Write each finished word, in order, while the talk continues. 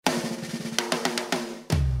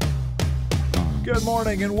Good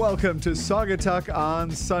morning and welcome to Saugatuck on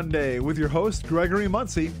Sunday with your host Gregory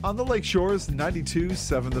Muncie on the Lakeshore's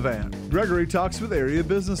 92.7 The Van. Gregory talks with area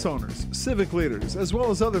business owners, civic leaders, as well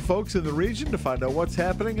as other folks in the region to find out what's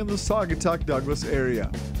happening in the Saugatuck-Douglas area.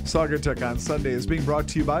 Saugatuck on Sunday is being brought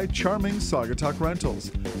to you by Charming Saugatuck Rentals,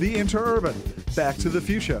 The Interurban, Back to the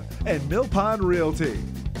Fuchsia, and Mill Pond Realty.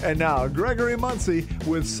 And now, Gregory Muncie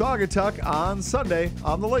with Saugatuck on Sunday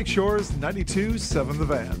on the Lakeshore's 92.7 The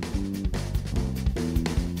Van.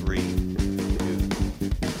 3, 2.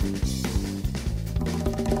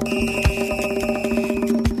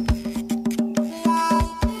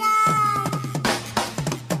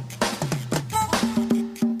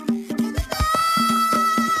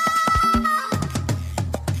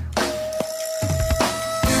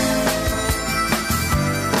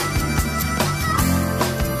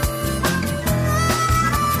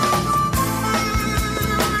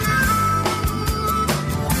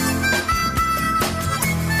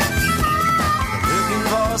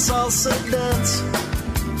 Salsa dance,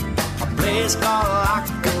 a place called La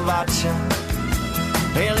Cavacha.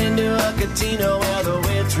 Hail into a cantina where the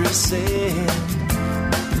waitress said,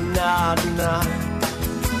 nah, nah.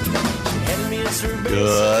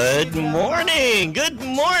 Good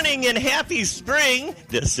morning, and happy spring.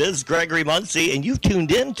 This is Gregory Muncie, and you've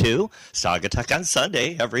tuned in to Saugatuck on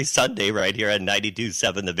Sunday, every Sunday right here on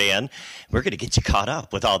 92.7 The Van. We're going to get you caught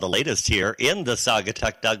up with all the latest here in the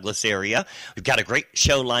Saugatuck-Douglas area. We've got a great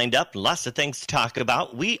show lined up, lots of things to talk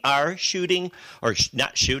about. We are shooting, or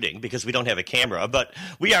not shooting because we don't have a camera, but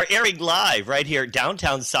we are airing live right here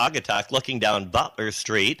downtown Saugatuck, looking down Butler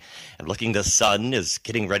Street, and the sun is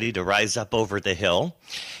getting ready to rise up over the hill.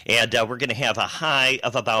 And we're going to have a high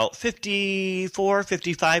of about 54,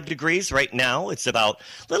 55 degrees right now. It's about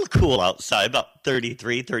a little cool outside, about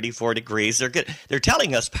 33, 34 degrees. They're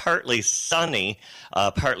telling us partly sunny,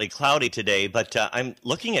 partly cloudy today, but I'm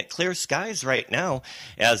looking at clear skies right now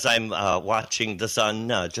as I'm watching the sun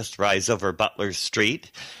just rise over Butler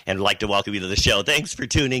Street. And I'd like to welcome you to the show. Thanks for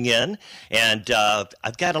tuning in. And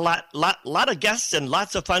I've got a lot of guests and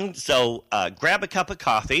lots of fun, so grab a cup of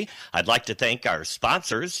coffee. I'd like to thank our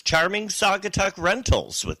sponsors, Charming Saugatuck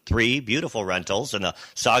Rentals, with 3 beautiful rentals in the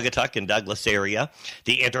Saugatuck and Douglas area.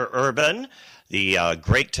 The Interurban, the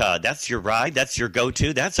great, that's your ride, that's your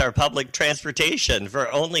go-to, that's our public transportation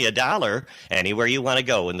for only $1 anywhere you want to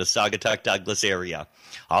go in the Saugatuck-Douglas area.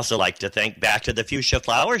 Also like to thank Back to the Fuchsia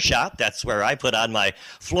Flower Shop. That's where I put on my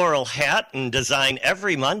floral hat and design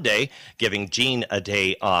every Monday, giving Jean a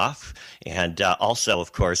day off. And also,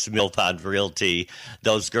 of course, Mill Pond Realty.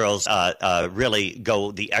 Those girls really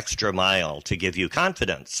go the extra mile to give you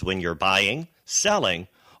confidence when you're buying, selling,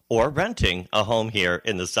 or renting a home here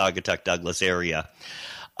in the Saugatuck-Douglas area.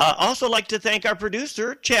 Also like to thank our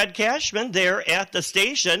producer, Chad Cashman, there at the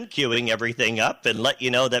station, queuing everything up, and let you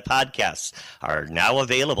know that podcasts are now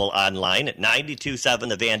available online at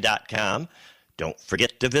 927thevan.com. Don't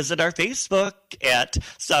forget to visit our Facebook at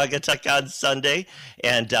Saugatuck on Sunday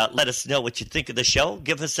and let us know what you think of the show.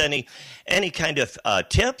 Give us any kind of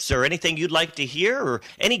tips or anything you'd like to hear or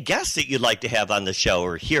any guests that you'd like to have on the show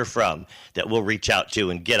or hear from that we'll reach out to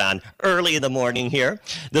and get on early in the morning here.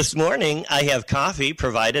 This morning, I have coffee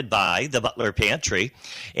provided by the Butler Pantry,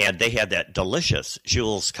 and they have that delicious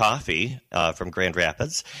Jules coffee from Grand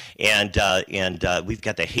Rapids. And we've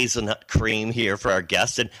got the hazelnut cream here for our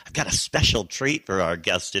guests, and I've got a special treat for our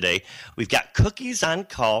guests today. We've got Cookies on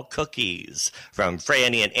Call cookies from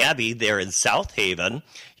Franny and Abby there in South Haven.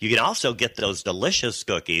 You can also get those delicious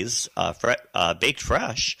cookies baked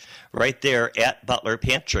fresh right there at Butler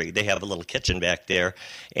Pantry. They have a little kitchen back there,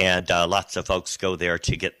 and lots of folks go there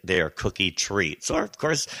to get their cookie treats. Or, of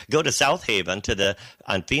course, go to South Haven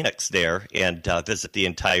on Phoenix there and visit the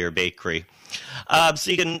entire bakery. So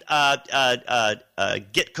you can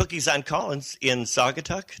get Cookies on Call in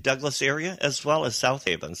Saugatuck, Douglas area, as well as South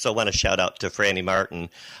Haven. So I want to shout out to Franny Martin,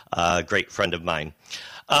 a great friend of mine.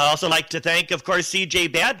 I also like to thank, of course, C.J.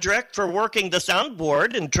 Badrick for working the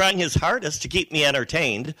soundboard and trying his hardest to keep me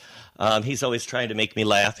entertained. He's always trying to make me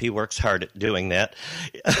laugh. He works hard at doing that.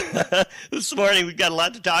 This morning, we've got a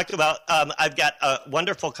lot to talk about. I've got a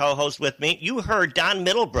wonderful co-host with me. You heard Don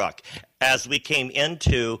Middlebrook as we came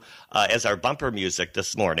into as our bumper music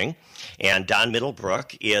this morning. And Don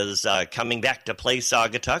Middlebrook is coming back to play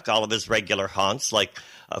Saugatuck, all of his regular haunts like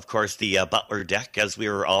of course, the Butler Deck, as we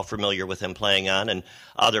were all familiar with him playing on, and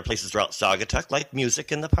other places throughout Saugatuck, like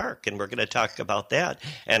Music in the Park. And we're going to talk about that.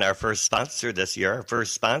 And our first sponsor this year, our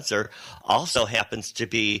first sponsor, also happens to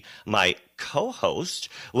be my co-host.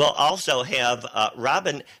 We'll also have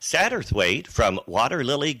Robin Satterthwaite from Water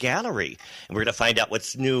Lily Gallery. And we're going to find out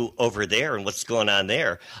what's new over there and what's going on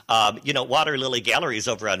there. Water Lily Gallery is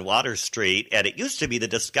over on Water Street, and it used to be the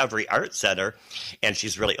Discovery Art Center, and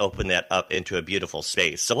she's really opened that up into a beautiful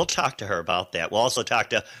space. So we'll talk to her about that. We'll also talk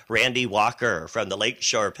to Randy Walker from the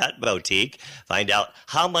Lakeshore Pet Boutique, find out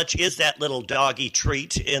how much is that little doggy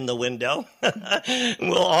treat in the window.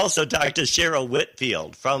 We'll also talk to Cheryl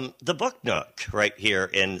Whitfield from the Book Nook right here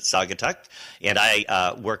in Saugatuck, and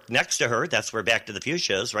I work next to her. That's where Back to the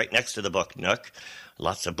Fuchsia is, right next to the Book Nook.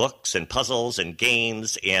 Lots of books and puzzles and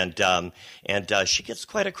games, and she gets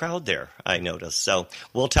quite a crowd there, I notice. So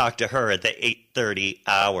we'll talk to her at the 8:30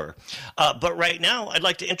 hour. But right now, I'd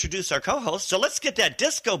like to introduce our co-host. So let's get that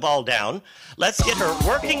disco ball down. Let's get her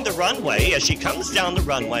working the runway as she comes down the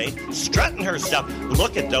runway, strutting her stuff.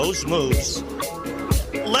 Look at those moves.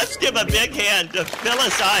 Let's give a big hand to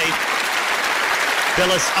Phyllis Ife.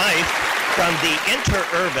 Phyllis Ife from the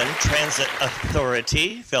Interurban Transit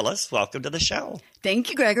Authority. Phyllis, welcome to the show. Thank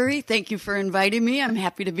you, Gregory. Thank you for inviting me. I'm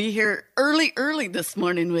happy to be here early this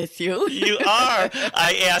morning with you. You are.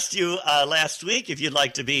 I asked you last week if you'd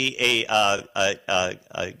like to be a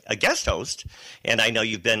guest host, and I know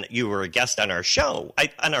you were a guest on our show,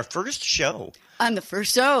 on our first show. On the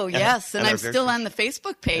first show, yes, and I'm still on the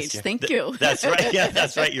Facebook page. Thank you. That's right. Yeah,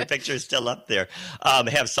 that's right. Your picture's still up there.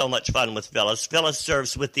 Have so much fun with Phyllis. Phyllis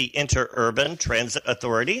serves with the Interurban Transit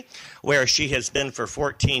Authority, where she has been for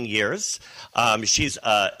 14 years. She's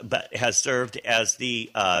has served as the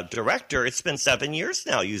director. It's been 7 years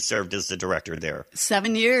now. You served as the director there.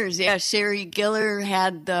 7 years, yeah. Sherry Giller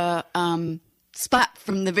had the spot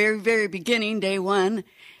from the very, very beginning, day one.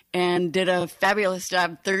 And did a fabulous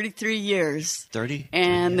job, 33 years. 30?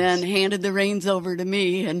 And then handed the reins over to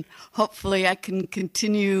me, and hopefully I can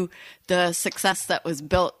continue the success that was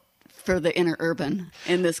built for the Interurban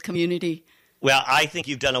in this community. Well, I think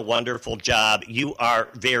you've done a wonderful job. You are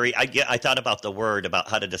I thought about the word, about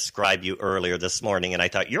how to describe you earlier this morning, and I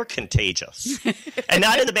thought you're contagious. And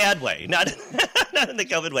not in the bad way, not in the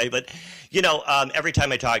COVID way, but, every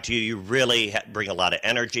time I talk to you, you really bring a lot of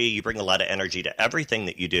energy. You bring a lot of energy to everything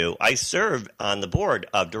that you do. I serve on the board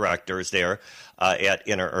of directors there at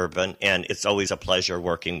Interurban, and it's always a pleasure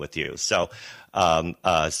working with you. So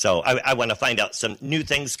I want to find out some new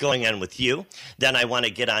things going on with you. Then I want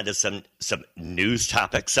to get on to some news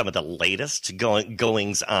topics, some of the latest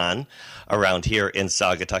goings on around here in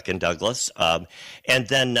Saugatuck and Douglas. And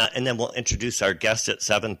then we'll introduce our guest at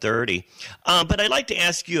 7:30. But I'd like to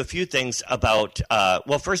ask you a few things about,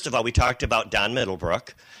 first of all, we talked about Don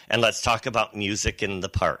Middlebrook, and let's talk about Music in the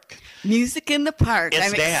Park. Music in the Park.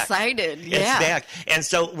 I'm excited. Yeah. It's back. And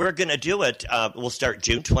so we're going to do it. We'll start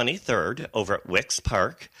June 23rd over at Wicks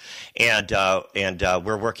Park. And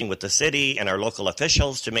we're working with the city and our local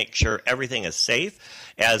officials to make sure everything is safe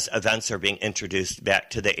as events are being introduced back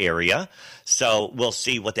to the area. So we'll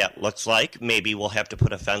see what that looks like. Maybe we'll have to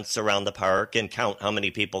put a fence around the park and count how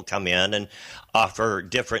many people come in and offer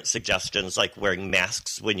different suggestions, like wearing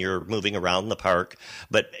masks when you're moving around the park,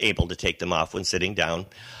 but able to take them off when sitting down.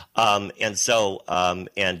 Our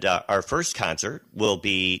first concert will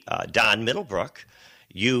be Don Middlebrook.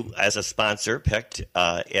 You, as a sponsor, picked,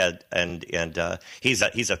 and he's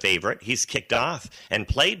a favorite. He's kicked off and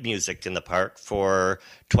played Music in the Park for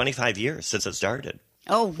 25 years since it started.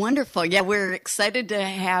 Oh, wonderful. Yeah, we're excited to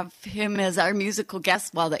have him as our musical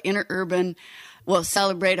guest while the Interurban will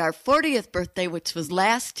celebrate our 40th birthday, which was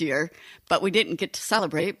last year, but we didn't get to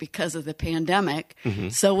celebrate because of the pandemic. Mm-hmm.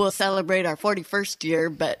 So we'll celebrate our 41st year,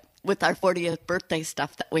 but with our 40th birthday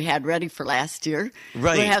stuff that we had ready for last year.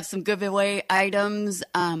 Right. We'll have some giveaway items.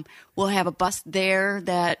 We'll have a bus there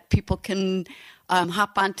that people can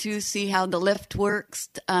hop onto, see how the lift works,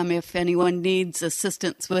 if anyone needs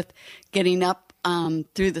assistance with getting up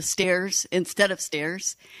through the stairs instead of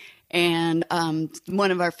stairs. And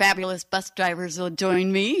one of our fabulous bus drivers will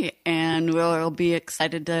join me, and we'll be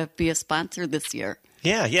excited to be a sponsor this year.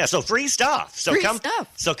 Yeah. So free stuff. So free come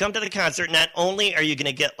to the concert. Not only are you going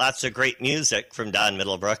to get lots of great music from Don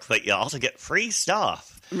Middlebrook, but you also get free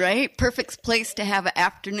stuff. Right. Perfect place to have an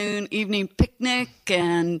afternoon, evening picnic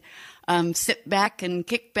and sit back and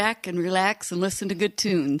kick back and relax and listen to good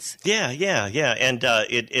tunes. Yeah. And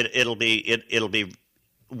it'll be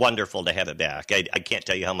wonderful to have it back. I can't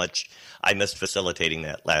tell you how much I missed facilitating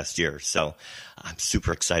that last year. So I'm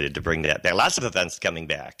super excited to bring that back. Lots of events coming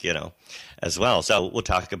back, as well. So we'll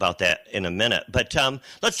talk about that in a minute. But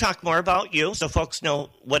let's talk more about you so folks know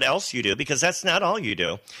what else you do, because that's not all you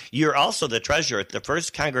do. You're also the treasurer at the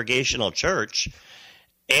First Congregational Church,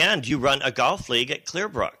 and you run a golf league at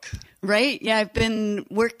Clearbrook. Right. Yeah, I've been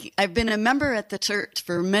a member at the church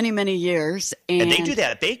for many, many years. And they do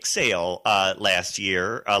that bake sale last few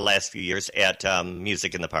years at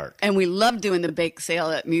Music in the Park. And we love doing the bake sale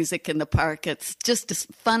at Music in the Park. It's just a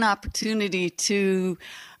fun opportunity to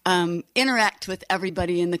interact with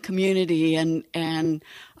everybody in the community and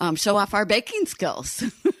show off our baking skills.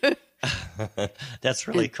 That's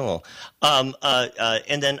really cool.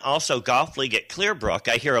 And then also Golf League at Clearbrook.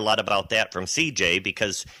 I hear a lot about that from CJ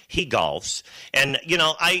because he golfs. And,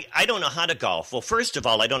 I don't know how to golf. Well, first of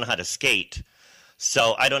all, I don't know how to skate.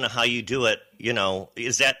 So I don't know how you do it.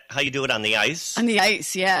 Is that how you do it on the ice? On the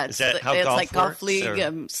ice, yeah. Is that how it's golf like works, Golf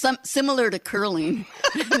League, similar to curling.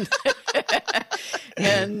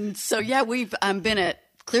 And so, yeah, we've been at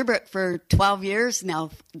Clearbrook for 12 years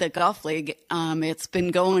now, the Golf League. It's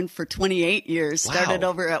been going for 28 years. Wow. Started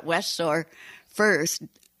over at West Shore first.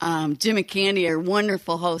 Jim and Candy are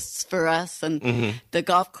wonderful hosts for us, and the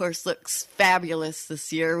golf course looks fabulous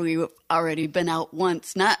this year. We've already been out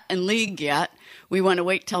once, not in league yet. We want to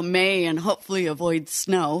wait till May and hopefully avoid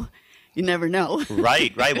snow. You never know.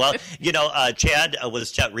 Right. Well, Chad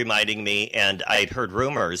was reminding me, and I'd heard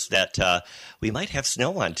rumors that we might have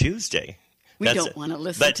snow on Tuesday. We don't want to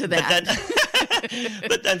listen to that.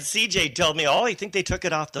 But then CJ told me, I think they took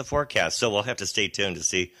it off the forecast. So we'll have to stay tuned to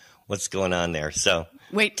see what's going on there. So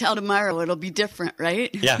wait till tomorrow. It'll be different,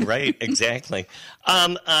 right? Yeah, right. Exactly.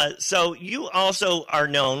 So you also are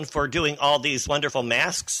known for doing all these wonderful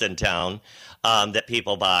masks in town that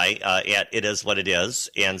people buy at It Is What It Is.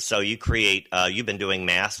 And so you you've been doing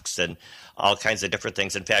masks and all kinds of different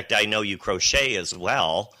things. In fact, I know you crochet as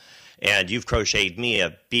well. And you've crocheted me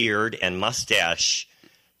a beard and mustache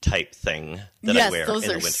type thing that I wear in the winter.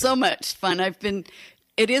 Yes, those are so much fun.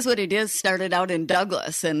 It Is What It Is started out in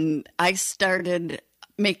Douglas, and I started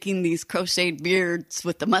making these crocheted beards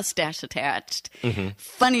with the mustache attached. Mm-hmm.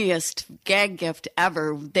 Funniest gag gift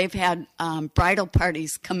ever. They've had bridal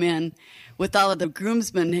parties come in with all of the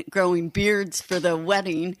groomsmen growing beards for the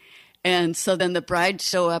wedding. And so then the brides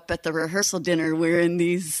show up at the rehearsal dinner wearing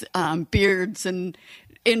these beards and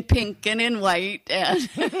in pink and in white,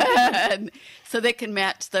 and so they can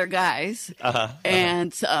match their guys.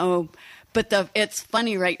 And so, but it's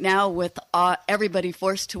funny right now with everybody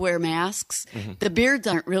forced to wear masks. Mm-hmm. The beards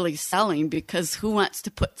aren't really selling because who wants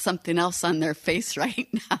to put something else on their face right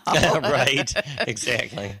now? Right,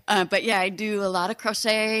 exactly. But yeah, I do a lot of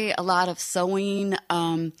crochet, a lot of sewing.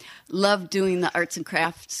 Love doing the arts and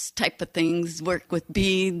crafts type of things. Work with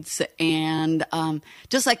beads, and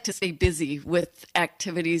just like to stay busy with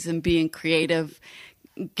activities and being creative.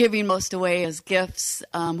 Giving most away as gifts,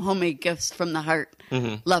 homemade gifts from the heart.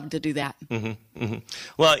 Mm-hmm. Love to do that. Mm-hmm. Mm-hmm.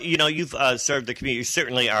 Well, you've served the community. You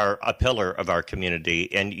certainly are a pillar of our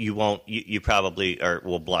community, and you probably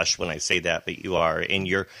will blush when I say that, but you are, and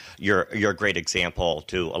you're a great example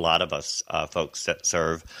to a lot of us folks that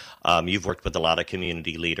serve. You've worked with a lot of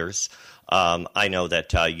community leaders. I know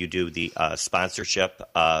that you do the sponsorship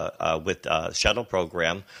with shuttle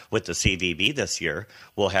program with the CVB this year.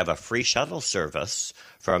 We'll have a free shuttle service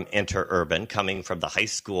from Interurban coming from the high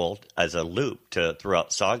school as a loop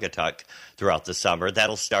throughout Saugatuck throughout the summer.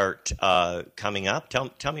 That'll start coming up.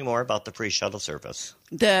 Tell me more about the free shuttle service.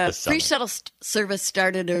 The free shuttle service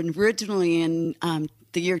started originally in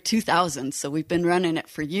the year 2000, so we've been running it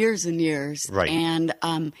for years and years. Right.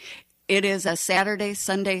 And it is a Saturday,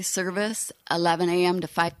 Sunday service, 11 a.m. to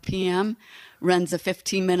 5 p.m., runs a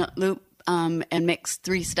 15-minute loop and makes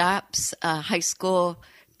 3 stops, high school,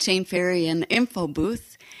 chain ferry, and info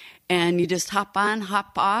booth. And you just hop on,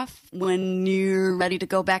 hop off when you're ready to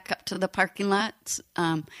go back up to the parking lots,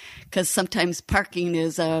 because sometimes parking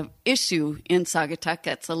is a issue in Saugatuck.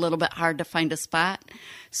 It's a little bit hard to find a spot.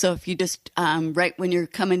 So if you just, right when you're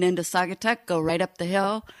coming into Saugatuck, go right up the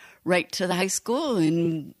hill, right to the high school,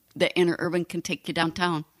 and the Interurban can take you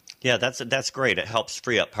downtown. Yeah, that's great. It helps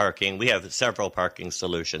free up parking. We have several parking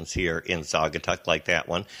solutions here in Saugatuck like that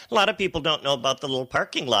one. A lot of people don't know about the little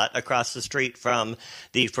parking lot across the street from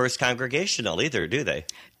the First Congregational either, do they?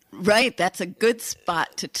 Right. That's a good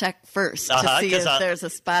spot to check first to see if there's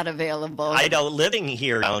a spot available. I know, living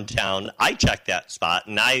here downtown, I check that spot,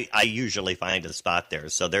 and I usually find a spot there.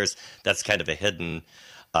 So that's kind of a hidden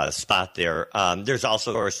spot there. There's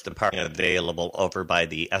also, of course, the parking available over by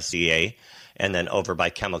the SCA and then over by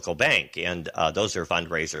Chemical Bank. And those are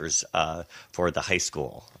fundraisers for the high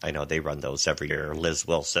school. I know they run those every year. Liz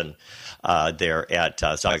Wilson, they're at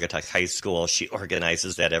Saugatuck High School. She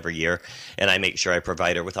organizes that every year. And I make sure I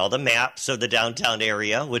provide her with all the maps of the downtown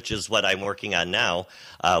area, which is what I'm working on now.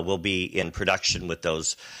 We'll be in production with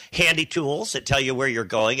those handy tools that tell you where you're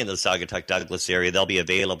going in the Saugatuck Douglas area. They'll be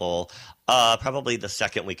available probably the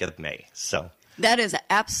second week of May. So that is an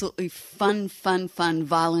absolutely fun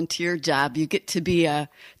volunteer job. You get to be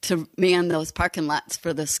to man those parking lots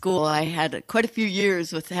for the school. I had quite a few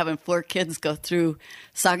years with having 4 kids go through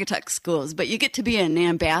Saugatuck schools, but you get to be an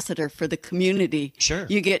ambassador for the community. Sure.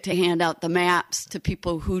 You get to hand out the maps to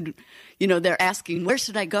people who, they're asking, where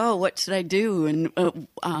should I go? What should I do? And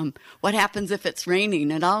what happens if it's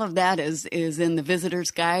raining? And all of that is in the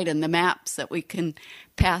visitor's guide and the maps that we can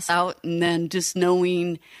pass out. And then just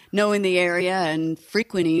knowing the area and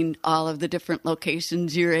frequenting all of the different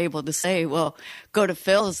locations, you're able to say, well, go to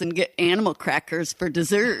Phil's and get animal crackers for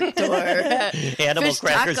dessert, or animal fish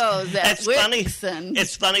crackers. Tacos at It's funny. Wicks.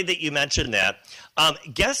 It's funny that you mentioned that.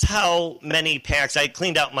 Guess how many packs? I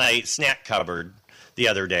cleaned out my snack cupboard the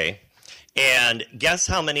other day. And guess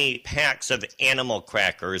how many packs of animal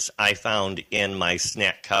crackers I found in my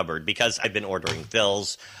snack cupboard, because I've been ordering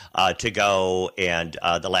Phil's to go and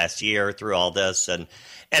the last year through all this. And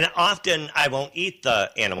often I won't eat the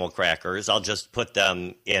animal crackers. I'll just put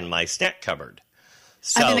them in my snack cupboard.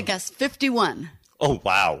 So, I'm going to guess 51. Oh,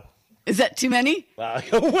 wow. Is that too many? Wow,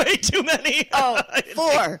 way too many. Oh,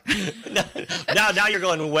 4. Now you're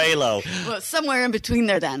going way low. Well, somewhere in between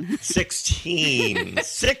there then. 16.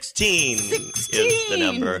 16 is the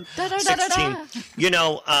number. Da, da, da, da, da. 16. You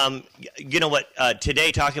know what?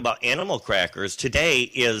 Today, talking about animal crackers, today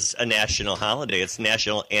is a national holiday. It's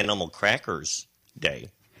National Crackers Day.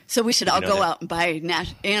 So we should all go that? out and buy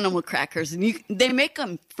animal crackers. And they make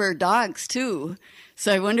them for dogs, too.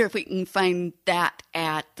 So I wonder if we can find that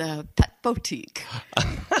at the pet boutique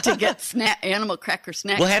to get animal cracker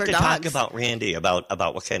snacks for dogs. We'll have to talk about Randy, about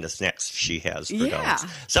what kind of snacks she has for dogs.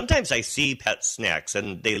 Sometimes I see pet snacks,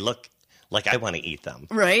 and they look like I want to eat them.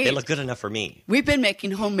 Right. They look good enough for me. We've been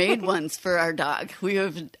making homemade ones for our dog. We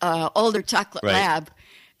have older chocolate lab.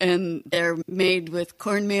 And they're made with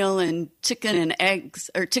cornmeal and chicken and eggs,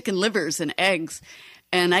 or chicken livers and eggs.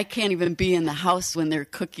 And I can't even be in the house when they're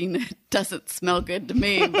cooking. It doesn't smell good to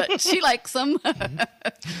me, but she likes them.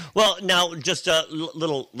 Well, now just a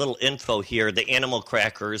little info here. The animal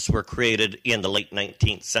crackers were created in the late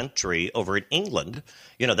 19th century over in England.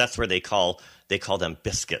 That's where they call them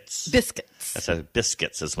biscuits. Biscuits.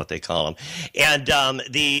 Biscuits is what they call them. And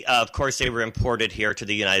of course, they were imported here to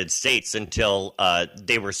the United States until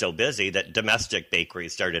they were so busy that domestic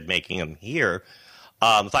bakeries started making them here.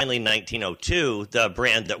 Finally, in 1902, the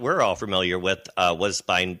brand that we're all familiar with was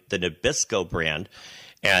by the Nabisco brand,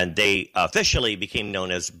 and they officially became known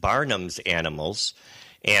as Barnum's Animals.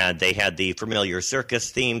 And they had the familiar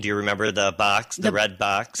circus theme. Do you remember the box, the red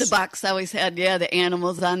box? The box always had, the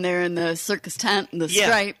animals on there and the circus tent and the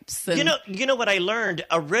stripes. And... You know what I learned?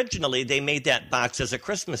 Originally, they made that box as a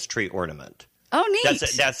Christmas tree ornament. Oh, neat.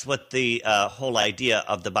 That's what the whole idea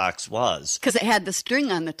of the box was. Because it had the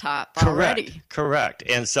string on the top already. Correct.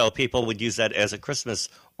 And so people would use that as a Christmas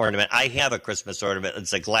ornament. I have a Christmas ornament.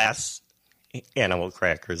 It's a glass animal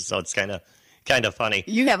crackers, so it's kind of funny.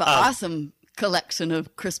 You have an awesome collection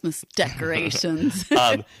of Christmas decorations.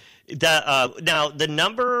 Now, the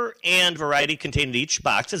number and variety contained in each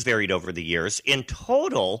box has varied over the years. In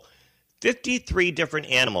total, 53 different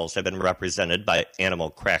animals have been represented by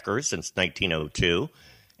animal crackers since 1902.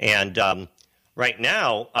 And right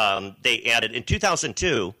now, they added, in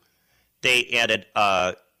 2002, they added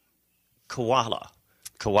koala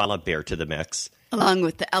bear to the mix. Along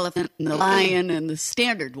with the elephant and the lion and the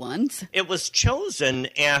standard ones. It was chosen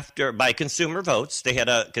by consumer votes. They had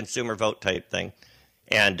a consumer vote type thing.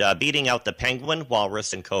 And beating out the penguin,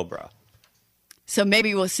 walrus, and cobra. So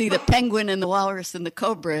maybe we'll see the penguin and the walrus and the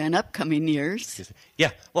cobra in upcoming years.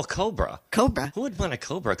 Yeah, well, cobra. Cobra. Who would want a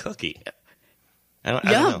cobra cookie? I don't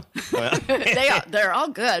know. Well, they're all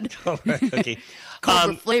good. Cobra cookie.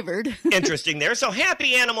 Cobra flavored. Interesting there. So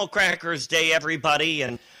happy Animal Crackers Day, everybody,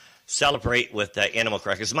 and celebrate with animal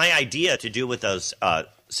crackers. My idea to do with those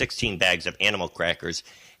 16 bags of animal crackers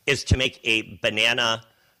is to make a banana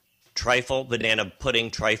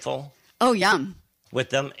pudding trifle. Oh, yum. With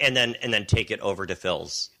them, and then take it over to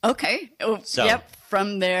Phil's. Okay. So yep,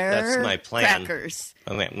 from there. That's my plan. Crackers.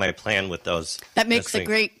 My plan with those. That makes a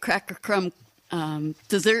great cracker crumb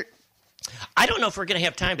dessert. I don't know if we're going to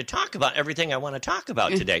have time to talk about everything I want to talk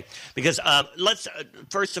about today, because let's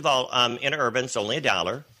first of all, Interurban's only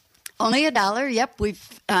 $1. Only $1. Yep,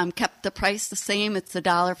 we've kept the price the same. It's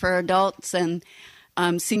 $1 for adults, and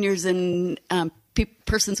seniors and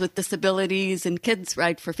persons with disabilities and kids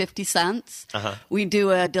ride for 50 cents. We do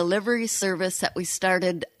a delivery service that we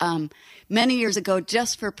started many years ago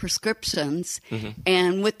just for prescriptions.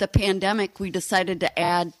 And with the pandemic, we decided to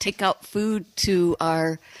add takeout food to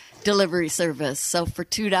our delivery service. So for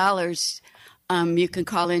 $2, you can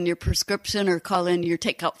call in your prescription or call in your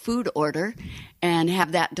takeout food order and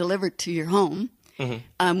have that delivered to your home.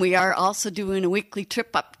 We are also doing a weekly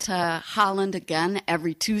trip up to Holland again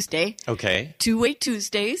every Tuesday. Okay. Two-way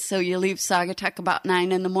Tuesdays. So you leave Saugatuck about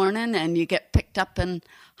 9 in the morning and you get picked up in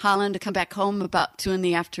Holland to come back home about 2 in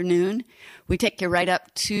the afternoon. We take you right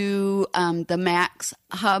up to the Max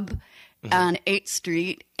Hub on 8th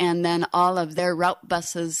Street, and then all of their route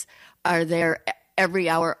buses are there every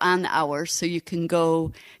hour on the hour, so you can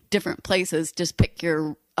go different places. Just pick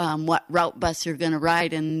your what route bus you're going to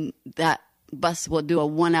ride, and that bus will do a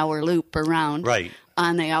 1-hour loop around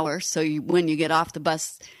on the hour. So when you get off the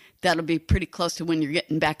bus, that'll be pretty close to when you're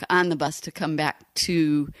getting back on the bus to come back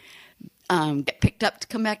to get picked up to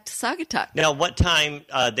come back to Saugatuck. Now, what time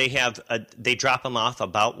they have? They drop them off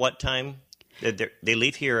about what time? They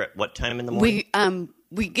leave here at what time in the morning?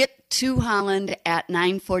 We get to Holland at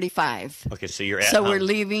 9:45. Okay, so you're at So we're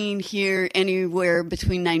leaving here anywhere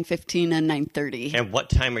between 9:15 and 9:30. And what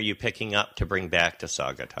time are you picking up to bring back to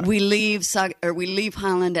Saugatuck? We leave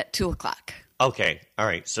Holland at 2:00. Okay, all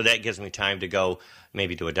right. So that gives me time to go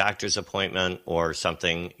maybe to a doctor's appointment or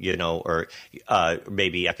something, or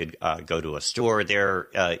maybe I could go to a store there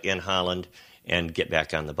in Holland and get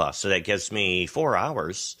back on the bus. So that gives me 4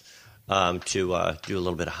 hours to do a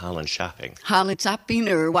little bit of Holland shopping. Holland shopping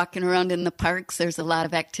or walking around in the parks. There's a lot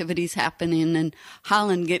of activities happening in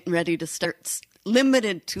Holland, getting ready to start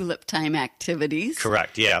limited tulip time activities.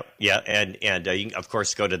 Correct, yeah. And you can, of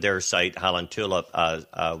course, go to their site, Holland Tulip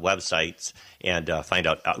websites, and find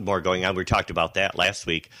out more going on. We talked about that last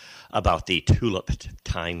week, about the Tulip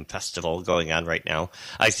Time Festival going on right now.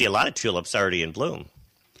 I see a lot of tulips already in bloom.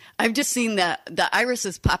 I've just seen the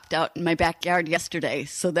irises popped out in my backyard yesterday,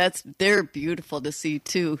 so they're beautiful to see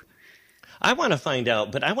too. I want to find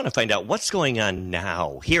out what's going on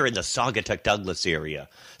now here in the Saugatuck Douglas area.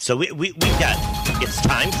 So we've got, it's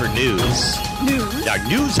time for news. Our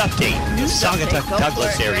news update. The Saugatuck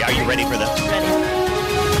Douglas area. Are you ready for this?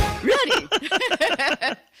 Ready.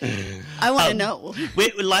 I want to know.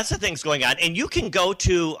 Lots of things going on. And you can go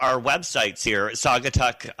to our websites here,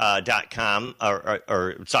 saugatuck.com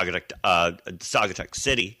or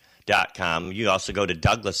saugatuckcity.com. You also go to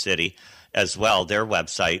Douglas City as well, their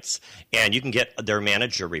websites, and you can get their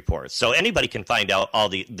manager reports. So anybody can find out all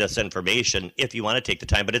this information if you want to take the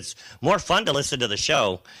time. But it's more fun to listen to the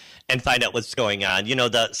show and find out what's going on.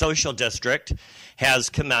 The social district has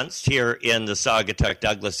commenced here in the Saugatuck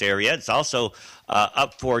Douglas area. It's also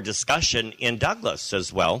up for discussion in Douglas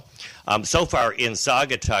as well. So far in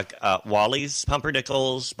Saugatuck, Wally's,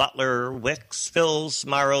 Pumpernickel's, Butler, Wicks, Phil's,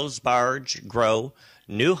 Morrow's, Barge, Grow,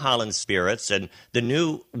 New Holland Spirits, and the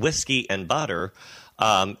new Whiskey and Butter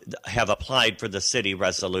have applied for the city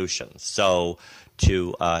resolution. So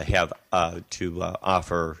to offer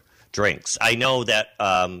drinks. I know that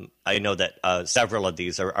several of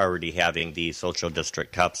these are already having the social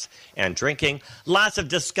district cups and drinking. Lots of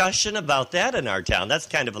discussion about that in our town. That's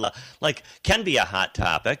kind of can be a hot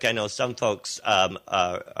topic. I know some folks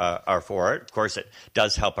are for it. Of course, it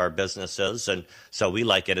does help our businesses, and so we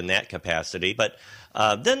like it in that capacity. But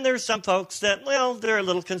then there's some folks that, they're a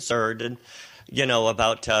little concerned and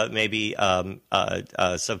about maybe some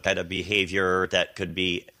kind of behavior that could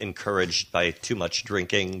be encouraged by too much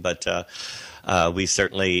drinking, but we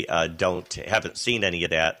certainly haven't seen any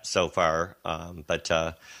of that so far. But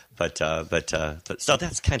so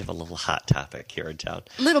that's kind of a little hot topic here in town.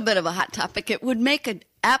 A little bit of a hot topic. It would make an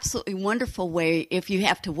absolutely wonderful way if you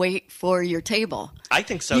have to wait for your table. I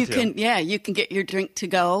think so too. You can get your drink to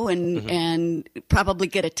go and probably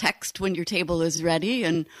get a text when your table is ready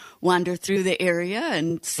and wander through the area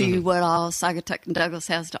and see what all Saugatuck and Douglas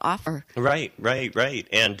has to offer. Right.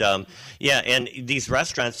 And and these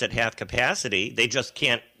restaurants that have capacity, they just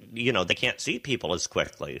can't. They can't see people as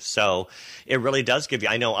quickly. So it really does give you,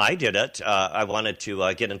 I know I did it. I wanted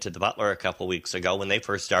to get into the Butler a couple weeks ago when they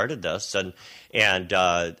first started this, and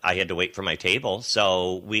I had to wait for my table.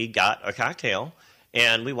 So we got a cocktail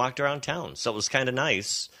and we walked around town. So it was kind of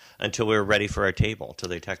nice until we were ready for our table, till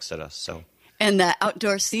they texted us. So. And the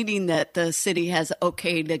outdoor seating that the city has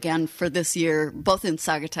okayed again for this year, both in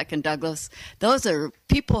Saugatuck and Douglas,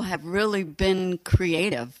 people have really been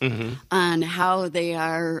creative on how they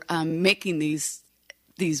are making these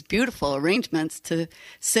these beautiful arrangements to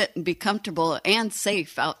sit and be comfortable and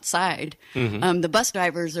safe outside. The bus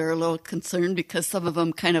drivers are a little concerned because some of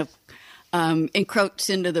them kind of encroached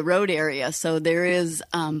into the road area, so there is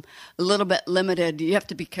a little bit limited. You have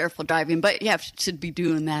to be careful driving, but you should be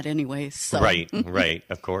doing that anyway. So. Right,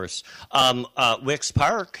 of course. Wicks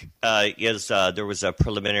Park there was a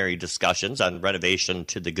preliminary discussions on renovation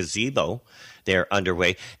to the gazebo. They're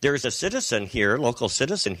underway. There's a citizen here, local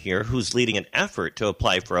citizen here, who's leading an effort to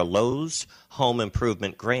apply for a Lowe's Home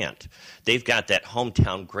Improvement Grant. They've got that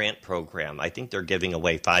hometown grant program. I think they're giving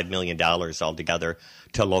away $5 million altogether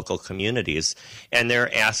to local communities, and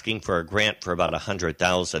they're asking for a grant for about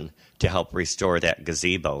 $100,000 to help restore that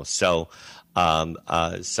gazebo. So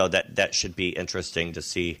that should be interesting to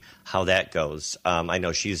see how that goes. I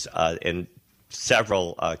know she's in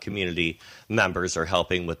several community members are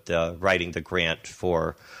helping with writing the grant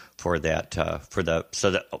for that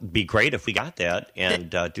so that would be great if we got that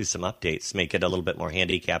and do some updates, make it a little bit more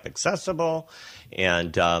handicap accessible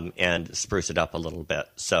and spruce it up a little bit.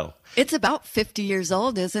 So it's about 50 years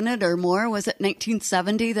old, isn't it, or more? Was it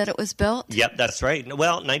 1970 that it was built? Yep, that's right.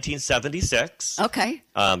 Well, 1976. Okay.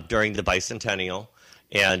 During the bicentennial.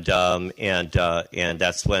 And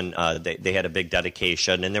that's when they had a big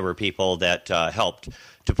dedication, and there were people that helped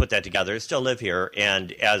to put that together. Still live here,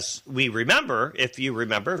 and as we remember, if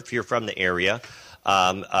you're from the area,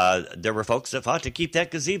 there were folks that fought to keep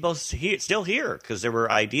that gazebo still here because there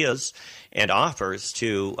were ideas and offers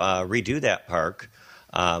to redo that park,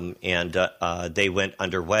 and they went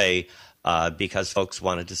underway. Because folks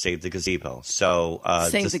wanted to save the gazebo. So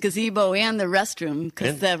save the gazebo and the restroom,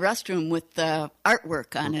 because the restroom with the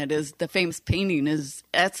artwork on it is the famous painting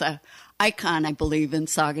that's a icon, I believe, in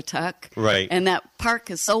Saugatuck. Right. And that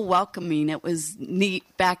park is so welcoming. It was neat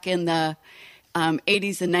back in the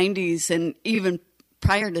 80s and 90s, and even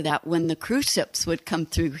prior to that, when the cruise ships would come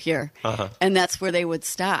through here, and that's where they would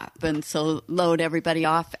stop, and so load everybody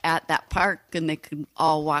off at that park, and they could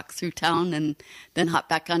all walk through town and then hop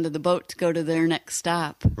back onto the boat to go to their next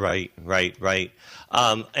stop. Right.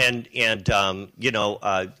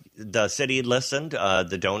 The city listened,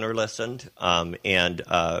 the donor listened, and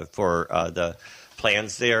for the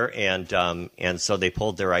plans there, and so they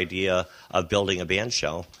pulled their idea of building a band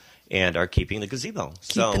show and are keeping the gazebo.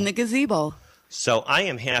 Keeping the gazebo. So I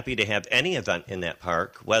am happy to have any event in that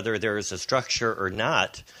park, whether there is a structure or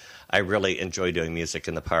not. I really enjoy doing music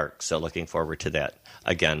in the park, so looking forward to that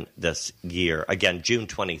again this year. Again, June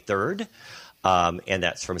 23rd, and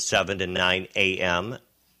that's from 7 to 9 a.m.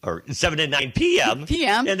 or 7 to 9 p.m.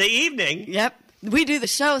 in the evening. Yep. We do the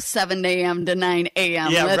show 7 a.m. to 9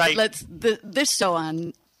 a.m. Yeah, right. Let's this show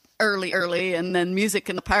on early, and then music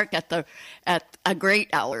in the park at a great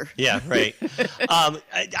hour. Yeah, right.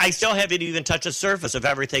 I still haven't even touched the surface of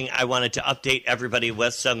everything I wanted to update everybody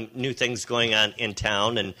with. Some new things going on in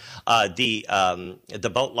town, and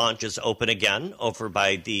the boat launch is open again over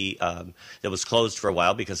by that was closed for a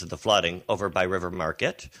while because of the flooding over by River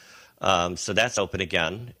Market. So that's open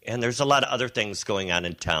again. And there's a lot of other things going on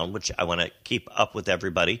in town, which I want to keep up with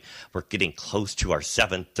everybody. We're getting close to our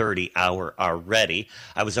 7:30 hour already.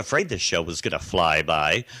 I was afraid this show was going to fly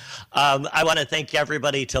by. I want to thank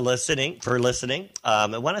everybody for listening.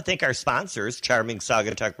 I want to thank our sponsors, Charming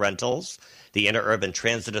Saugatuck Rentals, the Interurban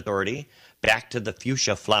Transit Authority, Back to the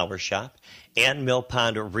Fuchsia Flower Shop, and Mill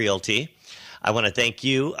Pond Realty. I want to thank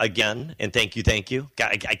you again, and thank you.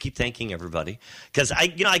 I keep thanking everybody because I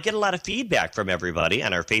get a lot of feedback from everybody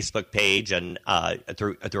on our Facebook page and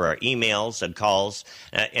through our emails and calls,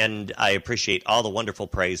 and I appreciate all the wonderful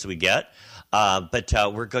praise we get. But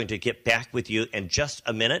we're going to get back with you in just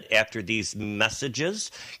a minute after these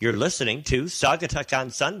messages. You're listening to Saugatuck on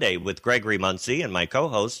Sunday with Gregory Muncie and my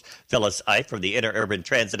co-host, Phyllis Eif from the Interurban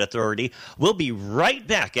Transit Authority. We'll be right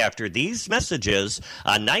back after these messages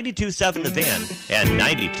on 92.7 The Van and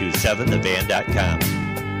 92.7thevan.com.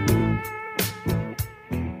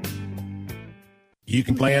 You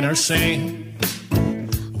can plan or sing,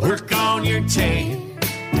 work on your team.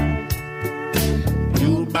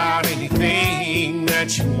 Do about anything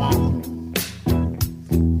that you want.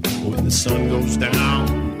 When the sun goes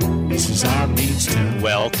down, this is our beach town.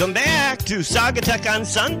 Welcome back to Saugatuck on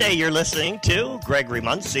Sunday. You're listening to Gregory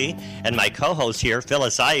Muncie and my co-host here,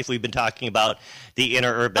 Phyllis Eif. We've been talking about the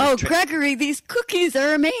Interurban. Gregory, these cookies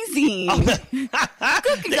are amazing.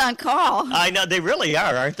 Cookies on call. I know, they really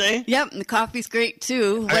are, aren't they? Yep, and the coffee's great,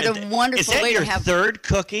 too. What a wonderful way to have... Is that your third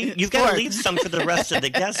cookie? You've got to leave some for the rest of the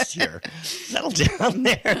guests here. Settle down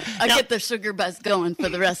there. I'll get the sugar buzz going for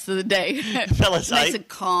the rest of the day. Phyllis nice and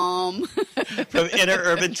calm. From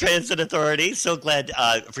Interurban Transit Authority. So glad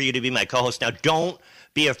for you to be my co-host. Now, don't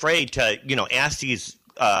be afraid to, ask these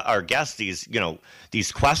our guests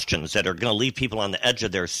these questions that are going to leave people on the edge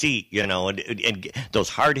of their seat, and those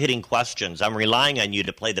hard-hitting questions. I'm relying on you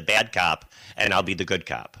to play the bad cop, and I'll be the good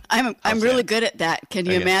cop. I'm really good at that. Can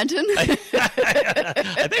you imagine?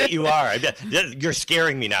 I bet you are. I bet you're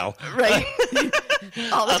scaring me now. Right.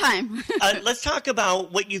 All the time. Let's talk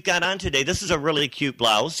about what you've got on today. This is a really cute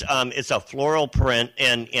blouse. It's a floral print,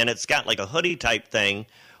 and it's got like a hoodie type thing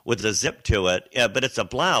with a zip to it, but it's a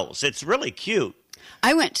blouse. It's really cute.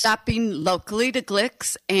 I went shopping locally to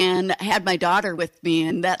Glick's and had my daughter with me,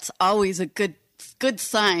 and that's always a good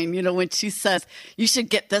sign, when she says, "You should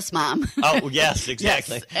get this, Mom." Oh, yes,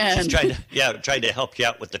 exactly. Yes, She's trying to help you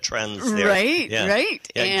out with the trends there. Right, yeah.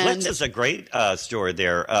 right. Yeah, and Glick's is a great store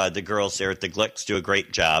there. The girls there at the Glick's do a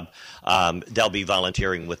great job. They'll be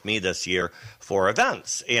volunteering with me this year for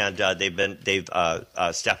events, and they've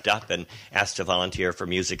stepped up and asked to volunteer for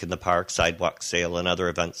Music in the Park, Sidewalk Sale, and other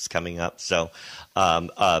events coming up. So,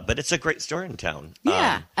 but it's a great store in town.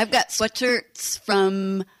 Yeah, I've got sweatshirts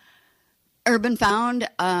from Urban found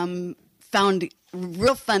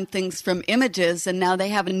real fun things from Images, and now they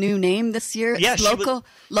have a new name this year. It's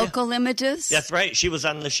local Images. That's right. She was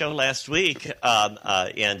on the show last week,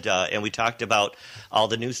 and we talked about all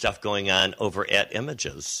the new stuff going on over at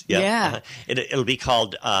Images. Yeah. It'll be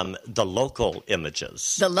called the Local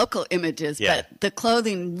Images. The Local Images, Yeah. but the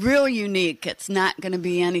clothing real unique. It's not going to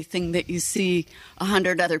be anything that you see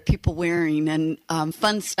 100 other people wearing, and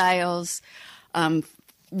fun styles,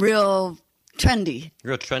 real trendy.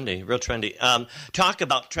 Real trendy. Talk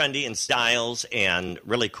about trendy and styles and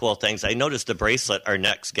really cool things. I noticed the bracelet our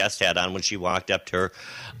next guest had on when she walked up to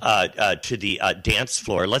the dance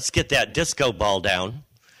floor. Let's get that disco ball down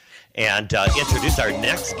and introduce our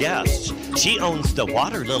next guest. She owns the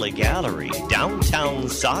Water Lily Gallery, downtown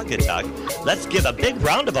Saugatuck. Let's give a big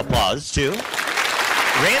round of applause to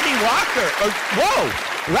Randy Walker.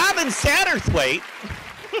 Robin Satterthwaite.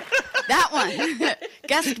 That one.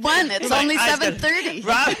 Guest one. It's only 7:30.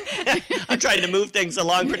 I'm trying to move things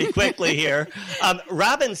along pretty quickly here.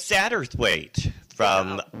 Robin Satterthwaite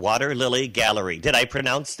from Water Lily Gallery. Did I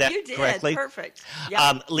pronounce that correctly? You did. Perfect.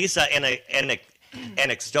 Yep. Lisa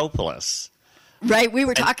Anaxtopoulos. Right. We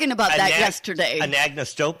were talking about that yesterday.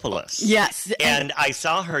 Anagnostopoulos. Yes. And I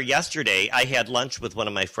saw her yesterday. I had lunch with one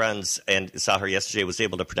of my friends and saw her yesterday, was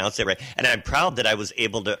able to pronounce it right. And I'm proud that I was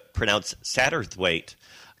able to pronounce Satterthwaite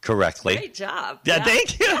correctly. Great job. Yeah,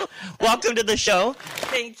 thank you. Welcome to the show.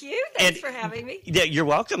 Thank you. Thanks for having me. Yeah, you're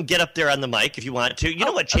welcome. Get up there on the mic if you want to. You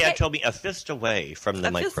know what Chad told me? A fist away from the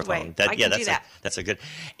microphone. I can do that. That's a good.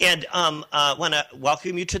 And want to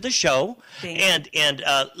welcome you to the show. Thanks. And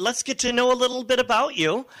let's get to know a little bit about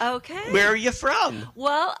you. Okay. Where are you from?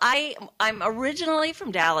 Well, I'm originally from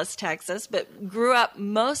Dallas, Texas, but grew up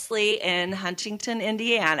mostly in Huntington,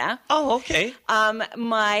 Indiana. Oh, okay.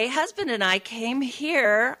 My husband and I came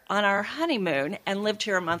here on our honeymoon and lived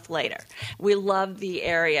here a month later. We love the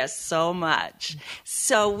area so much.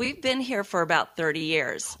 So we've been here for about 30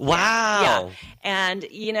 years. Wow. Yeah. And,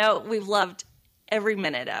 we've loved every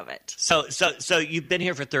minute of it. So you've been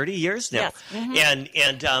here for 30 years now. Yes. Mm-hmm.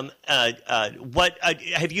 And what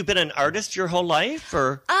have you been an artist your whole life,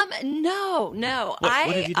 or? No. What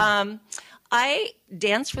have you done? I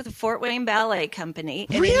danced with the Fort Wayne Ballet Company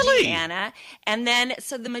in Really? Indiana, and then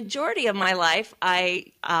so the majority of my life,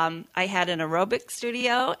 I had an aerobic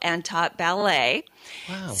studio and taught ballet.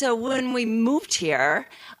 Wow. So when we moved here,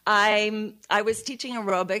 I was teaching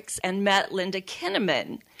aerobics and met Linda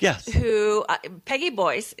Kinnaman. Yes. Who Peggy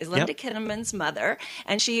Boyce is Linda Yep. Kinnaman's mother,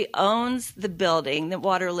 and she owns the building that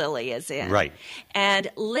Water Lily is in. Right. And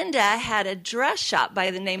Linda had a dress shop by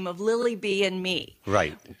the name of Lily B and Me.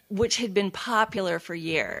 Right. Which had been popular for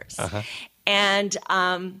years. Uh-huh. And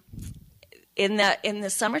in the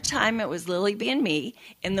summertime, it was Lily B and Me.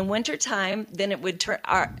 In the wintertime, then it would turn.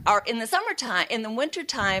 In the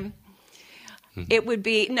wintertime, it would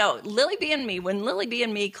be Lily B and Me. When Lily B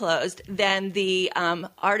and Me closed, then the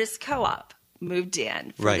Artist Co-op moved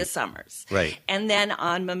in for the summers. Right. And then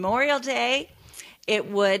on Memorial Day, it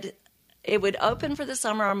would open for the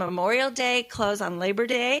summer on Memorial Day, close on Labor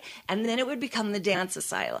Day, and then it would become the Dance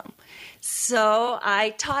Asylum. So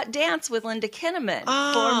I taught dance with Linda Kinnaman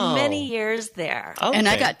for many years there. Okay. And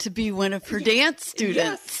I got to be one of her dance students.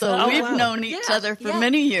 Yes. So we've known each other for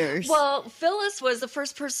many years. Well, Phyllis was the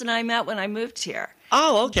first person I met when I moved here.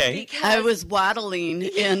 Oh, okay. I was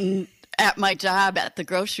waddling at my job at the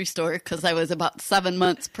grocery store because I was about 7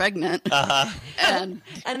 months pregnant. Uh-huh.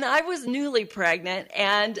 And I was newly pregnant,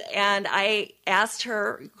 and I asked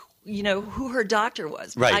her, who her doctor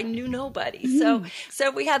was. Right. I knew nobody.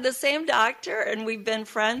 So we had the same doctor, and we've been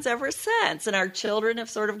friends ever since. And our children have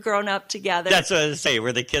sort of grown up together. That's what I was saying.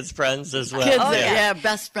 Were the kids friends as well? Kids, yeah.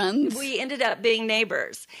 best friends. We ended up being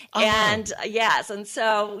neighbors. And yes, and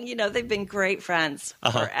so, they've been great friends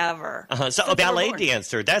forever. So a Since they ballet were born.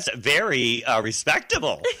 dancer, that's very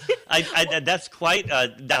respectable. That's quite,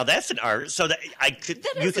 now that's an art. So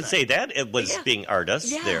you could say that it was being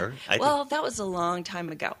artist there. Well, that was a long time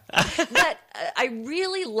ago. But I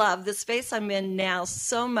really love the space I'm in now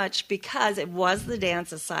so much because it was the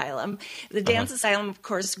Dance Asylum. The Dance Asylum, of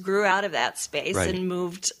course, grew out of that space and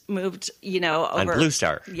moved, over. On Blue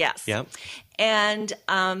Star. Yes. Yep. And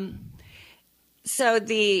so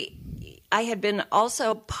I had been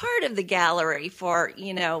also part of the gallery for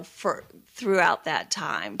throughout that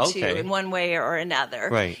time too, in one way or another.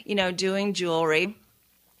 Right. Doing jewelry.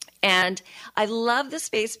 And I love the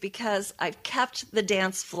space because I've kept the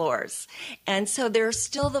dance floors. And so there are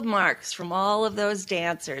still the marks from all of those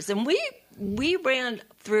dancers. And we ran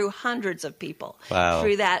through hundreds of people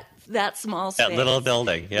through that small space. That little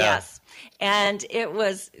building, yeah. Yes. And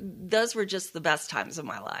those were just the best times of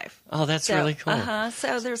my life. Oh, that's really cool.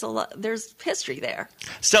 So there's history there.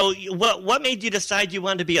 So what made you decide you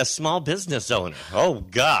wanted to be a small business owner? Oh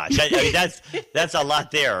gosh, I mean that's a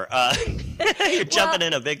lot there. You're jumping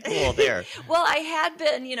in a big pool there. Well, I had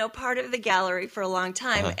been, part of the gallery for a long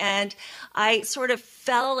time, and I sort of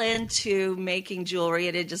fell into making jewelry.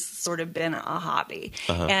 It had just sort of been a hobby,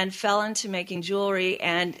 and fell into making jewelry,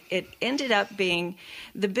 and it ended up being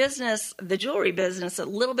the jewelry business, a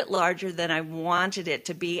little bit larger than I wanted it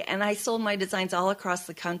to be, and I sold my designs all across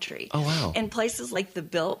the country. Oh, wow. In places like the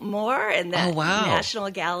Biltmore and the National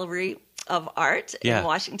Gallery of Art in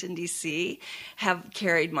Washington, D.C. have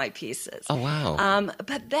carried my pieces. Oh, wow.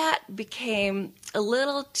 But that became a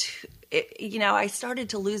little too... I started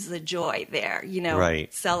to lose the joy there,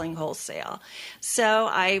 selling wholesale. So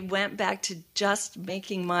I went back to just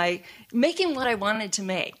making what I wanted to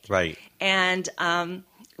make. Right. And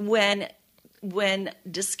when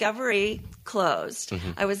Discovery closed,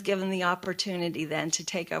 I was given the opportunity then to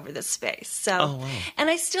take over the space. So,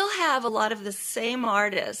 and I still have a lot of the same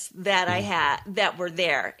artists that I had that were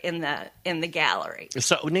there in the gallery.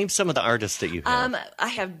 So name some of the artists that you have. I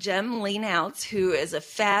have Jem Leanouts, who is a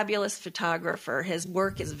fabulous photographer. His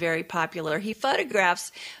work is very popular. He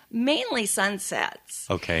photographs mainly sunsets.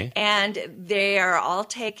 Okay. And they are all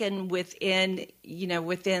taken within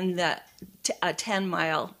the a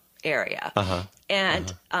 10-mile area.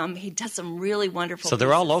 And he does some really wonderful So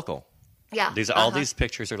they're all local. Yeah. All these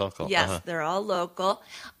pictures are local. Yes, they're all local.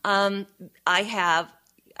 I have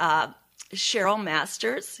Cheryl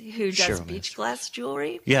Masters, who does beach glass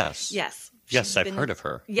jewelry. Yes. Yes. Yes, I've heard of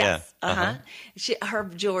her. Yes. Yeah. Her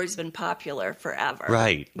jewelry's been popular forever.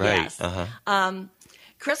 Right. Yes.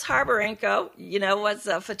 Chris Harborenko, was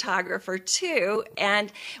a photographer too.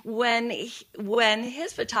 And when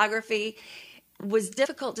his photography was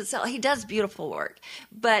difficult to sell. He does beautiful work,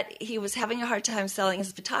 but he was having a hard time selling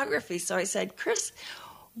his photography. So I said, Chris,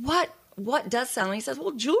 what does sell? And he says, well,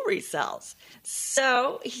 jewelry sells.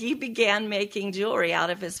 So he began making jewelry out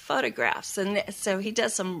of his photographs. And so he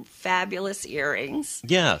does some fabulous earrings.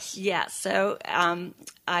 Yes. Yes. So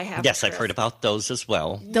I have. Yes, Chris. I've heard about those as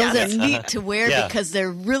well. Those are neat to wear because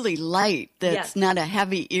they're really light. That's not a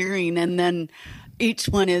heavy earring. And then each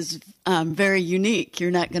one is very unique.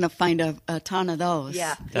 You're not going to find a ton of those.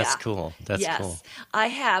 Yeah, that's cool. That's cool. I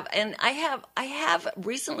have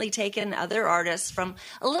recently taken other artists from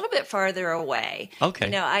a little bit farther away.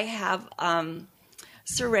 Okay. I have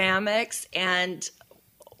ceramics and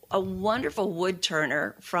a wonderful wood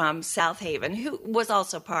turner from South Haven who was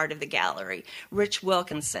also part of the gallery, Rich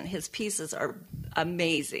Wilkinson. His pieces are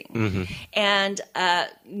amazing. And a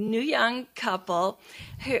new young couple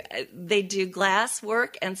who they do glass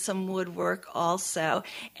work and some woodwork also.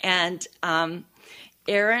 And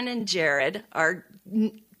Aaron and Jared are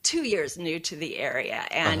 2 years new to the area,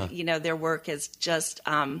 and their work is just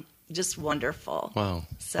wonderful. Wow.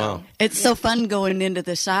 So it's so fun going into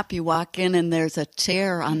the shop. You walk in and there's a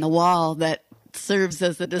chair on the wall that serves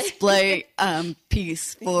as a display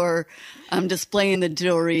piece for displaying the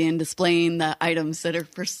jewelry and displaying the items that are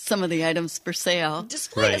for some of the items for sale.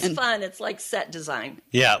 Display is fun. It's like set design.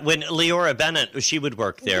 Yeah, when Leora Bennett, she would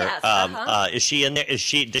work there. Yes, is she in there? Does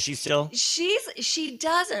she still? She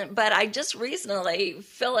doesn't, but I just recently,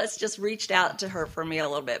 Phyllis just reached out to her for me a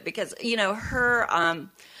little bit because,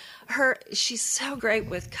 she's so great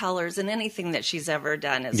with colors, and anything that she's ever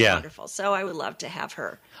done is wonderful. So I would love to have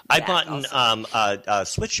her. I bought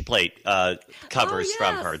switch plate covers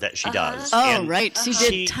from her that she does. Oh, And right. She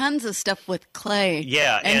did tons of stuff with clay.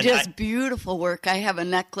 Yeah, and just beautiful work. I have a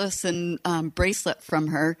necklace and bracelet from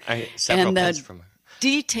her. Several pins from her.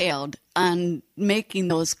 Detailed on making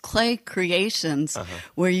those clay creations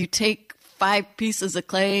where you take 5 pieces of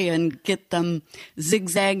clay and get them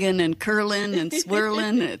zigzagging and curling and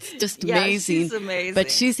swirling. It's just amazing. She's amazing. But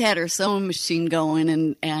she's had her sewing machine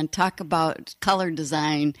going and talk about color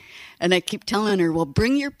design. And I keep telling her, well,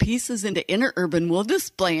 bring your pieces into Interurban. We'll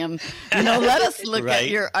display them. Let us look at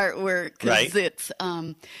your artwork. Because it's,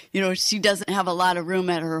 she doesn't have a lot of room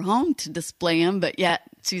at her home to display them, but yet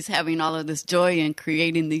she's having all of this joy in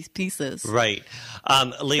creating these pieces. Right.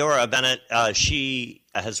 Leora Bennett, she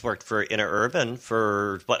has worked for Interurban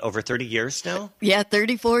for, over 30 years now? Yeah,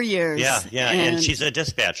 34 years. Yeah. And she's a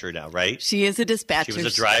dispatcher now, right? She is a dispatcher. She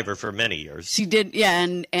was a driver for many years. She did,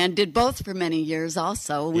 and did both for many years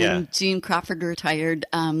also. When Gene Crawford retired,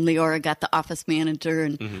 Leora got the office manager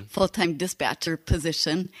and full-time dispatcher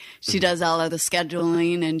position. She does all of the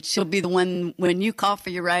scheduling, and she'll be the one when you call for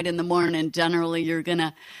your ride in the morning. Generally, you're going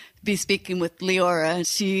to be speaking with Leora.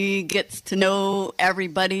 She gets to know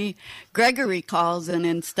everybody. Gregory calls, and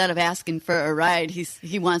instead of asking for a ride,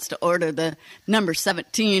 he wants to order the number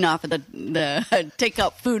 17 off of the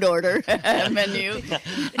takeout food order menu.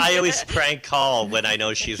 I always prank call when I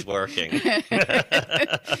know she's working.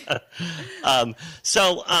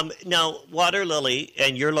 Now, Water Lily,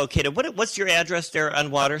 and you're located, what's your address there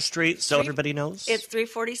on Water Street so everybody knows? It's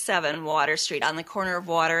 347 Water Street on the corner of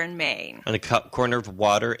Water and Main. On the corner of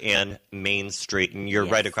Water and Main Street, and you're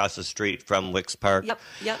right across the street from Wicks Park.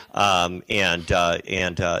 Yep.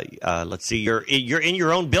 Let's see, you're in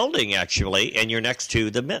your own building actually, and you're next to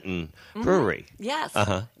the Minton Brewery. Yes.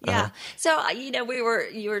 Yeah. So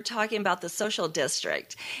you were talking about the social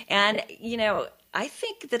district, and I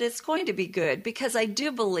think that it's going to be good because I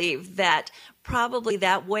do believe that probably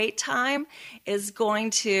that wait time is going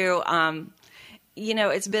to.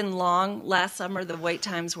 It's been long. Last summer, the wait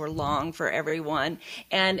times were long for everyone.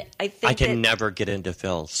 And I think I can never get into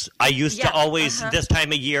Phil's. I used to always, this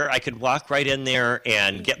time of year, I could walk right in there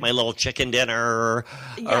and get my little chicken dinner or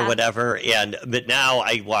whatever. But now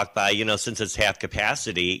I walk by, since it's half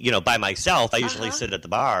capacity, by myself. I usually sit at the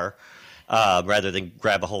bar rather than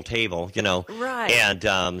grab a whole table, Right.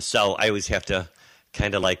 And so I always have to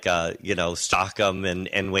kind of like, stalk them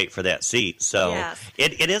and wait for that seat. So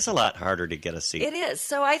it is a lot harder to get a seat. It is.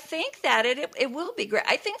 So I think that it will be great.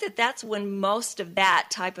 I think that that's when most of that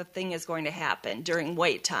type of thing is going to happen during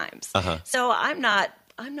wait times. So I'm not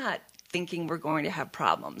thinking we're going to have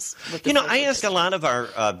problems with the I ask a lot of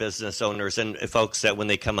our business owners and folks that when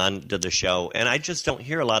they come on to the show, and I just don't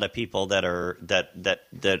hear a lot of people that are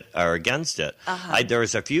against it.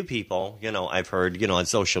 There's a few people, I've heard, on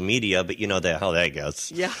social media, but how that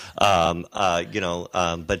goes. Yeah. But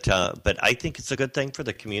I think it's a good thing for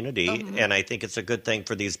the community, and I think it's a good thing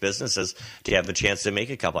for these businesses to have a chance to make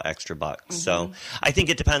a couple extra bucks. So I think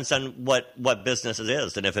it depends on what business it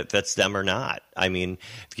is and if it fits them or not. I mean,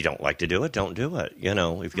 if you don't like to do it, don't do it.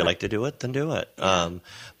 If you like to do it, then do it. Yeah.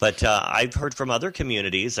 But I've heard from other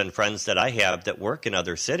communities and friends that I have that work in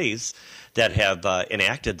other cities that have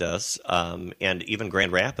enacted this, and even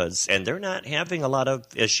Grand Rapids, and they're not having a lot of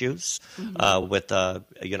issues with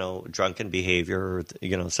drunken behavior.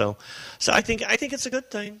 So I think it's a good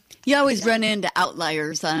thing. You always run into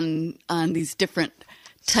outliers on these different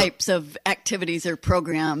types of activities or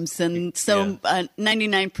programs, and so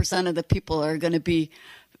 99% of the people are going to be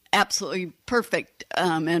absolutely perfect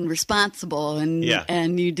and responsible,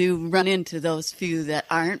 and you do run into those few that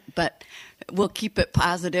aren't, but we'll keep it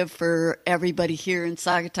positive for everybody here in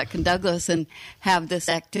Saugatuck and Douglas and have this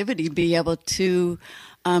activity be able to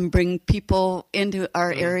bring people into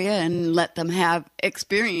our area and let them have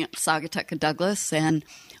experience Saugatuck and Douglas and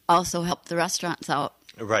also help the restaurants out.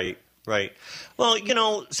 Right. Well,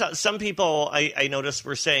 some people I noticed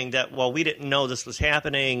were saying that, well, we didn't know this was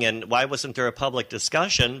happening, and why wasn't there a public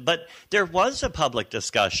discussion? But there was a public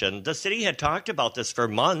discussion. The city had talked about this for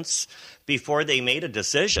months before they made a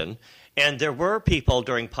decision. And there were people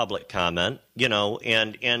during public comment,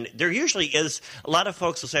 and there usually is a lot of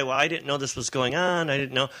folks will say, well, I didn't know this was going on. I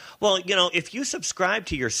didn't know. Well, if you subscribe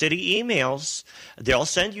to your city emails, they'll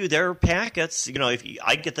send you their packets.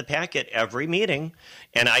 I get the packet every meeting,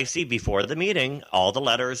 and I see before the meeting all the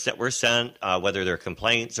letters that were sent, whether they're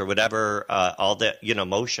complaints or whatever, all the,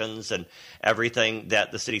 motions and everything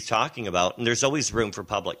that the city's talking about. And there's always room for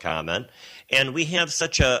public comment. And we have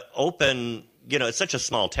such a open it's such a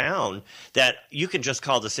small town that you can just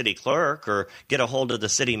call the city clerk or get a hold of the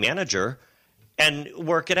city manager and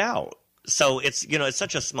work it out. So it's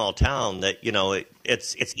such a small town that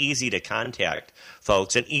it's easy to contact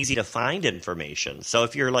folks and easy to find information. So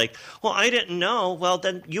if you're like, well, I didn't know, well,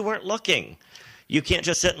 then you weren't looking. You can't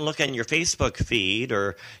just sit and look on your Facebook feed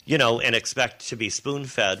or and expect to be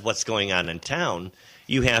spoon-fed what's going on in town.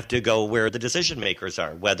 You have to go where the decision makers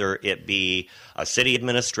are, whether it be a city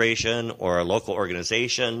administration or a local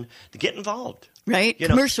organization, to get involved. Right.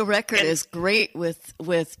 Commercial Record is great with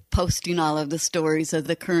posting all of the stories of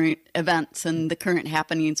the current events and the current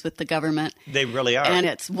happenings with the government. They really are. And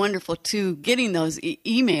it's wonderful, too, getting those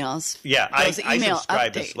emails. Yeah, those I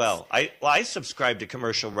subscribe updates as well. I subscribe to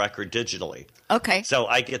Commercial Record digitally. Okay. So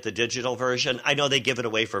I get the digital version. I know they give it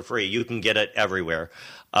away for free. You can get it everywhere.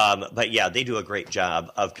 But, yeah, they do a great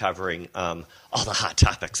job of covering all the hot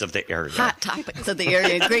topics of the area. Hot topics of the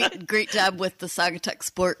area. Great job with the Saugatuck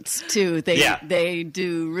Sports, too. They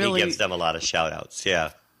do really. He gives them a lot of shout-outs,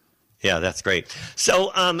 yeah. Yeah, that's great.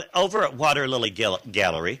 So over at Water Lily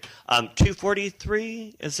Gallery,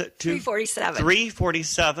 243, is it? 347.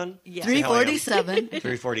 347? Yeah. 347.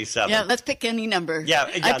 347. Yeah, let's pick any number. Yeah,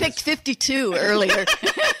 I picked 52 earlier.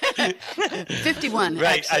 51,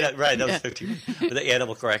 right, actually. that was 50. The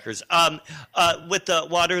animal crackers. With the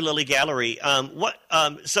Water Lily Gallery,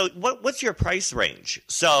 what's your price range?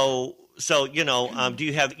 So do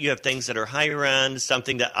you have things that are higher end,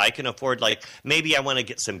 something that I can afford? Like maybe I want to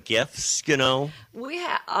get some gifts. I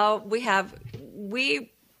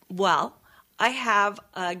have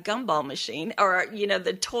a gumball machine, or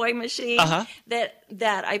the toy machine that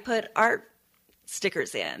I put art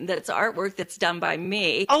stickers in. That's artwork that's done by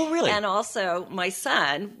me. Oh, really? And also my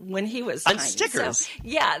son when he was on tiny. stickers. So,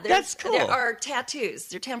 yeah, that's cool. There are tattoos.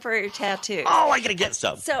 They're temporary tattoos. Oh, I gotta get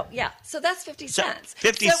some. So that's 50 cents.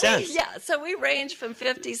 50 cents. So we range from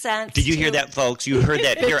 50 cents. Did you hear that, folks? You heard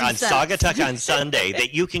that here on 50 Saugatuck on Sunday,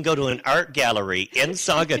 that you can go to an art gallery in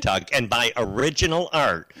Saugatuck and buy original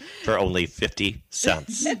art for only 50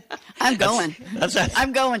 cents. I'm going.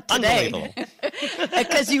 I'm going today. Unbelievable.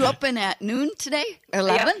 Because you open at noon today?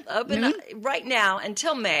 11? Yeah, open right now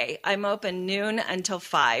until May. I'm open noon until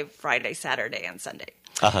 5, Friday, Saturday, and Sunday.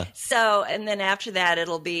 So, and then after that,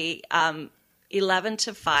 it'll be 11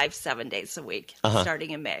 to 5, 7 days a week, starting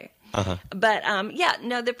in May. But,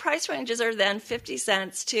 the price ranges are then 50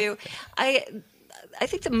 cents to, I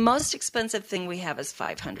think the most expensive thing we have is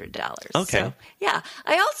 $500. Okay. So, yeah.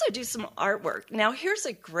 I also do some artwork. Now, here's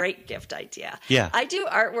a great gift idea. Yeah. I do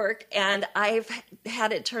artwork, and I've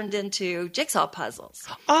had it turned into jigsaw puzzles.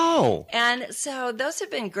 Oh. And so those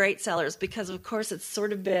have been great sellers because, of course, it's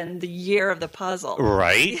sort of been the year of the puzzle.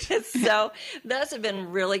 Right. So those have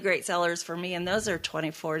been really great sellers for me, and those are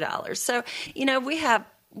 $24. So, we have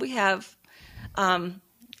everything.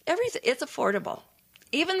 It's affordable.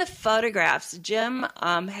 Even the photographs, Jim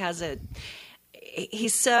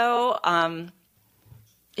he's so,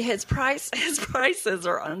 his prices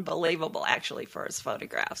are unbelievable actually for his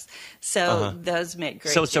photographs. So those make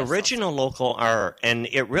great. So it's gifts original local art, and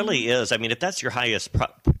it really is. I mean, if that's your highest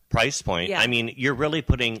price point, I mean, you're really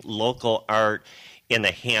putting local art in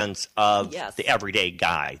the hands of the everyday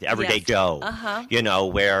guy, the everyday Joe,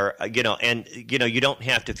 where, and, you don't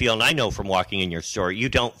have to feel, and I know from walking in your store, you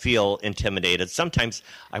don't feel intimidated. Sometimes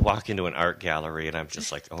I walk into an art gallery and I'm just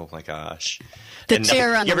like, oh my gosh. The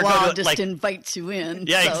chair on the wall just invites you in.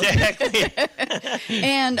 Yeah, so. exactly.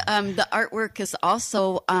 And the artwork is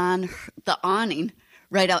also on the awning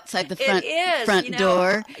right outside the front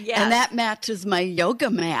door. Yes. And that matches my yoga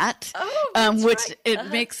mat, which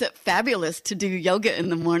makes it fabulous to do yoga in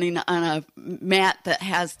the morning on a mat that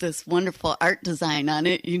has this wonderful art design on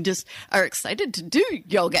it. You just are excited to do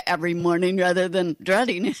yoga every morning rather than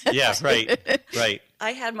dreading it. Yeah, right.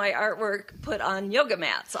 I had my artwork put on yoga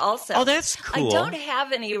mats also. Oh, that's cool. I don't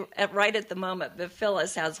have any right at the moment, but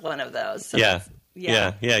Phyllis has one of those. So yeah.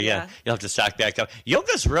 You'll have to stock back up.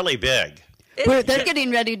 Yoga's really big. They're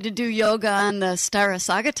getting ready to do yoga on the Star of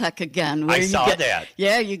Saugatuck again. I saw that.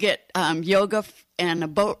 Yeah, you get yoga and a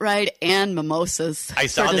boat ride and mimosas. I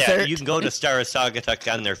saw for that. dessert. You can go to Star of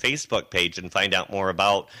Saugatuck on their Facebook page and find out more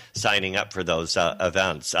about signing up for those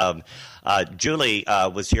events. Julie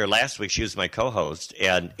was here last week. She was my co-host,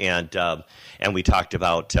 and we talked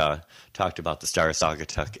about the Star of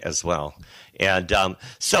Saugatuck as well. And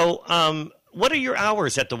what are your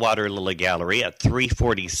hours at the Water Lily Gallery at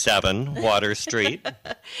 347 Water Street?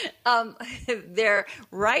 They're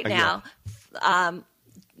now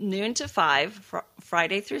noon to 5,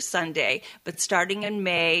 Friday through Sunday, but starting in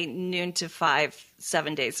May, noon to 5,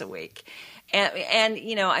 7 days a week.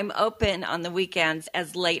 And I'm open on the weekends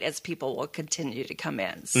as late as people will continue to come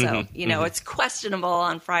in. So, it's questionable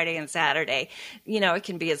on Friday and Saturday. It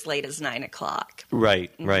can be as late as 9 o'clock.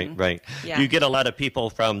 Right. Yeah. You get a lot of people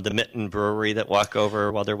from the Mitten Brewery that walk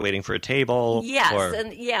over while they're waiting for a table.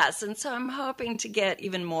 Yes. And so I'm hoping to get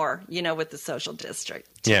even more, with the social district.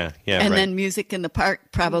 Yeah. And then music in the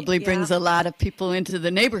park probably brings a lot of people into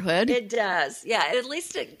the neighborhood. It does. Yeah. At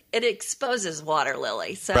least it exposes Water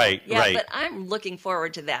Lily. So, right. But I'm looking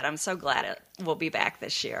forward to that. I'm so glad it will be back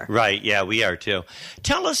this year. Right. Yeah, we are too.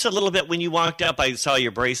 Tell us a little bit. When you walked up, I saw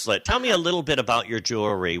your bracelet. Tell me a little bit about your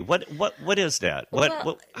jewelry. What is that?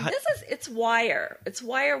 It's wire. It's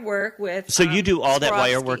wire work with. So you do all that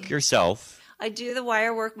wire Swarovski. work yourself? I do the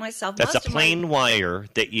wire work myself. That's a plain wire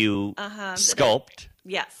that you sculpt.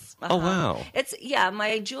 Yes. Oh, wow.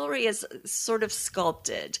 My jewelry is sort of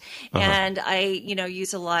sculpted. And I,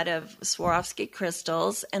 use a lot of Swarovski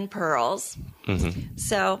crystals and pearls.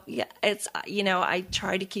 So, it's, I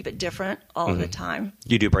try to keep it different all the time.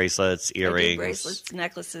 You do bracelets, earrings. I do bracelets,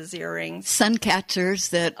 necklaces, earrings. Sun catchers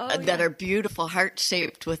that are beautiful,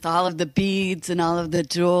 heart-shaped with all of the beads and all of the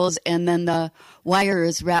jewels. And then the wire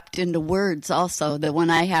is wrapped into words also. The one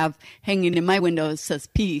I have hanging in my window says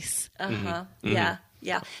peace. Yeah.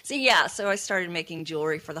 So I started making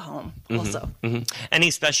jewelry for the home also. Any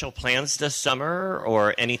special plans this summer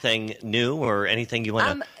or anything new or anything you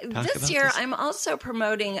want to talk about? This year, I'm also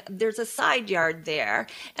promoting, there's a side yard there.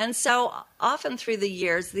 And so often through the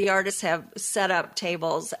years, the artists have set up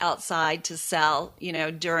tables outside to sell,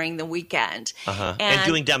 during the weekend. And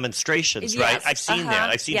doing demonstrations, right? Yes, I've seen that.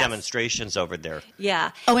 I've seen demonstrations over there. Yeah.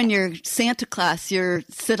 Oh, and your Santa Claus, your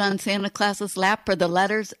sit on Santa Claus's lap or the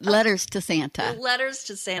letters to Santa. Letters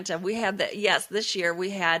to Santa. We had this year we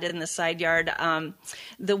had in the side yard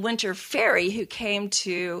the Winter Fairy who came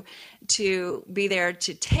to be there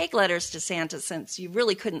to take letters to Santa since you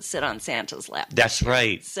really couldn't sit on Santa's lap. That's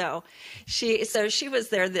right. So she was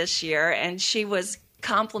there this year, and she was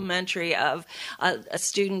complimentary of a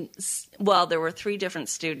student. Well, there were 3 different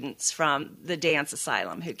students from the Dance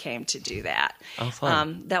Asylum who came to do that. Oh,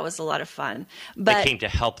 fun. That was a lot of fun. But they came to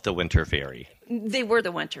help the Winter Fairy. They were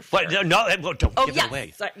the Winter Fairy. But no, don't give it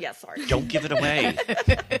away. Sorry. Don't give it away.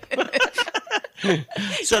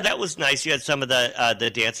 So that was nice. You had some of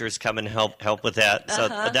the dancers come and help with that. So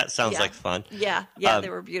that sounds like fun. Yeah, they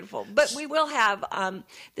were beautiful. But we will have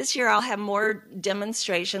this year. I'll have more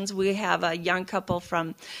demonstrations. We have a young couple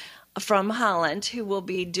from Holland who will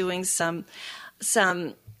be doing some.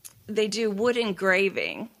 They do wood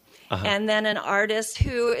engraving. And then an artist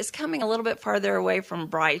who is coming a little bit farther away from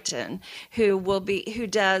Brighton, who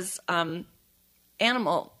does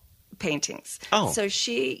animal paintings. Oh. So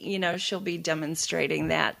she'll be demonstrating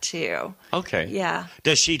that too. Okay. Yeah.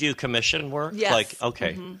 Does she do commission work? Yes.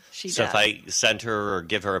 Okay. She so does. if I send her or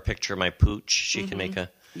give her a picture of my pooch, she can make a.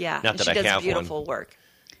 Yeah. Not that she I does have beautiful one. work.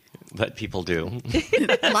 But people do.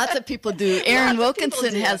 Lots of people do. Erin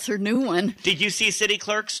Wilkinson has her new one. Did you see City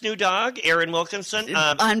Clerk's new dog, Erin Wilkinson?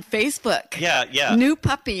 On Facebook. Yeah. New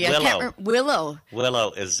puppy. Willow. Willow.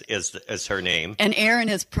 Willow is her name. And Erin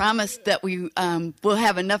has promised that we will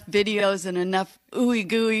have enough videos and enough ooey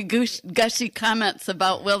gooey gushy comments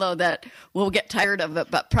about Willow that we'll get tired of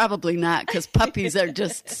it, but probably not, because puppies are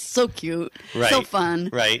just so cute, so fun.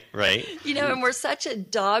 Right. And we're such a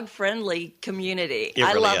dog-friendly community.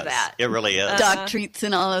 I love that. It really is. Dog treats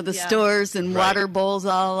in all of the stores and water bowls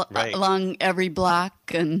all along every block.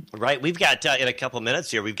 And right, we've got in a couple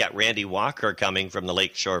minutes here. We've got Randy Walker coming from the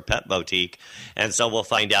Lakeshore Pet Boutique, and so we'll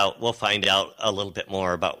find out a little bit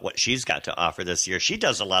more about what she's got to offer this year. She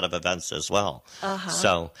does a lot of events as well.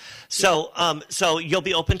 So you'll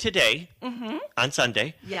be open today on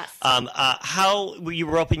Sunday. Yes. How you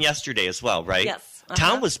were open yesterday as well, right? Yes.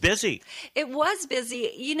 Town was busy. It was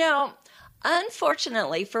busy.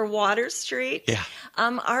 Unfortunately for Water Street,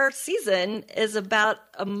 our season is about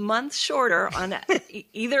a month shorter on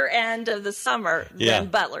either end of the summer than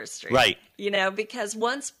Butler Street. Right. Because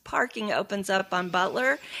once parking opens up on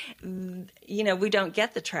Butler, we don't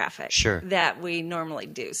get the traffic that we normally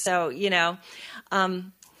do. So,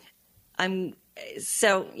 I've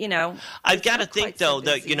got to think though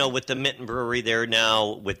that with the Mitten Brewery there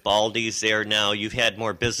now, with Baldy's there now, you've had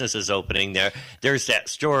more businesses opening there. There's that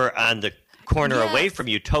store on the corner Yes. away from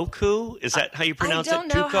you. Toku, is that how you pronounce I don't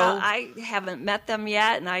it? know Tuco? how. I haven't met them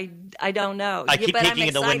yet, and I don't know. I keep But I'm peeking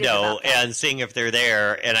in the excited window about that. and seeing if they're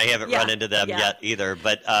there, and I haven't Yeah, run into them yeah. yet either.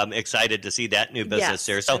 But excited to see that new business Yes,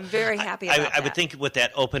 there. So I'm very happy I about would that. think with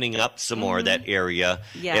that opening up some more, that area,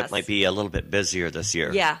 Yes. it might be a little bit busier this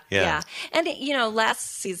year. Yeah. And,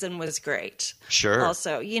 last season was great. Sure.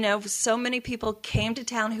 Also, so many people came to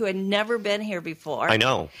town who had never been here before. I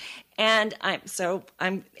know. And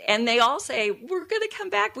and they all say, we're going to come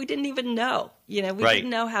back. We didn't even know, we Right. didn't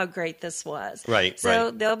know how great this was. Right, So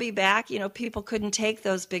right. they'll be back. People couldn't take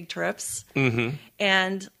those big trips. Mm-hmm.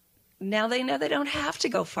 And now they know they don't have to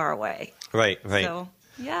go far away. Right. So,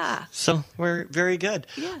 yeah. So we're very good.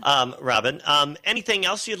 Yeah. Robin, anything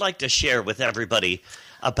else you'd like to share with everybody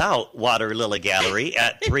about Water Lily Gallery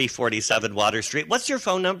at 347 Water Street? What's your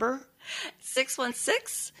phone number?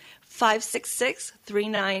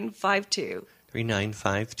 616-566-3952.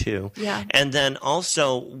 3952. Yeah. And then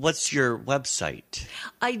also, what's your website?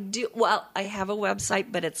 I do. Well, I have a website,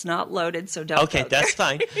 but it's not loaded, so don't. Okay, go there. that's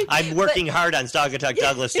fine. I'm working hard on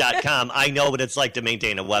SaugatuckDouglas.com. I know what it's like to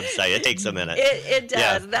maintain a website. It takes a minute. It does.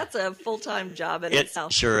 Yeah. That's a full-time job in It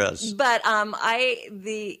itself. sure is. But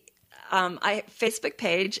Facebook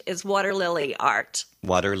page is Water Lily Art.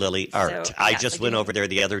 Water Lily Art. So, I yes, just I went do. over there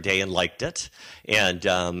the other day and liked it, and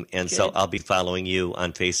so Good. I'll be following you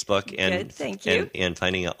on Facebook and Good, thank you. and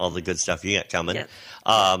finding out all the good stuff you got coming. Yes.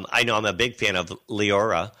 I know I'm a big fan of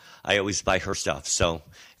Leora. I always buy her stuff, so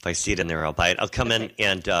if I see it in there, I'll buy it. I'll come in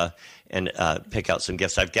and pick out some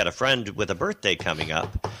gifts. I've got a friend with a birthday coming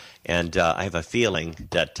up, and I have a feeling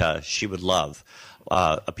that she would love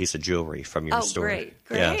a piece of jewelry from your Oh, store. great.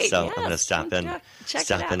 Yeah, so Yes, I'm going to stop come in, check it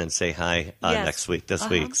stop in out. and say hi Yes. this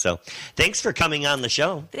week. So thanks for coming on the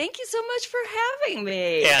show. Thank you so much for having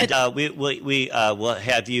me. And we will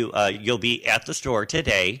have you. You'll be at the store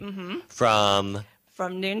today from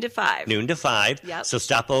From noon to 5. noon to 5. Yep. So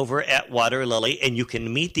stop over at Water Lily, and you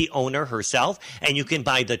can meet the owner herself, and you can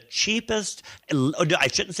buy the cheapest. I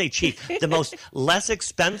shouldn't say cheap. The most less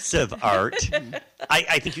expensive art.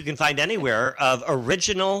 I think you can find anywhere of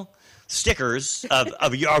original stickers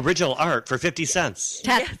of your original art for 50 cents.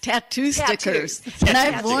 Tattoo stickers. And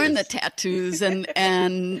I've worn the tattoos,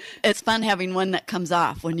 and it's fun having one that comes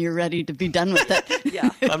off when you're ready to be done with it. Yeah.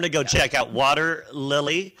 I'm going to go check out Water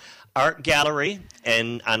Lily Art Gallery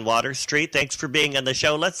and on Water Street. Thanks for being on the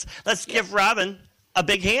show. Let's give Robin a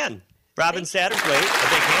big hand. Robin Satterthwaite, a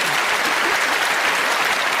big hand.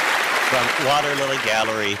 From Water Lily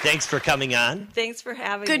Gallery. Thanks for coming on. Thanks for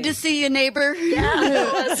having me. Good to see you, neighbor.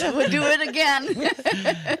 Yeah, we'll do it again.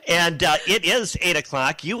 And it is 8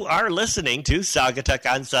 o'clock. You are listening to Saugatuck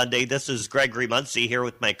on Sunday. This is Gregory Muncie here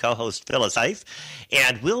with my co-host Phyllis Ife.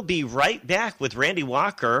 And we'll be right back with Randy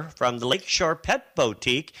Walker from the Lakeshore Pet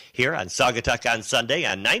Boutique here on Saugatuck on Sunday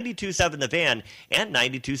on 92.7 The Van and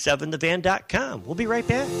 92.7thevan.com. We'll be right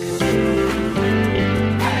back.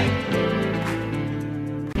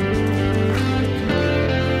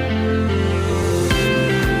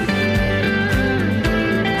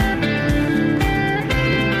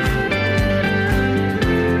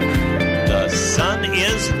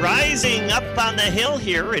 Rising up on the hill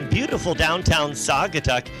here in beautiful downtown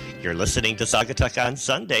Saugatuck. You're listening to Saugatuck on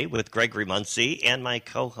Sunday with Gregory Muncie and my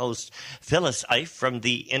co-host Phyllis Ife from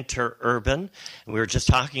the Interurban. And we were just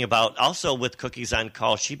talking about also with Cookies on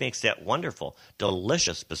Call. She makes that wonderful,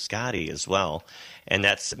 delicious biscotti as well, and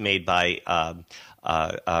that's made by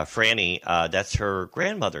Franny. That's her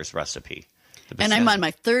grandmother's recipe. And I'm on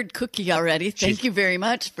my third cookie already. Thank you very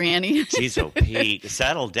much, Franny. Jeez, oh, Pete,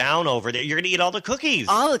 settle down over there. You're going to eat all the cookies.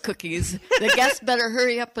 All the cookies. The guests better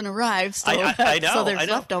hurry up and arrive. So, I know. So there's I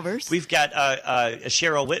know. leftovers. We've got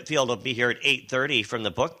Cheryl Whitfield will be here at 8:30 from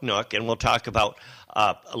the Book Nook, and we'll talk about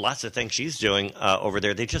lots of things she's doing over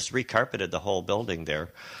there. They just recarpeted the whole building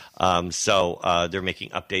there. So they're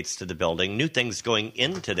making updates to the building, new things going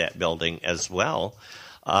into that building as well.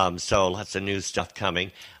 So lots of new stuff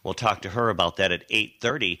coming. We'll talk to her about that at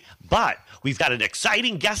 8:30. But we've got an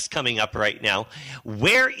exciting guest coming up right now.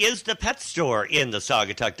 Where is the pet store in the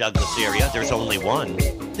Saugatuck Douglas area? There's only one.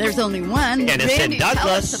 There's only one. And it's Randy, in Douglas. Tell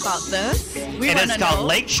us about this. We And wanna it's called know.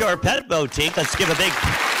 Lakeshore Pet Boutique. Let's give a big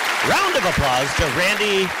round of applause to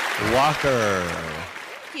Randy Walker.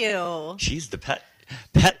 Thank you. She's the pet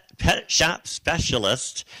shop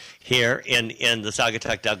specialist here in the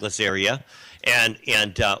Saugatuck Douglas area. And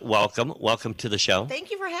welcome to the show.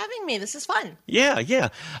 Thank you for having me. This is fun. Yeah.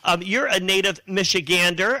 You're a native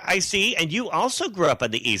Michigander, I see, and you also grew up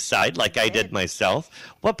on the East Side, like I did myself.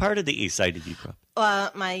 What part of the East Side did you grow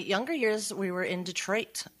up? My younger years, we were in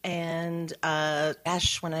Detroit, and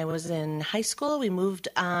when I was in high school, we moved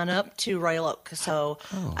on up to Royal Oak. So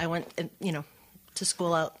I went, to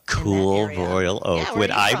school out. Cool, in that area. Royal Oak. Yeah,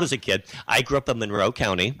 When I was a kid, I grew up in Monroe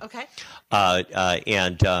County. Okay. But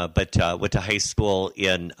went to high school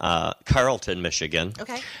in Carlton, Michigan.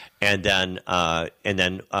 Okay. And then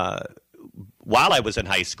while I was in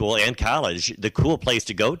high school and college, the cool place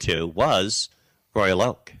to go to was Royal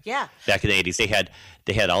Oak. Yeah. Back in the 80s,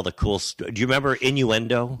 they had all the cool. Do you remember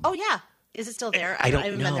Innuendo? Oh yeah. Is it still there? I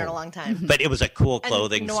haven't know. been there in a long time. But it was a cool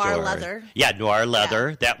clothing Noir store. Leather. Yeah, Noir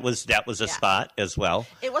Leather. Yeah. That was a spot as well.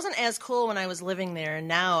 It wasn't as cool when I was living there.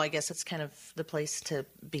 Now I guess it's kind of the place to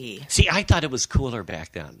be. See, I thought it was cooler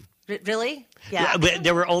back then. Really? Yeah. But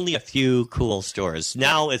there were only a few cool stores.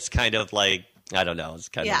 Now it's kind of like, I don't know, it's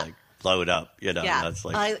kind of like blowed up, Yeah. It's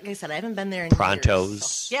like Prontos. years.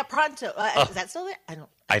 So. Yeah, Pronto. Is that still there?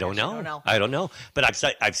 I don't know. But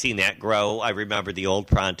I've seen that grow. I remember the old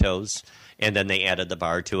Prontos, and then they added the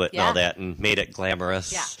bar to it and all that and made it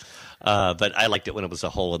glamorous. Yeah. But I liked it when it was a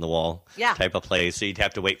hole in the wall type of place. So you'd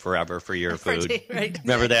have to wait forever for your food. Right.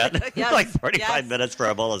 Remember that? Yes. Like 45 minutes for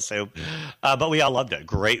a bowl of soup. But we all loved it.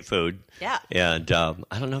 Great food. Yeah. And I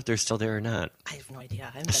don't know if they're still there or not. I have no idea.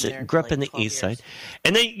 I haven't been there. Grew up for in the 12 East years. Side.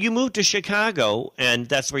 And then you moved to Chicago, and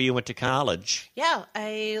that's where you went to college. Yeah,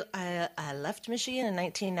 I left Michigan in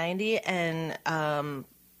 1990 and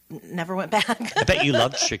never went back. I bet you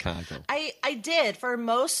loved Chicago. I did for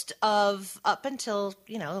most of up until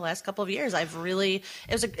the last couple of years.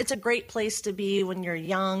 It's a great place to be when you're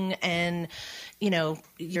young and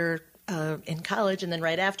you're in college, and then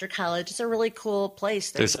right after college, it's a really cool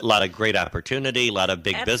place. There's a lot of great opportunity, a lot of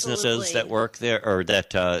big businesses that work there or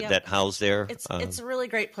that house there. It's a really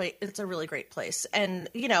great place. It's a really great place, and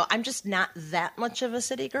I'm just not that much of a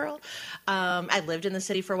city girl. I lived in the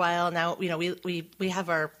city for a while. Now we have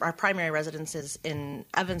our primary residences in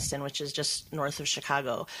Evanston, which is just north of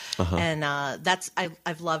Chicago, and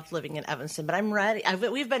I've loved living in Evanston. But I'm ready.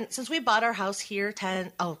 We've been since we bought our house here.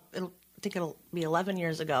 I think it'll be 11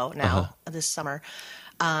 years ago now, this summer.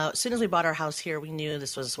 As soon as we bought our house here, we knew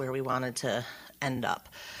this was where we wanted to end up.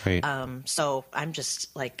 Right. So I'm just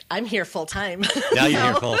I'm here full time. Now you're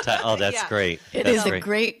here full time. Oh, that's great. It is a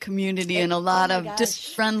great community and a lot of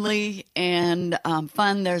just friendly and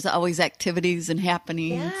fun. There's always activities and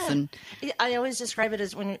happenings. Yeah. And I always describe it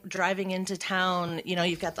as when driving into town,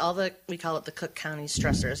 you've got we call it the Cook County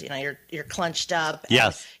stressors. You're clenched up.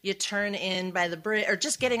 Yes. You turn in by the bridge or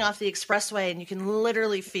just getting off the expressway, and you can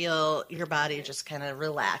literally feel your body just kind of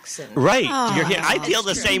relax. Right. You're here. I feel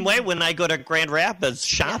the same way when I go to Grand Rapids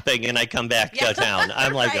shopping and I come back to town.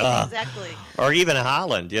 I'm like, exactly. Or even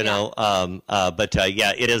Holland, But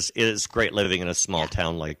it is great living in a small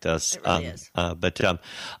town like this. It really is. But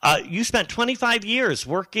you spent 25 years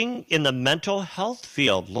working in the mental health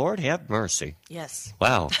field. Lord have mercy. Yes.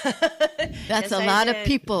 Wow. that's Yes, a I lot of did.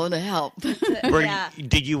 people to help.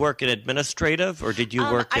 Did you work in administrative or did you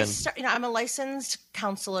work in? I'm a licensed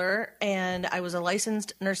counselor and I was a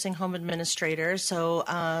licensed nursing home administrator. So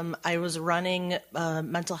I was running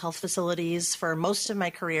mental health facilities for most of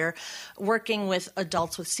my career, working with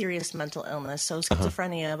adults with serious mental illness, so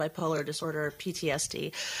schizophrenia, bipolar disorder,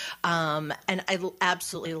 PTSD. And I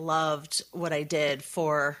absolutely loved what I did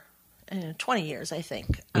for 20 years, I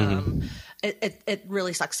think. It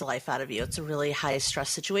really sucks the life out of you. It's a really high stress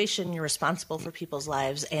situation. You're responsible for people's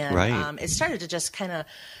lives. And it started to just kind of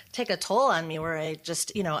take a toll on me where I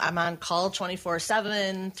just, I'm on call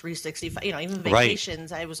 24/7, 365, even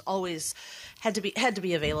vacations. I was always had to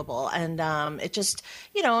be available. And it just,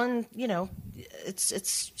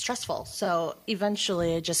 it's stressful. So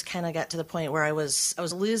eventually I just kind of got to the point where I was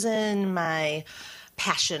losing my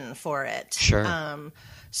passion for it. Sure.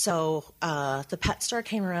 So the pet store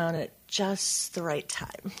came around at just the right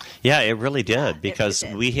time. Yeah, it really did because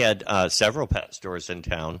really did. we had several pet stores in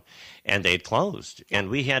town, and they'd closed, and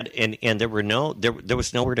we had and there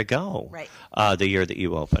was nowhere to go. Right. The year that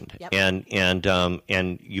you opened, Yep.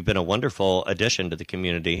 and you've been a wonderful addition to the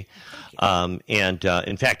community.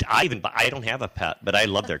 In fact, I don't have a pet, but I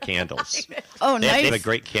love their candles. Oh, They nice. have a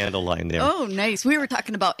great candle line there. Oh, nice. We were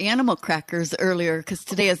talking about animal crackers earlier because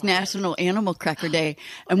today is National Animal Cracker Day,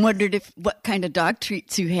 and wondered what kind of dog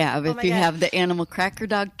treats you have. If my you God. have the animal cracker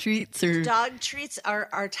dog treats or Dog treats are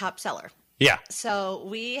our top seller. Yeah. So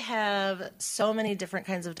we have so many different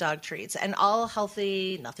kinds of dog treats, and all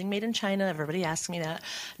healthy, nothing made in China. Everybody asks me that.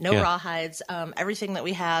 No Yeah. rawhides. Everything that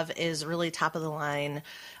we have is really top of the line,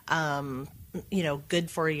 good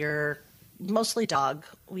for your mostly dog.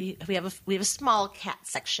 We have a small cat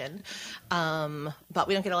section, but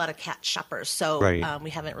we don't get a lot of cat shoppers, so Right. we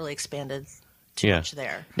haven't really expanded too Yeah. much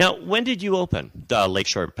there. Now, when did you open the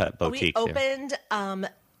Lakeshore Pet Boutique? We opened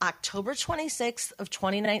October 26th of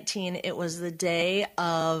 2019. It was the day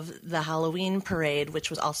of the Halloween parade, which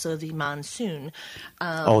was also the monsoon.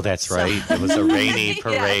 Oh, that's right. It was a rainy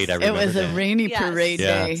parade. I It remember was a that. rainy Yes. parade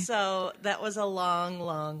Yeah. day. So that was a long,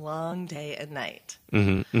 long, long day and night.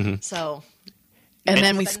 So And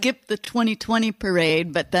then we skipped the 2020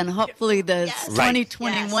 parade, but then hopefully the Yes. Right.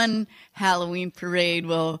 2021 Halloween parade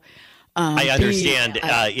will. I understand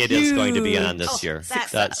it is going to be on this Oh, year.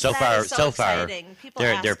 that's- So that far, is so exciting. People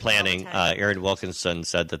ask they're me all the planning. time. Aaron Wilkinson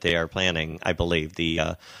said that they are planning, I believe,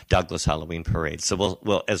 the Douglas Halloween Parade. So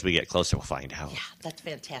we'll as we get closer, we'll find out. yeah, that's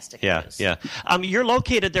fantastic Yeah, news. yeah. You're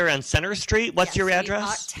located there on Center Street. What's Yes, your we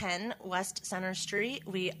address? are 10 West Center Street.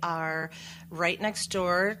 We are right next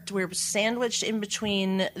door. We're sandwiched in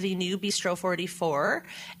between the new Bistro 44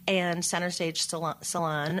 and Center Stage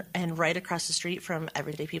Salon, and right across the street from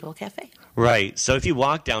Everyday People Cafe. Right. So if you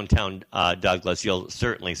walk downtown Douglas, you'll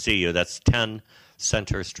certainly see you. That's 10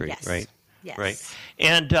 Center Street, Yes. right? Yes. Right.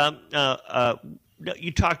 And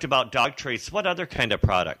you talked about dog treats. What other kind of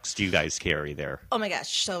products do you guys carry there? Oh my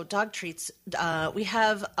gosh! So dog treats. We don't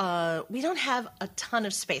have a ton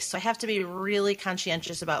of space, so I have to be really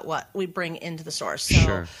conscientious about what we bring into the store. So,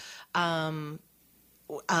 Sure.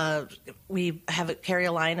 We carry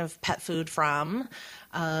a line of pet food from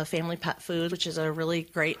Family Pet Food, which is a really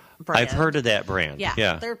great brand. I've heard of that brand.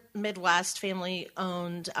 Yeah, they're Midwest, family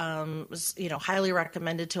owned. Was highly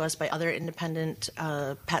recommended to us by other independent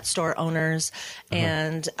pet store owners,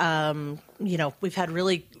 and we've had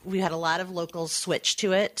a lot of locals switch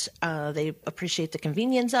to it. They appreciate the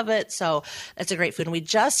convenience of it, so it's a great food. And we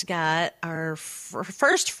just got our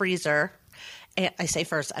first freezer. I say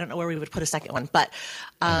first, I don't know where we would put a second one, but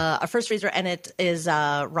our first freezer, and it is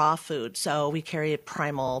raw food. So we carry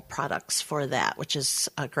Primal products for that, which is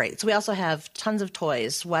great. So we also have tons of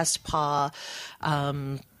toys, West Paw.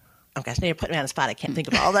 Oh gosh, now you're putting me on the spot. I can't think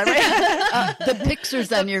of all that right. The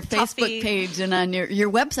pictures on your Puffy. Facebook page and on your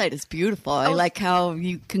website is beautiful. I like how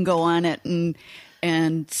you can go on it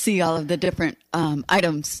and see all of the different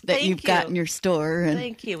items that Thank you've got you. in your store. And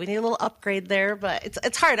Thank you. We need a little upgrade there, but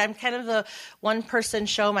it's hard. I'm kind of a one-person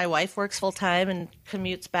show. My wife works full-time and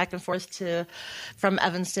commutes back and forth from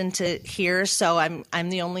Evanston to here, so I'm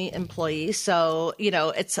the only employee. So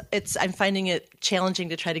I'm finding it challenging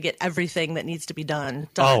to try to get everything that needs to be done.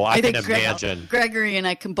 Oh, I can think imagine. Gregory and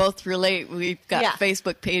I can both relate. We've got Yeah.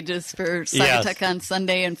 Facebook pages for Yes. Sagatuck on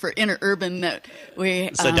Sunday and for Interurban that we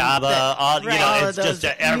Sadaba, that- all all it's of just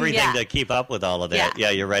those. everything Yeah. to keep up with all of that. Yeah. Yeah,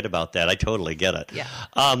 you're right about that. I totally get it. Yeah.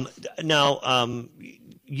 Now,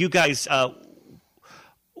 you guys,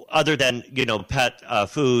 other than pet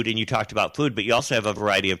food, and you talked about food, but you also have a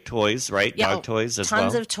variety of toys, right? Yeah, Dog toys as well.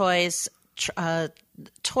 Tons of toys.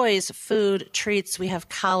 Toys, food, treats. We have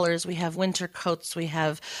collars. We have winter coats. We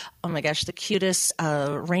have, oh my gosh, the cutest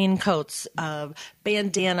raincoats,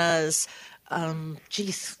 bandanas.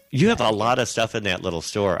 Geez, You have a lot of stuff in that little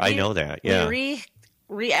store. I know that. Yeah. I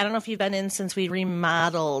don't know if you've been in since we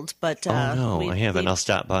remodeled, but Oh no, we, I haven't. we I'll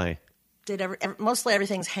stop by. did mostly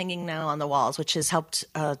everything's hanging now on the walls, which has helped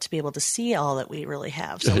to be able to see all that we really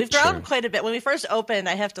have. So we've grown Sure. quite a bit. When we first opened,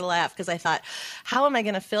 I have to laugh because I thought, how am I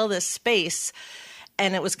going to fill this space?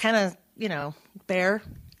 And it was kind of, bare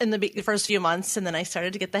in the first few months, and then I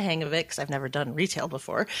started to get the hang of it because I've never done retail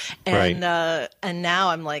before. And and now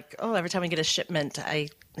I'm like, every time we get a shipment, I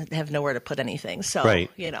have nowhere to put anything. So, Right.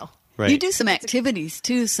 Right. You do some activities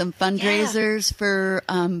too, some fundraisers for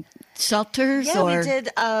shelters. Yeah, or we did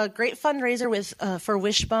a great fundraiser for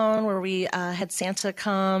Wishbone where we had Santa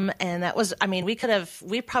come, and that was,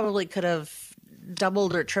 we probably could have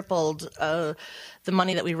doubled or tripled the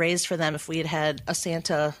money that we raised for them if we had a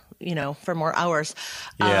Santa, for more hours.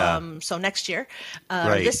 Yeah. So next year,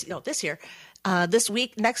 Right. this year, a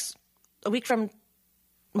week from.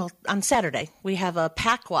 Well, on Saturday, we have a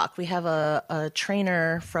pack walk. We have a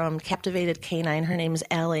trainer from Captivated Canine. Her name is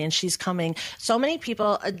Allie, and she's coming. So many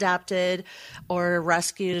people adopted or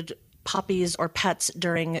rescued puppies or pets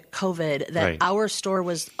during COVID that Right. our store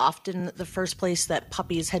was often the first place that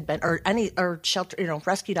puppies had been, or shelter,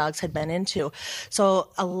 rescue dogs had been into.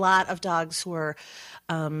 So a lot of dogs were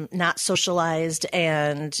not socialized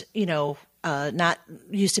and, not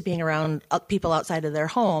used to being around people outside of their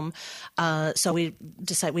home. So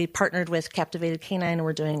we partnered with Captivated Canine, and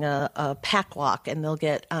we're doing a pack walk, and they'll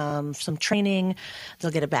get some training.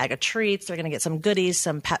 They'll get a bag of treats. They're going to get some goodies,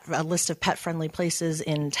 a list of pet-friendly places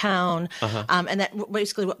in town. And that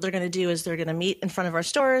basically what they're going to do is they're going to meet in front of our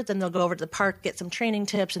store, then they'll go over to the park, get some training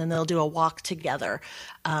tips, and then they'll do a walk together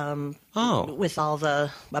with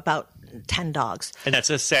about 10 dogs. And that's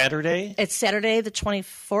a Saturday? It's Saturday the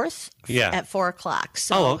 24th at 4 o'clock.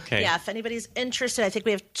 So, okay. Yeah, if anybody's interested, I think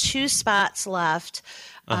we have 2 spots left,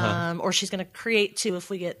 or she's going to create 2 if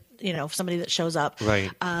we get, somebody that shows up.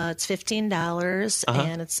 Right. It's $15,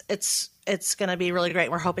 and it's going to be really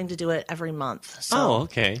great. We're hoping to do it every month. So.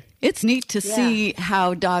 Okay. It's neat to see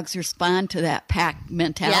how dogs respond to that pack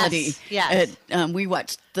mentality. Yes. We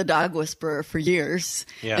watched The Dog Whisperer for years,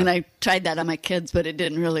 and I tried that on my kids, but it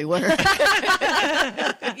didn't really work.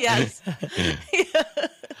 Yes.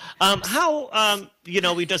 How,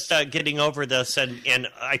 we just getting over this, and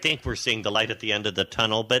I think we're seeing the light at the end of the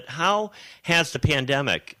tunnel, but how has the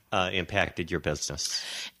pandemic impacted your business?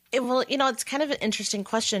 Well, it's kind of an interesting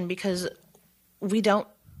question because we don't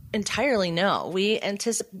entirely know. We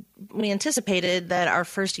anticipated that our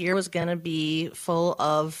first year was going to be full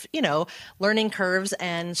of, learning curves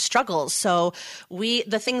and struggles. So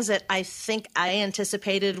the things that I think I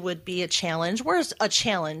anticipated would be a challenge were a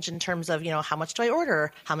challenge in terms of, how much do I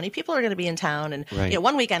order? How many people are going to be in town? And,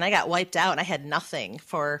 one weekend I got wiped out and I had nothing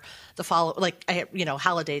for the fall, like I had,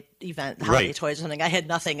 holiday event, holiday toys or something. I had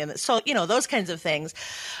nothing. And so, those kinds of things.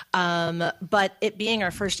 But it being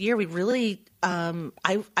our first year, we really,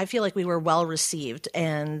 I feel like we were well received,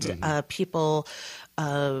 and people,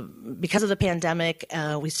 because of the pandemic,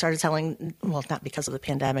 we started selling, well, not because of the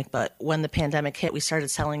pandemic, but when the pandemic hit, we started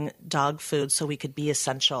selling dog food so we could be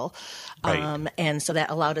essential. And so that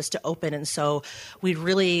allowed us to open. And so we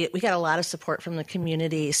got a lot of support from the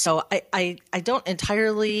community. So I don't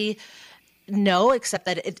entirely know, except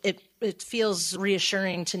that it feels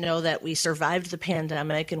reassuring to know that we survived the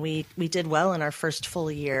pandemic and we did well in our first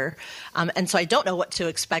full year. And so I don't know what to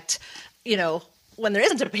expect, when there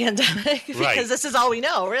isn't a pandemic, because this is all we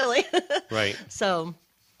know, really. Right. So.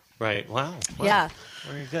 Right. Wow. Yeah.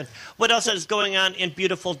 Very good. What else is going on in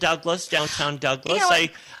beautiful Douglas, downtown Douglas?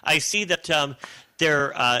 I see that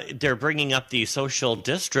they're bringing up the social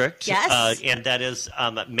district. Yes. And that is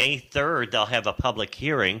May 3rd. They'll have a public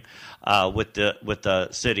hearing with the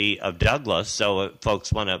city of Douglas. So if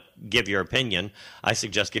folks want to give your opinion, I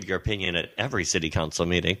suggest give your opinion at every city council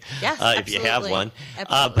meeting. Yes, if you have one.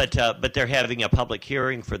 But they're having a public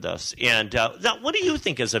hearing for this. And now, what do you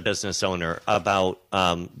think as a business owner about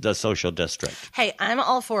the social district? Hey, I'm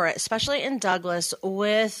all for it, especially in Douglas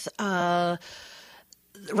with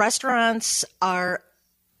restaurants are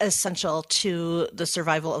essential to the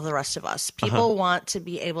survival of the rest of us. People want to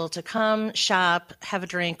be able to come, shop, have a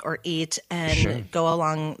drink, or eat, and go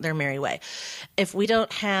along their merry way. If we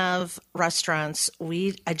don't have restaurants,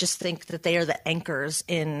 I just think that they are the anchors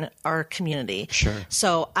in our community. Sure.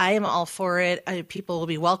 So I am all for it. People will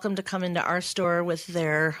be welcome to come into our store with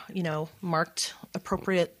their,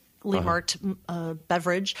 appropriately marked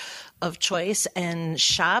beverage of choice and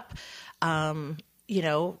shop. I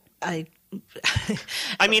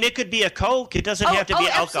mean, it could be a Coke. It doesn't have to be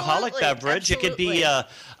an alcoholic beverage. Absolutely. It could be a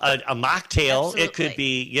mocktail. Absolutely. It could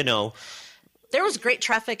be, There was great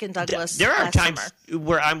traffic in Douglas. There are last times summer.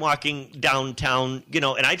 where I'm walking downtown,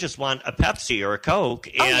 and I just want a Pepsi or a Coke.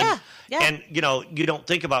 And, and you don't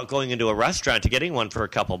think about going into a restaurant to getting one for a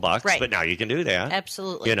couple bucks, right. but now you can do that.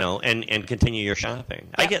 Absolutely. And continue your shopping.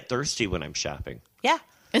 Yep. I get thirsty when I'm shopping. Yeah.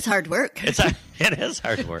 It's hard work. It is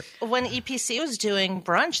hard work. When EPC was doing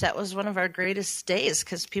brunch, that was one of our greatest days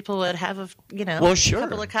because people would have a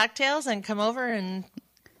couple of cocktails and come over and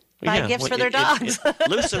buy gifts for their dogs. It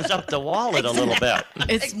loosens up the wallet a little bit.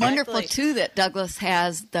 It's wonderful, too, that Douglas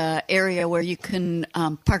has the area where you can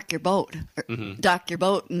park your boat, or dock your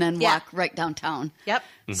boat, and then walk right downtown. Yep.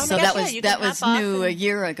 So that was new a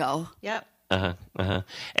year ago. Yep. And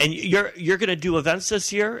you're going to do events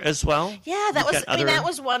this year as well? Yeah, that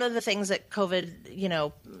was one of the things that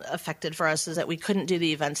COVID, affected for us is that we couldn't do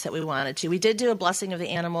the events that we wanted to. We did do a blessing of the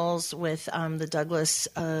animals with the Douglas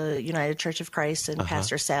United Church of Christ and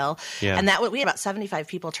Pastor Sal. Yeah. And we had about 75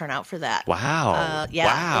 people turn out for that. Wow. It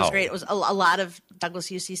was great. It was a lot of Douglas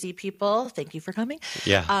UCC people. Thank you for coming.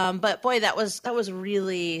 Yeah. But boy, that was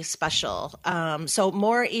really special. So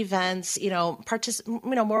more events,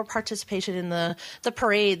 more participation in the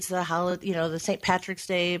parades, the holiday, the St. Patrick's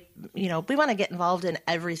Day. We want to get involved in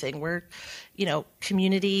everything. We're,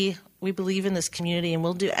 community. We believe in this community, and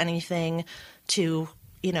we'll do anything to,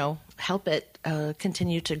 help it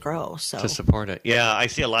continue to grow. So to support it. Yeah, I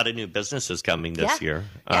see a lot of new businesses coming this year.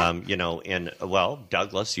 Yeah.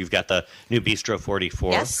 Douglas, you've got the new Bistro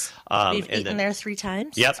 44. Yes. We've eaten there 3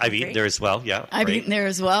 times. Yep, It's been I've eaten great. there as well. Yeah, I've great. eaten there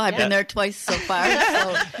as well. I've been there twice so far.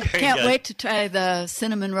 So can't good. wait to try the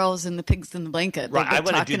cinnamon rolls and the pigs in the blanket. Right, They've I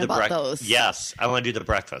been want to do talking the about breakfast. those. Yes, I want to do the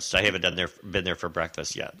breakfast. I haven't been there for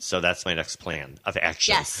breakfast yet, so that's my next plan of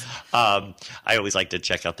action. Yes. I always like to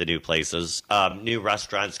check out the new places, new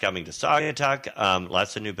restaurants coming to Saugatuck,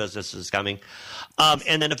 lots of new businesses coming,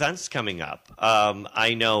 and then events coming up.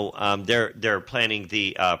 I know they're planning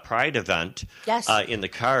the Pride event. Yes. In the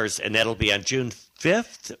cars, and that'll be on June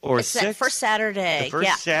 5th or It's that 6th. first Saturday. The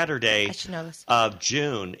first Saturday I should know this. of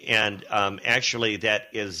June. And actually, that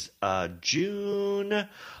is June,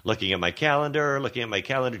 looking at my calendar,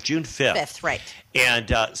 June 5th. 5th, right.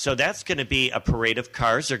 And so that's going to be a parade of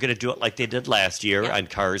cars. They're going to do it like they did last year on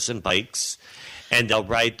cars and bikes. And they'll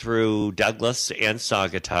ride through Douglas and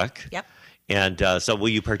Saugatuck. Yep. And so will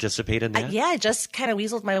you participate in that? Yeah, I just kind of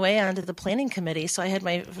weaseled my way onto the planning committee. So I had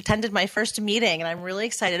attended my first meeting, and I'm really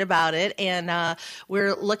excited about it. And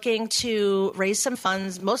we're looking to raise some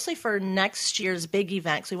funds, mostly for next year's big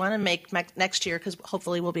event. So we want to make next year, because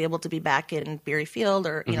hopefully we'll be able to be back in Beery Field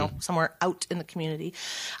or somewhere out in the community.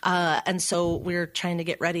 And so we're trying to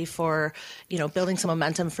get ready for building some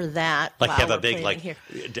momentum for that. Like while have a we're big planning here.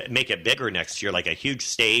 make it bigger next year, like a huge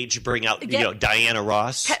stage. Bring out Diana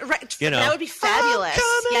Ross. Right, that would be fabulous.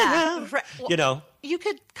 Yeah, right. Well, you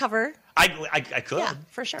could cover. I could. Yeah,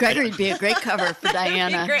 for sure. Gregory'd be a great cover for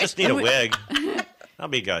Diana. Great. Just need a wig. I'll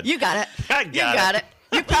be good. You got it. I You got it.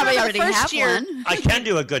 You probably Remember already the first have year- one. I can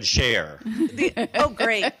do a good share. Oh,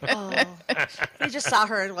 great. Oh. We just saw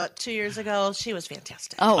her, 2 years ago? She was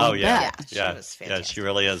fantastic. Oh yeah, Yeah, she was yeah, fantastic. she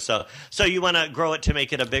really is. So you want to grow it to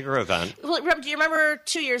make it a bigger event? Well, do you remember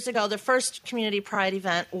 2 years ago, the first Community Pride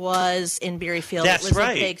event was in Beery Field? That's it was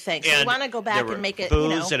right. a big thing. So we And want to go back there were and make it,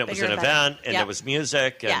 booths, and it was bigger an event, and Yep. there was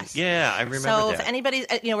music. And Yes. Yeah, I remember So that. if anybody's,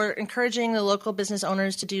 we're encouraging the local business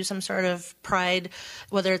owners to do some sort of Pride,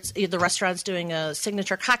 whether it's the restaurant's doing a signature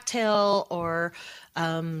cocktail or,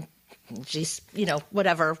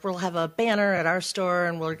 whatever. We'll have a banner at our store,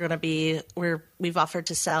 and we've offered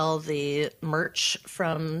to sell the merch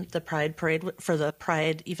from the Pride Parade for the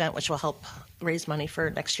Pride event, which will help raise money for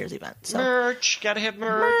next year's event. So merch, gotta have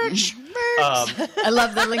merch. I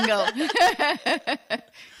love the lingo.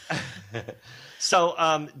 So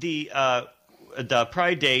the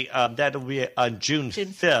Pride Day that'll be on June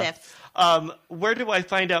 5th. Where do I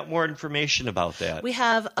find out more information about that? we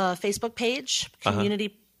have a Facebook page,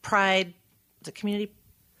 Community Pride, Community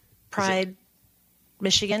Pride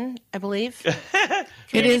Michigan, I believe.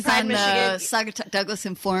 It is Pride, on the Michigan. Saugatuck Douglas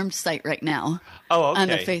Informed site right now. Oh, okay. On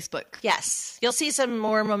the Facebook. Yes, you'll see some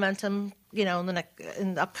more momentum, in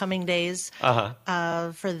the upcoming days for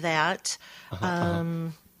that.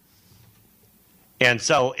 And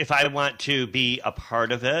so, if I want to be a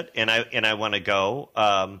part of it, and I want to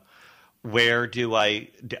go, where do I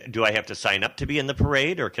have to sign up to be in the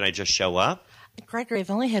parade, or can I just show up? Gregory, I've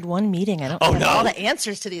only had one meeting. I don't Oh, have no? all the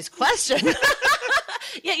answers to these questions.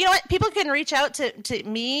 Yeah, you know what? People can reach out to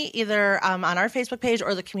me either on our Facebook page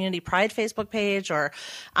or the Community Pride Facebook page or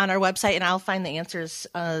on our website, and I'll find the answers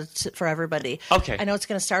for everybody. Okay. I know it's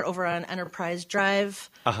going to start over on Enterprise Drive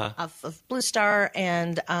of Blue Star,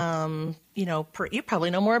 and you probably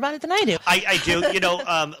know more about it than I do. I do.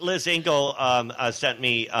 Liz Engel sent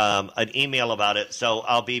me an email about it, so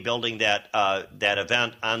I'll be building that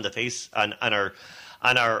event on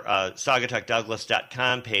on our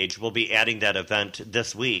SaugatuckDouglas.com page. We'll be adding that event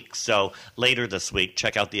this week. So later this week,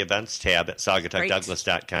 check out the events tab at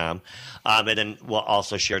SaugatuckDouglas.com. And then we'll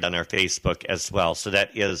also share it on our Facebook as well. So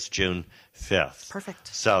that is June 5th. Perfect.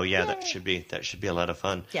 So yeah, that should be a lot of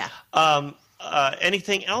fun. Yeah.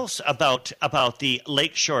 Anything else about the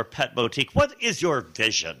Lakeshore Pet Boutique? What is your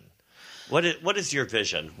vision? What is your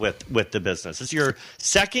vision with the business? Is your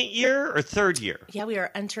second year or third year? Yeah, we are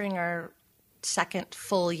entering our second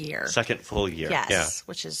full year. Second full year. Yes, Yeah.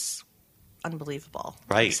 which is unbelievable.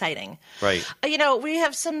 Right. Exciting. Right. We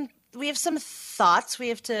have some thoughts. We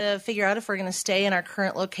have to figure out if we're going to stay in our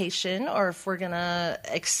current location or if we're going to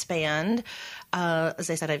expand.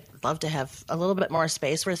 As I said, I'd love to have a little bit more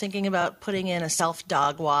space. We're thinking about putting in a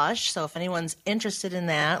self-dog wash. So if anyone's interested in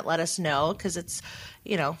that, let us know, because it's,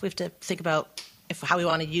 we have to think about how we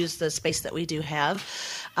want to use the space that we do have.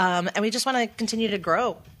 And we just want to continue to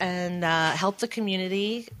grow and help the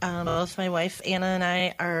community. Both my wife, Anna, and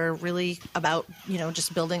I are really about,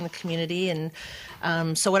 just building the community. And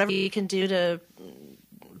so whatever you can do to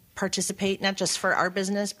participate, not just for our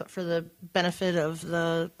business, but for the benefit of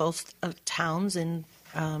both towns in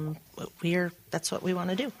that's what we want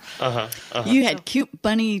to do. You had cute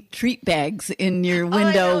bunny treat bags in your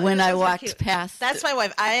window know, when I those are walked cute. past. That's my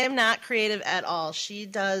wife. I am not creative at all. She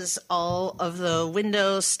does all of the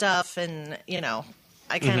window stuff, and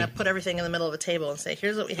I kind of put everything in the middle of a table and say,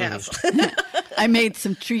 "Here's what we have." I made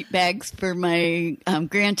some treat bags for my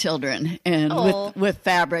grandchildren, and with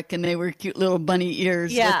fabric, and they were cute little bunny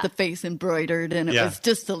ears with the face embroidered, and it was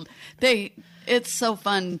just it's so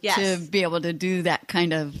fun to be able to do that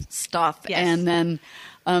kind of stuff, and then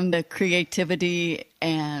the creativity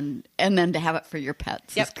and then to have it for your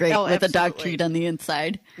pets is great with a dog treat on the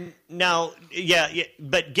inside. Now,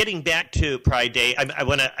 but getting back to Pride Day, I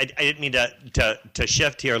didn't mean to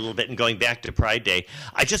shift here a little bit and going back to Pride Day.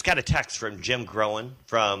 I just got a text from Jim Groen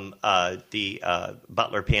from the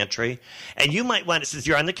Butler Pantry, and you might want, since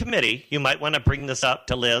you're on the committee, you might want to bring this up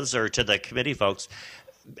to Liz or to the committee folks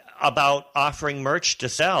about offering merch to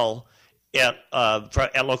sell at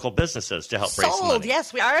local businesses to help raise money.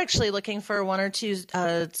 Yes, we are actually looking for one or two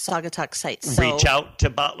Saugatuck sites. So reach out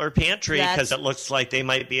to Butler Pantry because it looks like they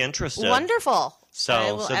might be interested. Wonderful.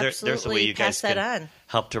 So there's a way you guys can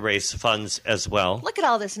help to raise funds as well. Look at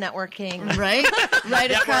all this networking. Right across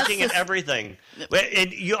networking and everything.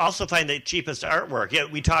 And you also find the cheapest artwork. Yeah,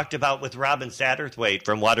 we talked about with Robin Satterthwaite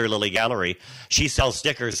from Water Lily Gallery. She sells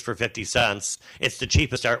stickers for 50 cents. It's the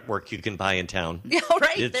cheapest artwork you can buy in town. Yeah,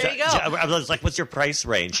 right. There you go. I was like, what's your price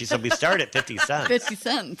range? She said, we start at 50 cents. 50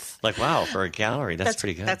 cents. Like, wow, for a gallery, that's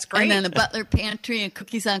pretty good. That's great. And then the Butler Pantry and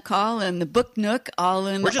Cookies on Call and the Book Nook all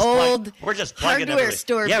in we're the old plugging hardware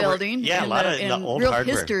store building. Yeah, a lot of the old real hardware.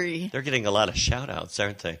 History. They're getting a lot of shout-outs,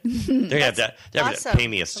 aren't they? They're going to have to pay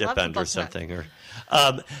me a stipend or something.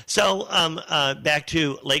 So back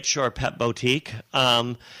to Lakeshore Pet Boutique.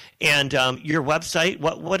 And your website,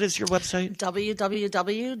 what is your website?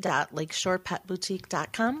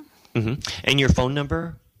 www.lakeshorepetboutique.com. And your phone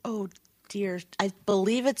number? Oh, dear. I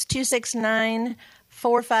believe it's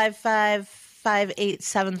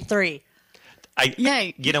 269-455-5873.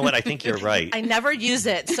 You know what? I think you're right. I never use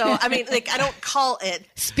it. So, I mean, I don't call it.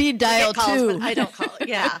 Speed dial, too. I don't call it.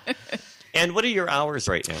 Yeah. And what are your hours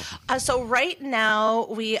right now? So right now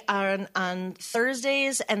we are on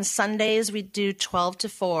Thursdays and Sundays we do 12 to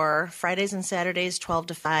 4. Fridays and Saturdays 12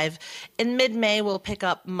 to 5. In mid-May we'll pick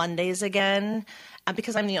up Mondays again.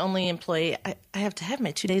 Because I'm the only employee, I have to have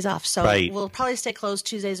my 2 days off. So we'll probably stay closed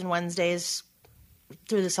Tuesdays and Wednesdays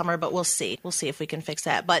through the summer, but we'll see. We'll see if we can fix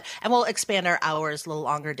that. And we'll expand our hours, a little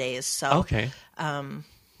longer days. So okay.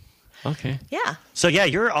 Okay. Yeah. So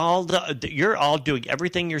you're all doing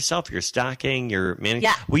everything yourself. You're stocking. You're managing.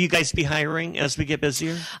 Yeah. Will you guys be hiring as we get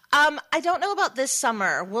busier? I don't know about this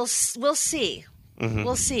summer. We'll see.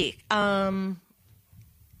 We'll see.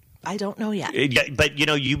 I don't know yet. But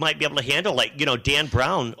you might be able to handle Dan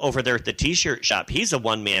Brown over there at the T-shirt shop. He's a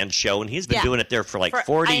one-man show, and he's been doing it there for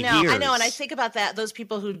 40 years. I know, and I think about that. Those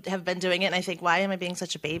people who have been doing it, and I think, why am I being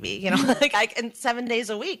such a baby? And 7 days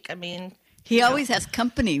a week. I mean. He always has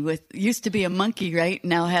company with, used to be a monkey, right?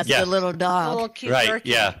 Now has the little dog. A little cute right, turkey.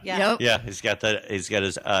 Yeah. Yep. Yeah, he's got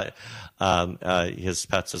his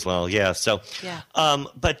pets as well. Yeah, so. Yeah.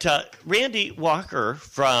 But Randy Walker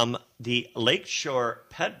from the Lakeshore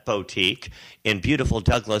Pet Boutique in beautiful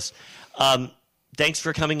Douglas, thanks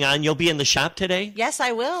for coming on. You'll be in the shop today? Yes,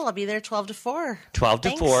 I will. I'll be there 12 to 4. 12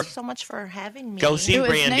 to 4. Thanks so much for having me. Go see It was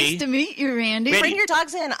Randy. nice to meet you, Randy. Bring your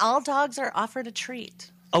dogs in. All dogs are offered a treat.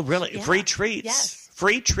 Oh, really? Yeah. Free treats? Yes.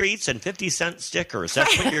 Free treats and 50-cent stickers.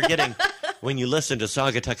 That's what you're getting when you listen to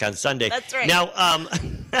Saugatuck on Sunday. That's right. Now,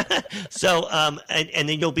 and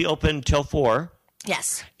then you'll be open till 4.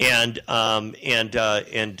 Yes. And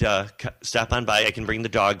stop on by. I can bring the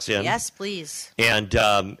dogs in. Yes, please. And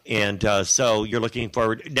so you're looking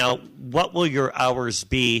forward. Now, what will your hours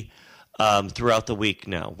be throughout the week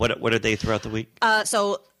now? What are they throughout the week?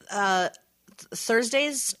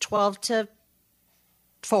 Thursdays 12 to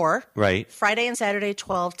 4. Right. Friday and Saturday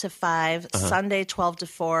 12 to 5. Sunday 12 to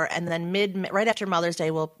 4, and then right after Mother's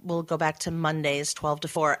Day we'll go back to Mondays 12 to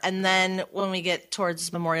 4, and then when we get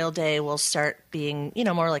towards Memorial Day we'll start being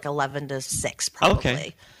more like 11 to 6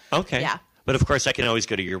 probably. Okay. Yeah. But of course, I can always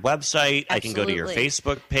go to your website. Absolutely. I can go to your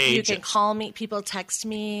Facebook page. You can call me. People text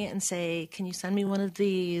me and say, "Can you send me one of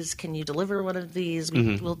these? Can you deliver one of these?"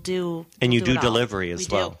 We'll do. And you do it all. delivery as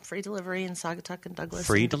well. Free delivery in Saugatuck and Douglas.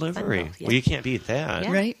 Free and delivery. Bentonville. Yeah. Well, you can't beat that.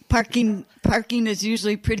 Yeah. Right. Parking is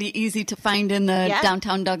usually pretty easy to find in the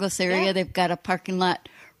downtown Douglas area. Yeah. They've got a parking lot,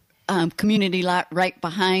 community lot right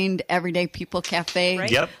behind Everyday People Cafe. Right.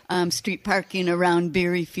 Yep. Street parking around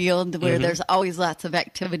Beery Field where there's always lots of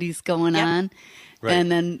activities going on. Right. And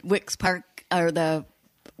then Wicks Park or the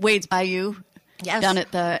Wade's Bayou Yes. down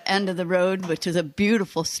at the end of the road, which is a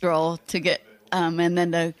beautiful stroll to get, and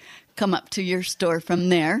then to come up to your store from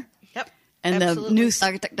there. Yep. And absolutely. the new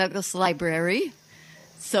Saugatuck Douglas Library.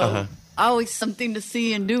 So always something to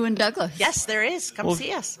see and do in Douglas. Yes, there is. Come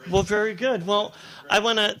see us. Well, very good. Well, I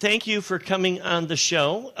want to thank you for coming on the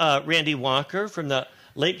show, Randy Walker from the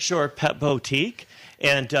Lakeshore Pet Boutique,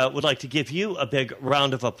 and would like to give you a big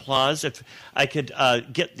round of applause if I could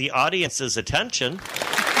get the audience's attention.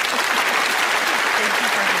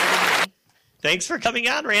 Thanks for coming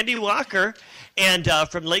on, Randy Walker. And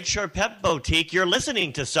from Lakeshore Pet Boutique, you're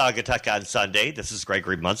listening to Saugatuck on Sunday. This is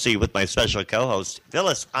Gregory Muncie with my special co-host,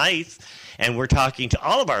 Phyllis Eith. And we're talking to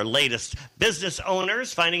all of our latest business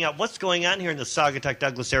owners, finding out what's going on here in the Saugatuck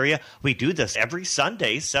Douglas area. We do this every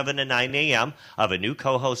Sunday, 7 to 9 a.m. I have a new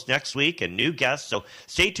co-host next week and new guests. So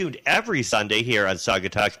stay tuned every Sunday here on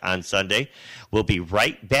Saugatuck on Sunday. We'll be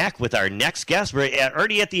right back with our next guest. We're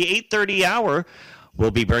already at the 8:30 hour. We'll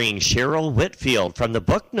be bringing Cheryl Whitfield from the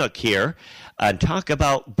Book Nook here and talk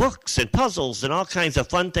about books and puzzles and all kinds of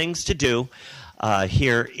fun things to do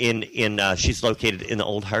here she's located in the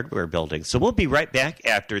old hardware building. So we'll be right back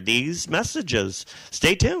after these messages.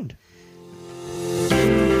 Stay tuned.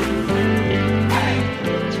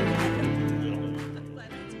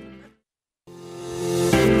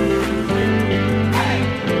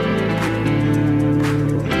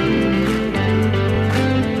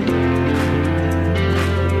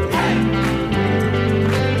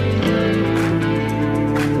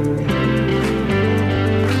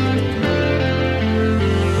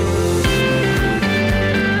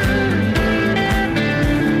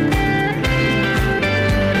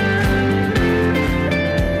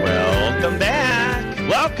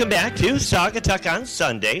 Welcome back to Saugatuck on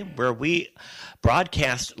Sunday, where we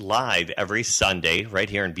broadcast live every Sunday right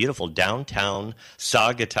here in beautiful downtown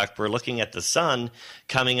Saugatuck. We're looking at the sun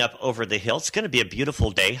coming up over the hill. It's going to be a beautiful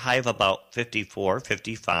day, high of about 54,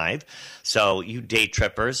 55. So you day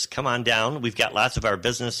trippers, come on down. We've got lots of our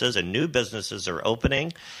businesses and new businesses are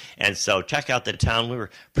opening. And so check out the town. We were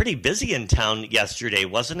pretty busy in town yesterday,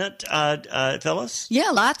 wasn't it, Phyllis? Yeah,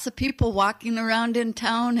 lots of people walking around in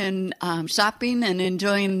town and shopping and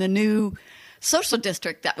enjoying the new social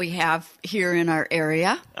district that we have here in our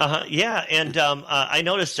area. Yeah, and I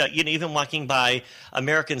noticed, even walking by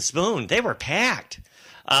American Spoon, they were packed.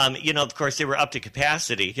 Of course, they were up to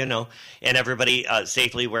capacity, and everybody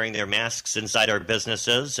safely wearing their masks inside our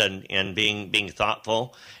businesses and being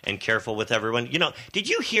thoughtful and careful with everyone. Did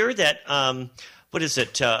you hear that,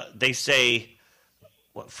 they say,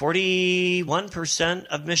 41%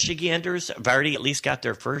 of Michiganders have already at least got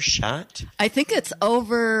their first shot? I think it's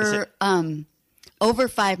over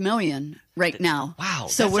 5 million right now. Wow,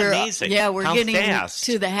 so that's amazing. Yeah, we're How getting fast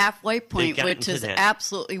to the halfway point, they've which gotten is to that.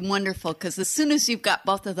 absolutely wonderful, because as soon as you've got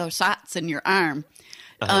both of those shots in your arm,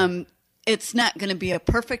 it's not going to be a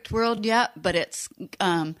perfect world yet, but it's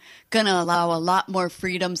going to allow a lot more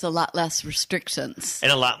freedoms, a lot less restrictions.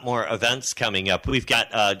 And a lot more events coming up. We've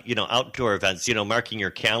got, outdoor events, marking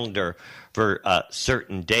your calendar for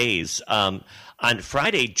certain days. On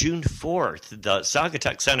Friday, June 4th, the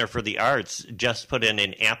Saugatuck Center for the Arts just put in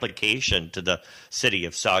an application to the city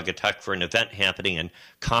of Saugatuck for an event happening in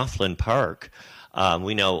Coughlin Park.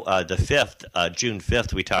 We know the 5th, June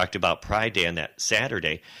 5th, we talked about Pride Day on that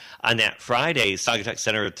Saturday. On that Friday, Saugatuck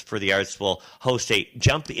Center for the Arts will host a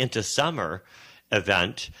Jump into Summer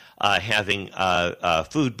event, having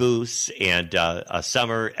food booths and a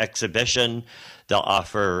summer exhibition. They'll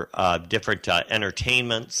offer different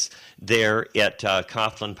entertainments there at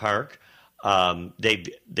Coughlin Park.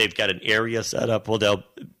 They've got an area set up. Well,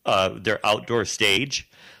 their outdoor stage.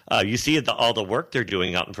 You see all the work they're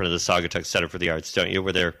doing out in front of the Saugatuck Center for the Arts, don't you?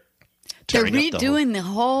 Where they're redoing the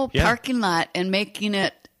whole parking lot and making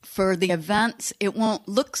it for the events. It won't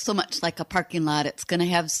look so much like a parking lot. It's going to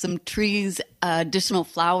have some trees, additional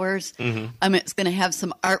flowers. Mm-hmm. It's going to have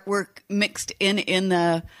some artwork mixed in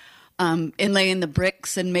the inlaying the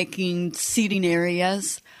bricks and making seating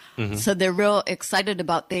areas. Mm-hmm. So they're real excited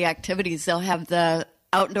about the activities. They'll have the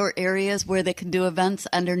outdoor areas where they can do events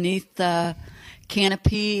underneath the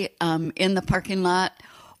canopy in the parking lot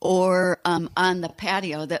or on the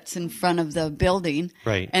patio that's in front of the building.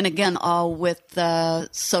 Right. And again, all with the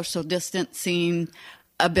social distancing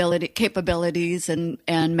capabilities and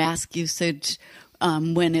mask usage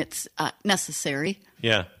when it's necessary.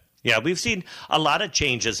 Yeah. Yeah, we've seen a lot of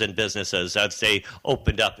changes in businesses as they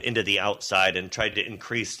opened up into the outside and tried to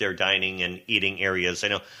increase their dining and eating areas. I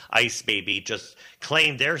know Ice Baby just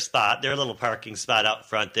claimed their spot, their little parking spot out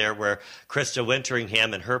front there, where Krista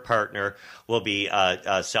Winteringham and her partner will be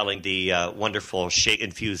selling the wonderful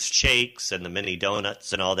infused shakes and the mini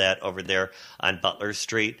donuts and all that over there on Butler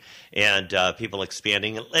Street, and people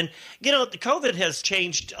expanding. And, the COVID has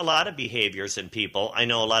changed a lot of behaviors in people. I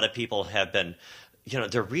know a lot of people have been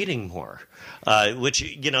they're reading more,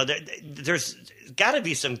 which, there's got to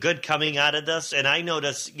be some good coming out of this. And I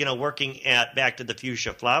notice, working at Back to the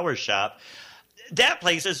Fuchsia Flower Shop, that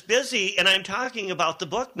place is busy. And I'm talking about the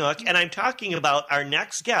Book Nook, and I'm talking about our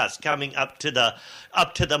next guest coming up to the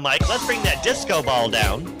mic. Let's bring that disco ball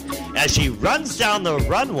down as she runs down the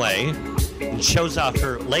runway and shows off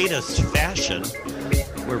her latest fashion.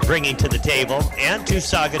 We're bringing to the table and to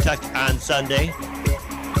Saugatuck on Sunday.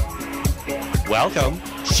 Welcome,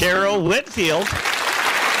 Cheryl Whitfield.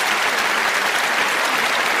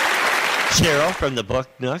 Cheryl from the Book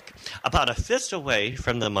Nook, about a fist away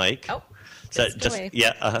from the mic. Oh, fist away.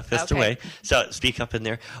 Yeah, fist okay. away. So speak up in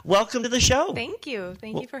there. Welcome to the show. Thank you.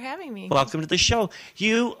 Thank you for having me. Welcome to the show.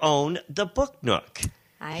 You own the Book Nook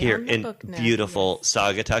here own the in Book Nook, beautiful yes.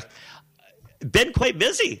 Saugatuck. Been quite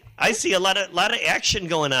busy. I see a lot of action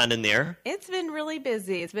going on in there. It's been really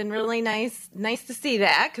busy. It's been really nice to see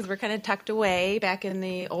that because we're kind of tucked away back in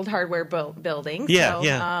the old hardware building. Yeah, so,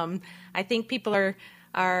 yeah. I think people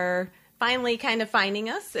are finally kind of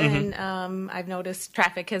finding us, and I've noticed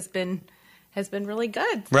traffic has been really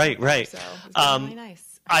good. Right. So it's been really nice.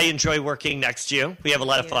 I enjoy working next to you. We have a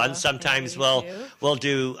lot of fun. Sometimes we'll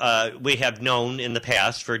do. We have known in the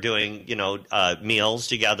past for doing meals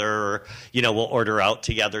together, or we'll order out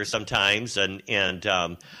together sometimes, and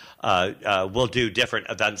we'll do different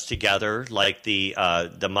events together, like the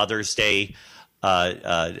Mother's Day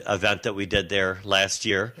event that we did there last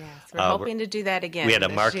year. Yes, we're hoping to do that again. We had a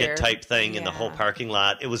this market year. type thing in the whole parking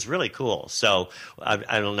lot. It was really cool. So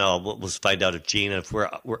I don't know. We'll find out if Gina, if we're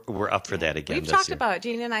up for that again. We've talked about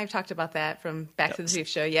Gina and I have talked about that from Back to the Fuchsia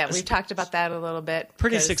Show. Yeah, we've talked about that a little bit.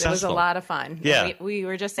 Pretty It was successful. a lot of fun. Yeah, we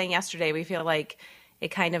were just saying yesterday. We feel like it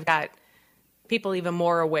kind of got people even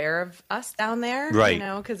more aware of us down there, right?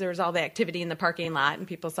 Because there was all the activity in the parking lot, and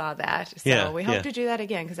people saw that. So we hope to do that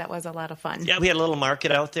again because that was a lot of fun. Yeah, we had a little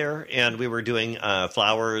market out there, and we were doing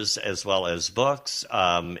flowers as well as books,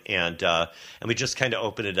 and we just kind of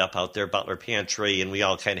opened it up out there, Butler Pantry, and we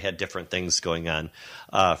all kind of had different things going on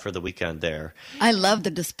for the weekend there. I love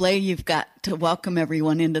the display you've got to welcome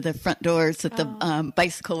everyone into the front doors with the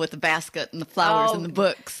bicycle with the basket and the flowers and the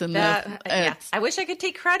books. And I wish I could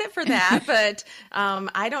take credit for that, but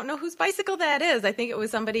I don't know whose bicycle that is. I think it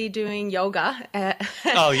was somebody doing yoga.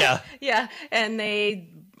 Oh, yeah. Yeah, and they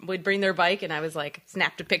would bring their bike, and I was like,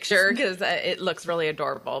 snapped a picture because it looks really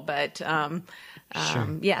adorable. But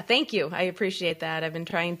Sure. Yeah, thank you. I appreciate that. I've been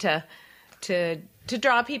trying to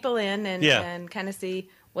draw people in and kind of see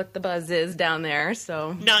what the buzz is down there.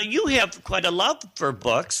 So now you have quite a love for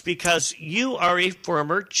books because you are a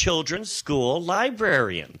former children's school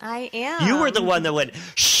librarian. I am. You were the one that went,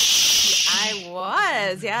 shh. I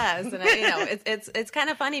was, yes. And it's kind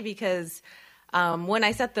of funny because when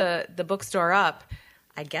I set the bookstore up,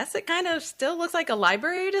 I guess it kind of still looks like a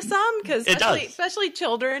library to some, because especially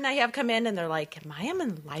children I have come in and they're like, am I in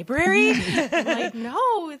a library? I'm like,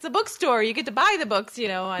 no, it's a bookstore. You get to buy the books,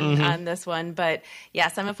 on this one. But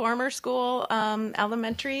yes, I'm a former school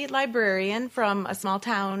elementary librarian from a small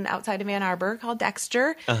town outside of Ann Arbor called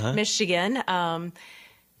Dexter, Michigan.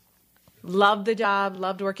 Loved the job,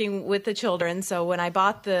 loved working with the children. So when I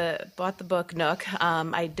bought the Book Nook,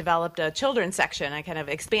 I developed a children's section. I kind of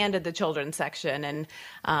expanded the children's section, and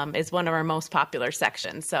it's one of our most popular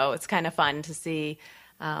sections. So it's kind of fun to see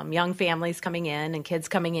young families coming in and kids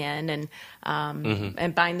coming in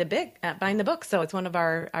and buying the book. So it's one of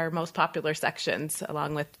our most popular sections,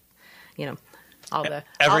 along with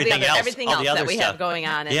everything else that we have going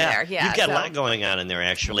on in there. Yeah, you've got a lot going on in there,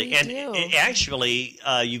 actually.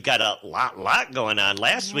 You've got a lot going on.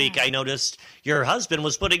 Last week, I noticed your husband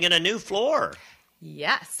was putting in a new floor.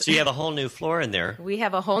 Yes. So you have a whole new floor in there. We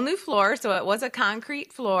have a whole new floor. So it was a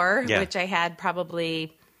concrete floor, which I had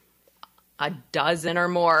probably a dozen or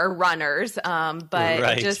more runners,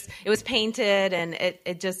 but it was painted, and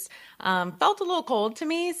it just felt a little cold to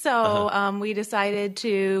me. So we decided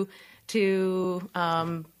to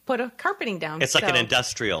put a carpeting down. It's like an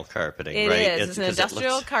industrial carpeting, right? It is. It's an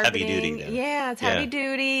industrial carpeting. Heavy duty then. Yeah, it's heavy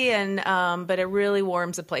duty, and but it really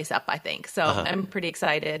warms the place up, I think. So I'm pretty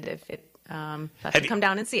excited if it to come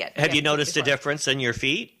down and see it. Have you noticed a difference in your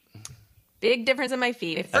feet? big difference in my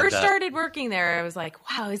feet. I first started working there, I was like,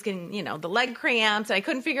 wow, I was getting, the leg cramps. I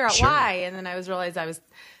couldn't figure out why. And then I realized I was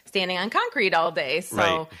standing on concrete all day.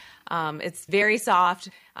 So it's very soft.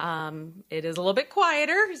 It is a little bit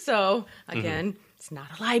quieter. So again, it's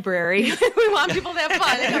not a library. We want people to have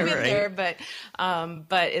fun and come in there, but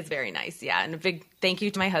it's very nice. Yeah. And a big thank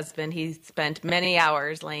you to my husband. He spent many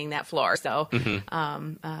hours laying that floor. So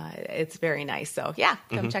it's very nice. So yeah,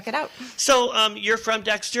 come check it out. So you're from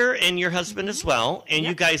Dexter and your husband as well, and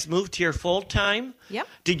you guys moved here full time? Yep.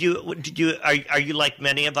 Are you like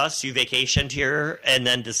many of us? You vacationed here and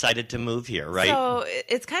then decided to move here, right? So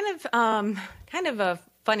it's kind of a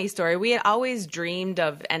funny story. We had always dreamed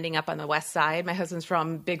of ending up on the west side. My husband's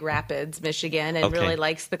from Big Rapids, Michigan, and really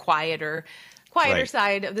likes the quieter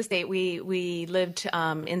side of the state. We lived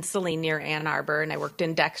in Saline near Ann Arbor, and I worked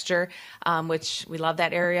in Dexter, which we love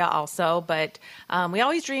that area also. But we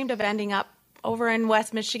always dreamed of ending up over in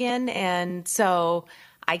West Michigan, and so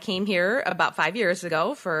I came here about 5 years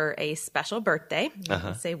ago for a special birthday. I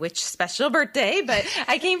won't say which special birthday, but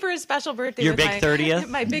I came for a special birthday. Your big 30th?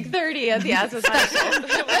 My big 30th, yes. It was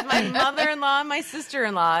my mother-in-law and my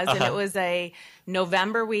sister-in-law's, and it was a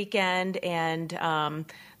November weekend, and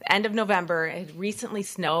end of November. It had recently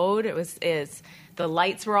snowed. The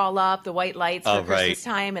lights were all up, the white lights for Christmas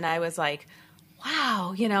time, and I was like,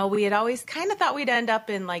 wow, we had always kind of thought we'd end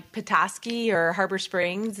up in like Petoskey or Harbor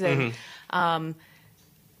Springs, and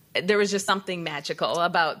there was just something magical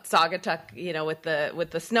about Saugatuck,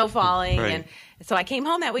 with the snow falling. Right. And so I came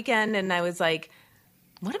home that weekend and I was like,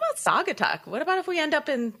 what about Saugatuck? What about if we end up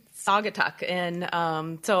in Saugatuck? And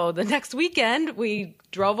so the next weekend we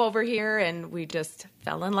drove over here and we just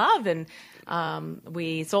fell in love. And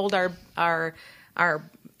we sold our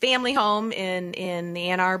family home in the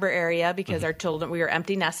Ann Arbor area because our children, we were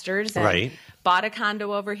empty nesters, and bought a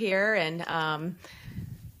condo over here, and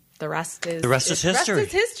the rest is history. The rest is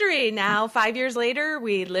history. Now, 5 years later,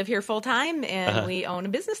 we live here full time, and we own a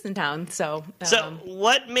business in town. So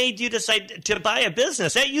what made you decide to buy a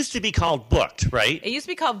business? That used to be called Booked, right? It used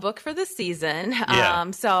to be called Book for the Season.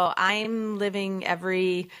 Yeah. So I'm living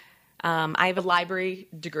I have a library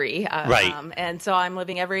degree, and so I'm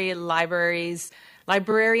living every librarian's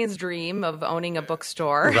dream of owning a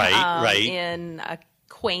bookstore, in a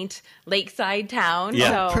quaint lakeside town.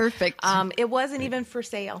 Yeah. So, perfect. It wasn't even for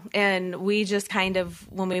sale. And we just kind of,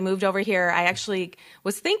 when we moved over here, I actually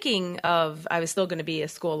was thinking I was still going to be a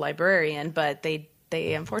school librarian, but they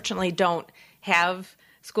unfortunately don't have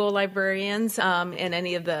school librarians in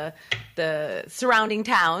any of the surrounding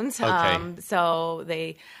towns. Okay. So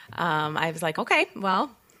I was like, okay,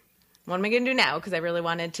 well, what am I going to do now? Because I really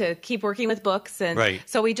wanted to keep working with books. And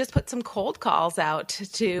so we just put some cold calls out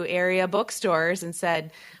to area bookstores and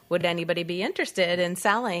said, would anybody be interested in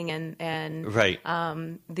selling? And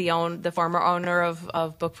the former owner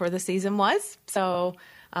of Book for the Season was. So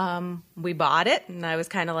we bought it, and I was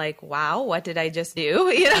kind of like, wow, what did I just do?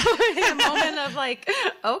 In a moment of like,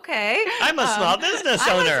 okay. I'm a small business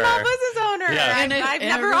owner. I'm a small business owner. Yeah. I've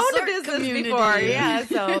never owned a business before. Yeah,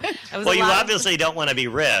 so it was you obviously don't want to be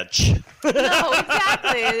rich. No,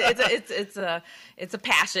 exactly. It's a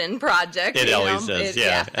passion project. It always is,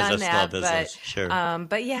 as a small business. Sure.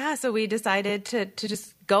 But yeah, so we decided to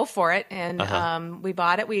just go for it, and we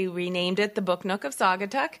bought it. We renamed it the Book Nook of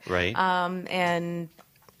Saugatuck. Right. And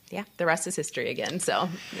yeah, the rest is history again. So,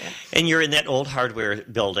 yeah. And you're in that old hardware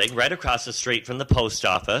building right across the street from the post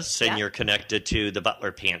office, and you're connected to the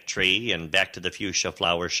Butler Pantry and back to the Fuchsia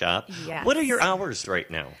Flower Shop. Yes. What are your hours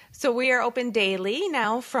right now? So we are open daily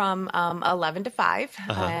now from 11 to 5,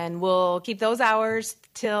 and we'll keep those hours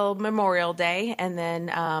till Memorial Day, and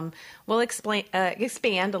then we'll expand a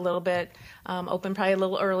little bit, open probably a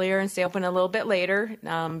little earlier and stay open a little bit later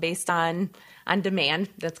based on demand.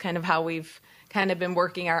 That's kind of how we've kind of been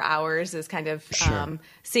working our hours, is kind of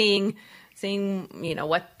seeing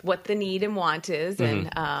what the need and want is, and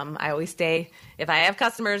I always stay, if I have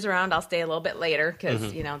customers around, I'll stay a little bit later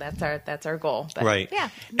because that's our goal. But, yeah.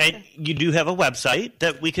 And you do have a website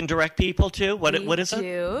that we can direct people to. What is it? We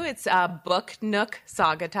do. It's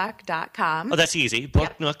booknooksaugatuck.com. Oh, that's easy.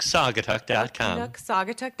 Booknooksaugatuck.com.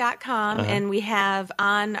 Booknooksaugatuck.com, and we have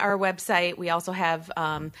on our website. We also have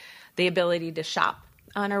the ability to shop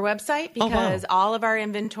on our website because all of our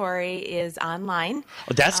inventory is online.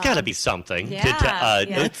 Oh, that's got to be something.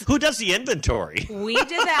 Who does the inventory? We did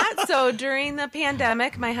that. So during the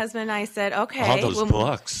pandemic, my husband and I said, okay. All those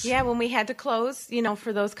books. Yeah, when we had to close,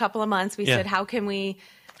 for those couple of months, we said, how can we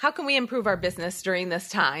how can we improve our business during this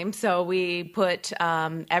time? So we put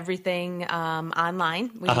everything online.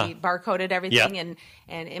 We barcoded everything and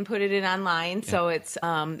inputted it online. So it's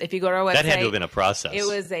if you go to our website, that had to have been a process. It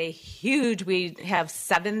was a huge. We have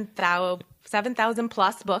 7,000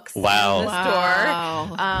 plus books in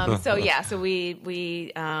the store. So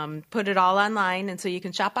we put it all online, and so you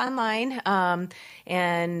can shop online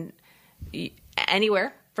and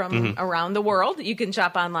anywhere from around the world you can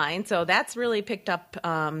shop online. So that's really picked up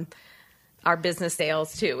our business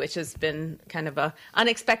sales too, which has been kind of a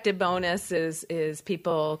unexpected bonus. Is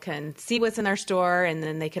people can see what's in our store, and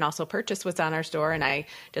then they can also purchase what's on our store. And I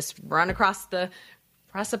just run across the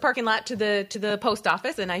parking lot to the post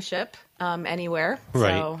office, and I ship anywhere.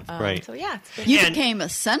 Right. So yeah, you became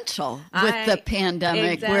essential with the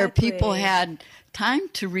pandemic, where people had time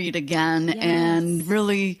to read again and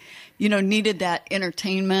really, needed that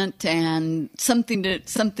entertainment and something to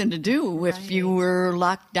do if you were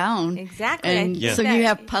locked down. Exactly. And so you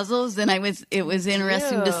have puzzles, and it was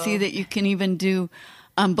interesting to see that you can even do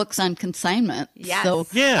books on consignment. Yes. So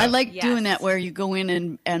I like doing that, where you go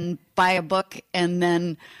in and buy a book and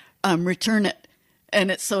then return it. And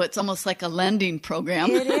it's almost like a lending program.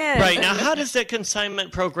 It is. Right. Now, how does that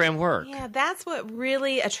consignment program work? Yeah, that's what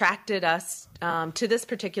really attracted us to this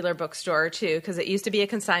particular bookstore, too, because it used to be a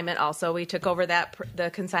consignment also. We took over the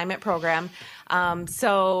consignment program.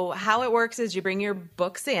 So how it works is you bring your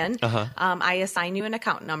books in. I assign you an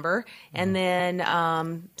account number. And then,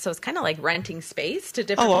 so it's kind of like renting space to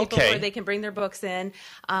different people where they can bring their books in.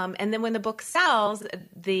 And then when the book sells,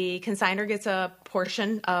 the consignor gets a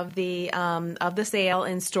portion of the sale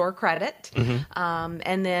in store credit.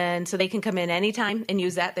 And then so they can come in anytime and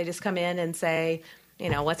use that. They just come in and say,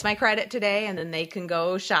 what's my credit today? And then they can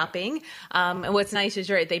go shopping. And what's nice is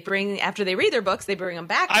after they read their books, they bring them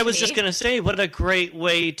back to me. I was just going to say, what a great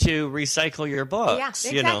way to recycle your books. Yeah,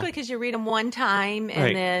 exactly, because you read them one time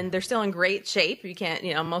and then they're still in great shape. You can't,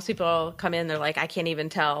 most people come in, they're like, I can't even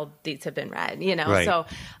tell these have been read, Right.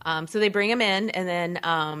 So they bring them in, and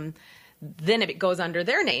then it goes under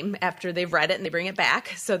their name after they've read it, and they bring it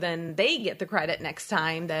back. So then they get the credit next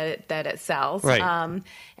time that it sells. Right.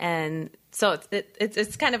 And so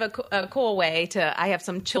it's kind of a cool way to. I have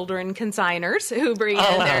some children consigners who bring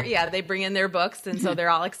they bring in their books, and so they're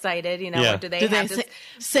all excited. Do they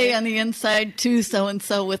say on the inside to so and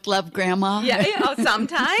so with love, Grandma? Yeah.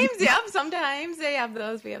 Sometimes they have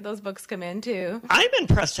those. We have those books come in too. I'm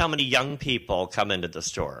impressed how many young people come into the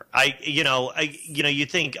store. You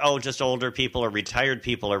think, just older people or retired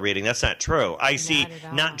people are reading. That's not true. I see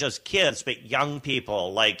not just kids, but young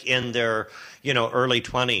people like in their early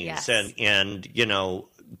 20s and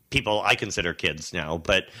people I consider kids now,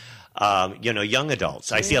 but young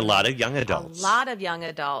adults. I see a lot of young adults. A lot of young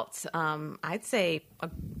adults. I'd say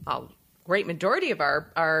a great majority of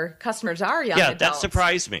our customers are young adults. Yeah, that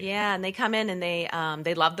surprised me. Yeah, and they come in and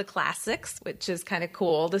they love the classics, which is kind of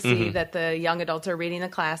cool to see that the young adults are reading the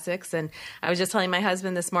classics. And I was just telling my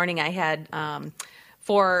husband this morning, I had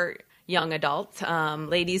 4 young adults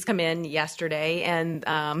ladies come in yesterday, and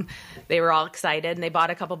they were all excited, and they bought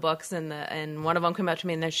a couple books, and one of them came up to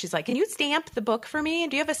me and she's like, can you stamp the book for me?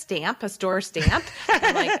 Do you have a store stamp?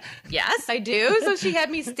 I'm like, yes, I do. So she had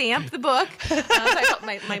me stamp the book. So I felt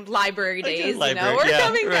my library days, we're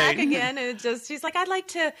coming back again. And she's like, I'd like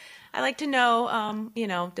to know,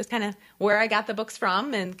 just kind of where I got the books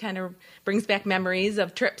from, and kind of brings back memories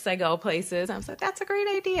of trips I go places. I was like, that's a great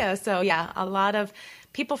idea. So yeah, a lot of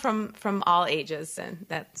people from all ages, and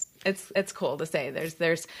it's cool to say.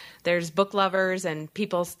 There's book lovers, and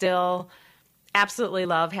people still absolutely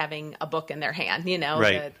love having a book in their hand.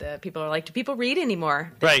 Right. The people are like, do people read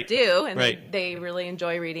anymore? They do, and they really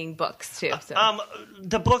enjoy reading books too. So.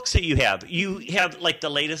 The books that you have like the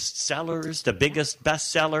latest sellers, the biggest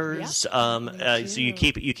bestsellers. So you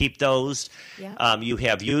keep those. Yeah. You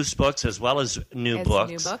have used books as well as new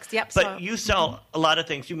books. Yep. But you sell a lot of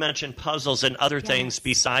things. You mentioned puzzles and other things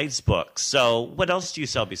besides books. So what else do you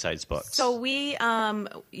sell besides books? So we,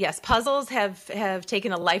 puzzles have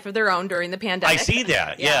taken a life of their own during the pandemic. I see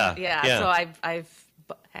that. Yeah. So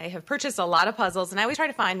I have purchased a lot of puzzles, and I always try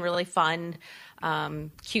to find really fun,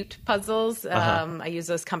 cute puzzles. I use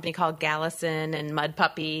this company called Gallison and Mud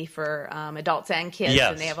Puppy for adults and kids,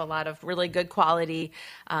 and they have a lot of really good quality,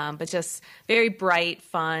 but just very bright,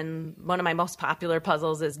 fun. One of my most popular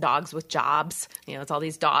puzzles is Dogs with Jobs. It's all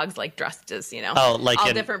these dogs like dressed as all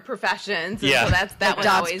different professions. And so that one dogs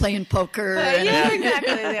always playing poker.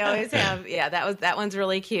 Exactly. They always have. Yeah, that one's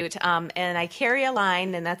really cute. And I carry a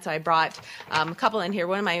line, and I brought a couple in here.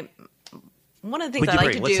 One of one of the things I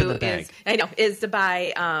like to do is to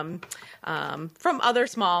buy from other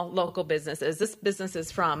small local businesses. This business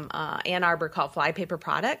is from Ann Arbor called Flypaper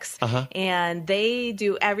Products, and they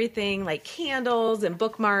do everything like candles and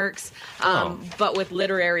bookmarks, but with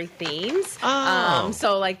literary themes.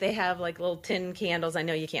 So like they have like little tin candles. I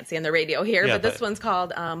know you can't see on the radio here, but this one's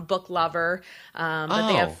called Book Lover. But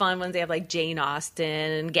they have fun ones. They have like Jane Austen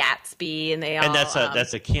and Gatsby, and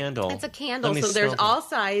that's a candle. It's a candle. So there's all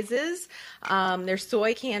sizes. There's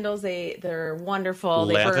soy candles. They're wonderful.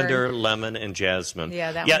 Lavender, lemon, and jasmine.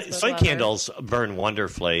 Soy candles burn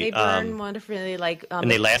wonderfully. They burn wonderfully,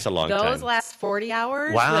 and they last a long time. Those last 40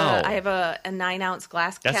 hours. Wow! I have a 9-ounce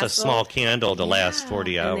glass. That's castle. a small candle to last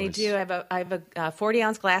 40 hours. And they do. I have a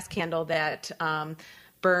 40-ounce glass candle that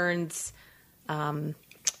burns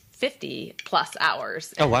 50 plus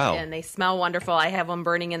hours. Oh, wow. And they smell wonderful. I have one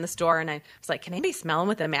burning in the store, and I was like, can anybody smell them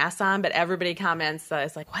with a mask on? But everybody comments,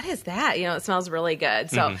 it's like, what is that? It smells really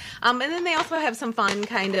good. So, and then they also have some fun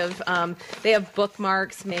kind of, they have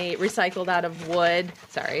bookmarks made, recycled out of wood.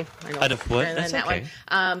 Sorry. Out of wood? That's okay.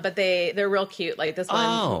 But they're real cute. Like this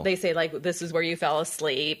one, they say, like, this is where you fell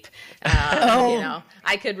asleep.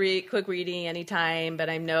 I could read quick reading anytime, but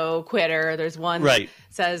I'm no quitter. There's one that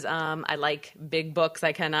says, I like big books.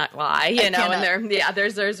 I cannot lie, and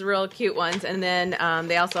there's real cute ones. And then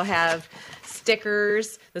they also have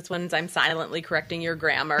stickers. This one's I'm silently correcting your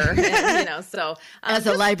grammar. And, so as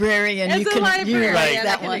a librarian, you can write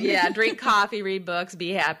that one. Drink coffee, read books, be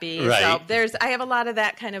happy. Right. So I have a lot of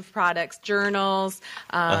that kind of products, journals.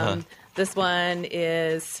 This one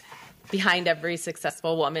is behind every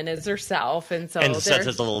successful woman is herself, and such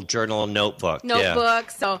as a little journal and notebook. Yeah.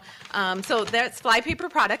 So that's Flypaper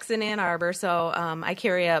Products in Ann Arbor. So I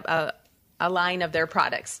carry a line of their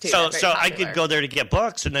products too. So I could go there to get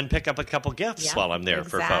books and then pick up a couple gifts while I'm there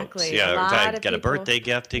for folks. Yeah, get a birthday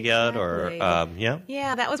gift to get, or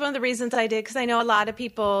Yeah, that was one of the reasons I did, because I know a lot of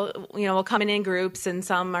people, will come in groups, and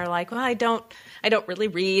some are like, well, I don't really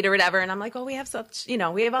read or whatever, and I'm like, well, we have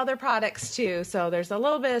we have other products too, so there's a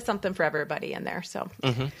little bit of something for everybody in there. So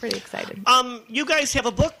pretty excited. You guys have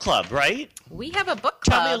a book club, right? We have a book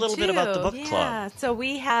club. Tell me a little bit about the book club. Yeah, so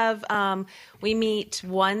we have we meet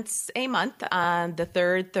once a month on the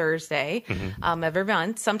third Thursday every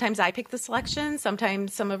month. Sometimes I pick the selection.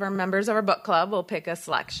 Sometimes some of our members of our book club will pick a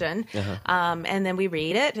selection, and then we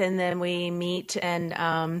read it, and then we meet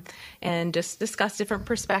and just discuss different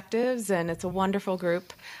perspectives. And it's a wonderful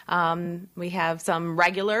group. We have some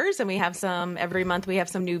regulars, and we have some every month. We have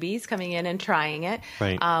some newbies coming in and trying it.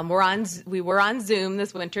 Right. We were on Zoom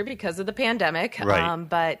this winter because of the pandemic. Right.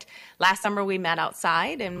 But last summer we met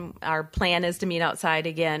outside, and our plan is to meet outside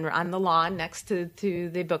again on the lawn next to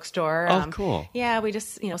the bookstore. Oh, cool. Yeah, we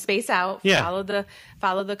just space out, follow the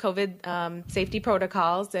COVID safety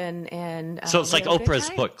protocols, and so it's like Oprah's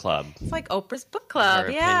book club. It's like Oprah's book club.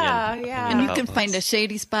 Yeah. And you can find a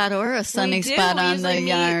shady spot or a sunny spot on the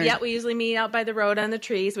yard. Yeah, we usually meet out by the road on the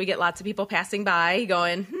trees. We get lots of people passing by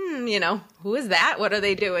going, who is that? What are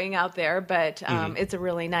they doing out there? But it's a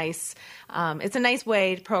really nice, it's a nice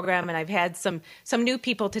way to program. And I've had some new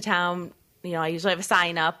people to town. I usually have a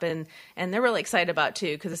sign up, and they're really excited about it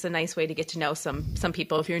too, because it's a nice way to get to know some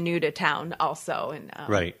people if you're new to town also. And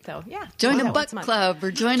right. So yeah, join a book club or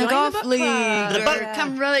join a golf league or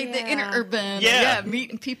come ride the interurban. Yeah,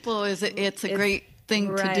 meeting people it's a great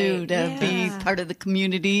thing to do, to be part of the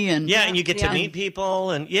community. And and you get to meet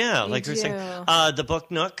people, and like you're saying, the Book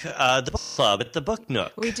Nook, the book club at the Book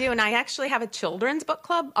Nook. We do, and I actually have a children's book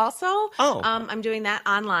club also. I'm doing that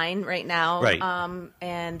online right now. Right.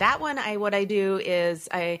 And that one, what I do is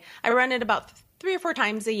I run it about 3 or 4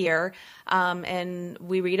 times a year, and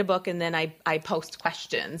we read a book, and then I post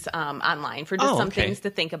questions online for just some things to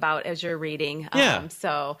think about as you're reading.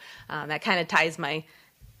 So that kind of ties my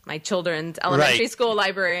children's elementary school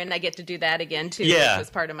library, and I get to do that again too, which was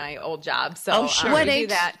part of my old job. So what age,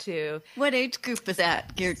 do that too. What age group is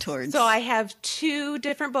that geared towards? So I have 2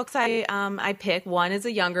 different books I pick. One is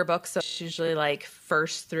a younger book, so it's usually like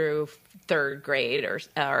 1st through 3rd grade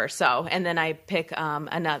or so, and then I pick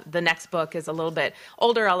the next book is a little bit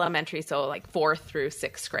older elementary, so like 4th through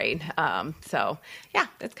 6th grade. So yeah,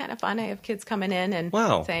 it's kind of fun. I have kids coming in and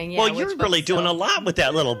saying, well, you're really doing a lot with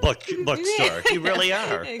that little bookstore. You really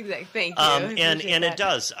are. Exactly. Thank you. And it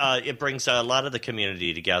does. It brings a lot of the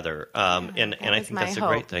community together, and I think that's a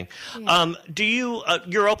great thing. Yeah. Do you?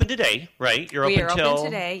 You're open today, right? We are open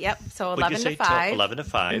today. Yep. So 11 to 5. 11 to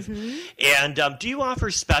 5. And do you you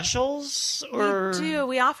offer specials? Or? We do.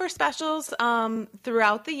 We offer specials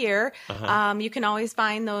throughout the year. You can always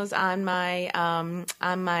find those on my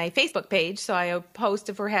Facebook page. So I post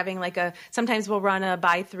if we're having sometimes we'll run a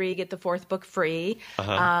buy 3, get the 4th book free.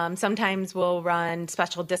 Sometimes we'll run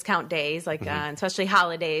special discount days, especially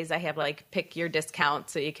holidays. I have pick your discount,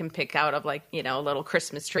 so you can pick out of a little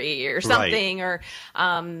Christmas tree or something, or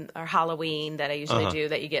Halloween that I usually do,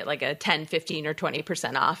 that you get a 10, 15, or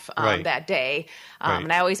 20% off that day.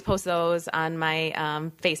 And I always post those on my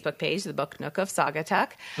Facebook page, the Book Nook of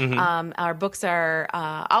Saugatuck. Our books are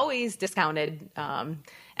always discounted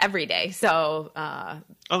every day, so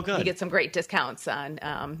good. You get some great discounts on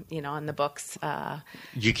on the books.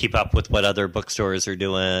 You keep up with what other bookstores are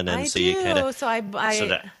doing, and you kind of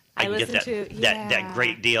I listen to that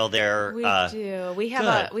great deal there. We do. We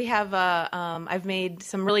have I've made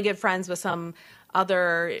some really good friends with some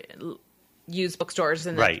other used bookstores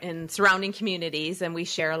in surrounding communities, and we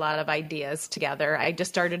share a lot of ideas together. I just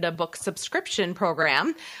started a book subscription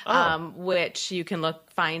program, which you can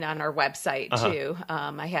find on our website too.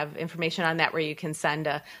 I have information on that where you can send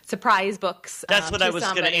surprise books. That's what I was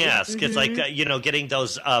going to ask. It's getting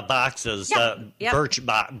those boxes,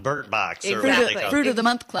 Burt box, exactly. or Fruit of the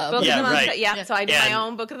Month Club. Book of the Month, so I do my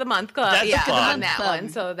own Book of the Month Club. That's fun. On that one.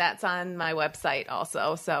 So that's on my website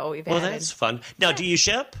also. So that's fun. Now, do you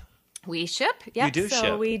ship? We ship, yep. You do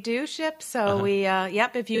ship. We do ship. So we,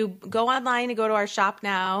 if you go online and go to our shop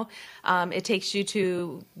now, it takes you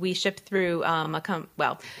to, we ship through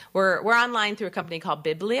we're online through a company called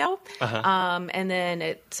Biblio. And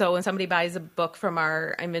then so when somebody buys a book from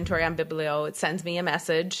our inventory on Biblio, it sends me a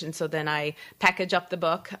message. And so then I package up the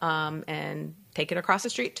book and take it across the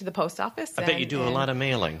street to the post office. I bet you do a lot of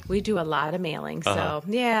mailing. We do a lot of mailing. So,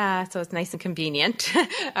 so it's nice and convenient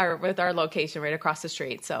with our location right across the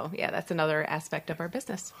street. So, that's another aspect of our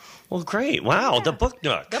business. Well, great. Wow, the Book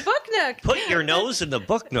Nook. The Book Nook. Put your nose in the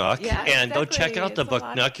Book Nook and go check out the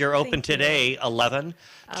Book Nook. You're open today, 11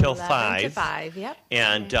 till 5. 11 to 5, yep.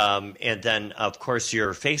 And then, of course,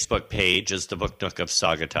 your Facebook page is the Book Nook of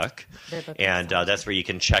Saugatuck. And that's where you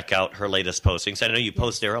can check out her latest postings. I know you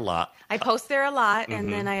post there a lot. I post there a lot,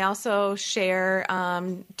 and then I also share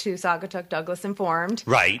to Saugatuck Douglas Informed.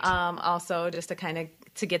 Right. Also, just to kind of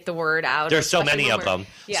to get the word out. There's so many of them.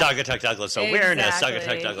 Yes. Saugatuck Douglas Awareness,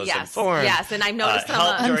 Saugatuck Douglas Informed. Yes, and I've noticed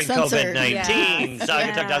help during COVID-19.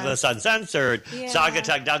 Saugatuck Douglas Uncensored.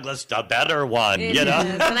 Saugatuck Douglas, the better one. And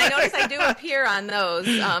I notice I do appear on those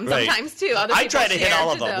sometimes too. I try to hit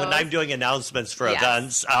all of them. When I'm doing announcements for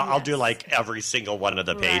events, I'll do every single one of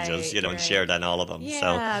the pages, and share it on all of them. Yeah,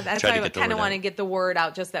 so that's why I kind of want to get the word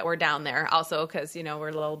out, just that we're down there also, because we're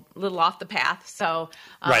a little off the path. So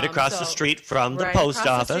right across the street from the post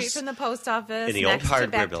office. The street from the post office, in the old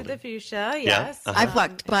hardware building. To the Fuchsia, yes. I've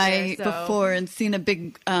walked by before and seen a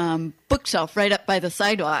big bookshelf right up by the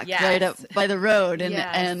sidewalk, right up by the road,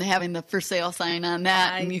 and having the for sale sign on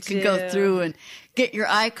that, and you can go through and get your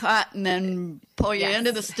eye caught and then pull you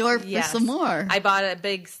into the store for some more. I bought a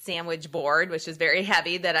big sandwich board, which is very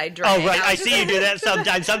heavy, that I drag. Oh, right. I see you do that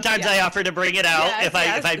sometimes. Sometimes I offer to bring it out.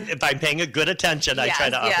 If I'm paying a good attention, I try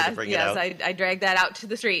to offer to bring it out. I drag that out to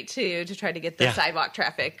the street, too, to try to get the sidewalk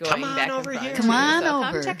traffic going back and forth. Come on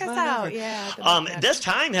over. Come check us out. Yeah. This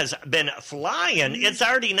time has been flying. It's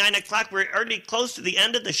already 9 o'clock. We're already close to the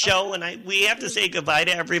end of the show, and we have to say goodbye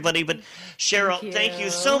to everybody. But Cheryl, thank you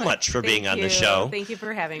so much for being on the show. Thank you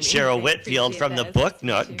for having me. Cheryl Whitfield from the Book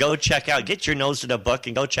Nook. Go check out, get your nose to the book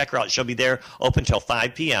and go check her out. She'll be there open till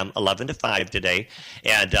 5 p.m., 11 to 5 today.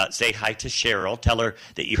 And say hi to Cheryl. Tell her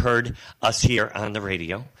that you heard us here on the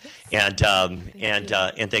radio. And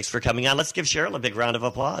thanks for coming on. Let's give Cheryl a big round of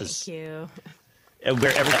applause. Thank you. And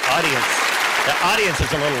wherever the audience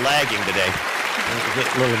is a little lagging today.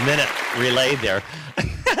 A little minute relay there.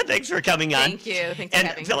 Thanks for coming on. Thank you. Thanks for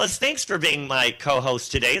having me. Phyllis, thanks for being my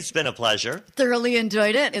co-host today. It's been a pleasure. Thoroughly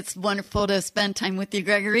enjoyed it. It's wonderful to spend time with you,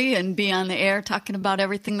 Gregory, and be on the air talking about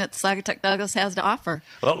everything that Saugatuck Douglas has to offer.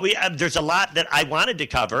 Well, there's a lot that I wanted to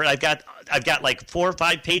cover. I've got 4 or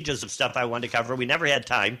 5 pages of stuff I wanted to cover. We never had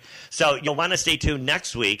time. So you'll want to stay tuned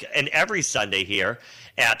next week and every Sunday here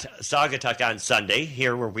at Saugatuck on Sunday,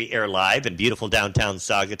 here where we air live in beautiful downtown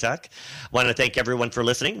Saugatuck. Want to thank everyone for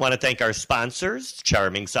listening. Want to thank our sponsors,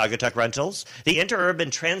 Charming Saugatuck Rentals, the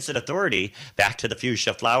Interurban Transit Authority, Back to the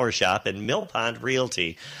Fuchsia Flower Shop, and Mill Pond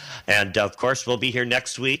Realty. And, of course, we'll be here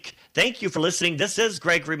next week. Thank you for listening. This is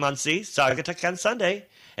Gregory Muncie, Saugatuck on Sunday.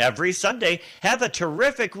 Every Sunday. Have a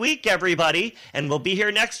terrific week, everybody. And we'll be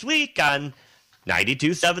here next week on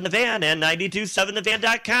 92.7 The Van and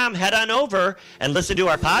 92.7thevan.com. Head on over and listen to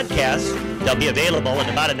our podcast. They'll be available in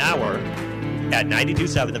about an hour. at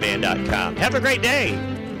 927thevan.com. Have a great day.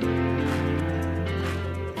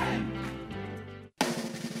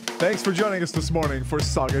 Thanks for joining us this morning for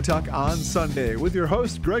Saga Talk on Sunday with your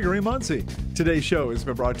host, Gregory Muncie. Today's show has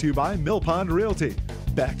been brought to you by Mill Pond Realty,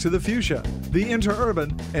 Back to the Fuchsia, The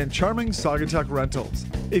Interurban, and Charming Saugatuck Rentals.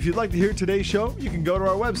 If you'd like to hear today's show, you can go to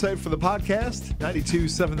our website for the podcast,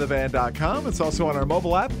 927thevan.com. It's also on our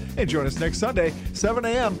mobile app. And join us next Sunday, 7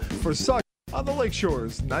 a.m. for Saga on the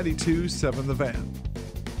Lakeshores, 92.7 The Van.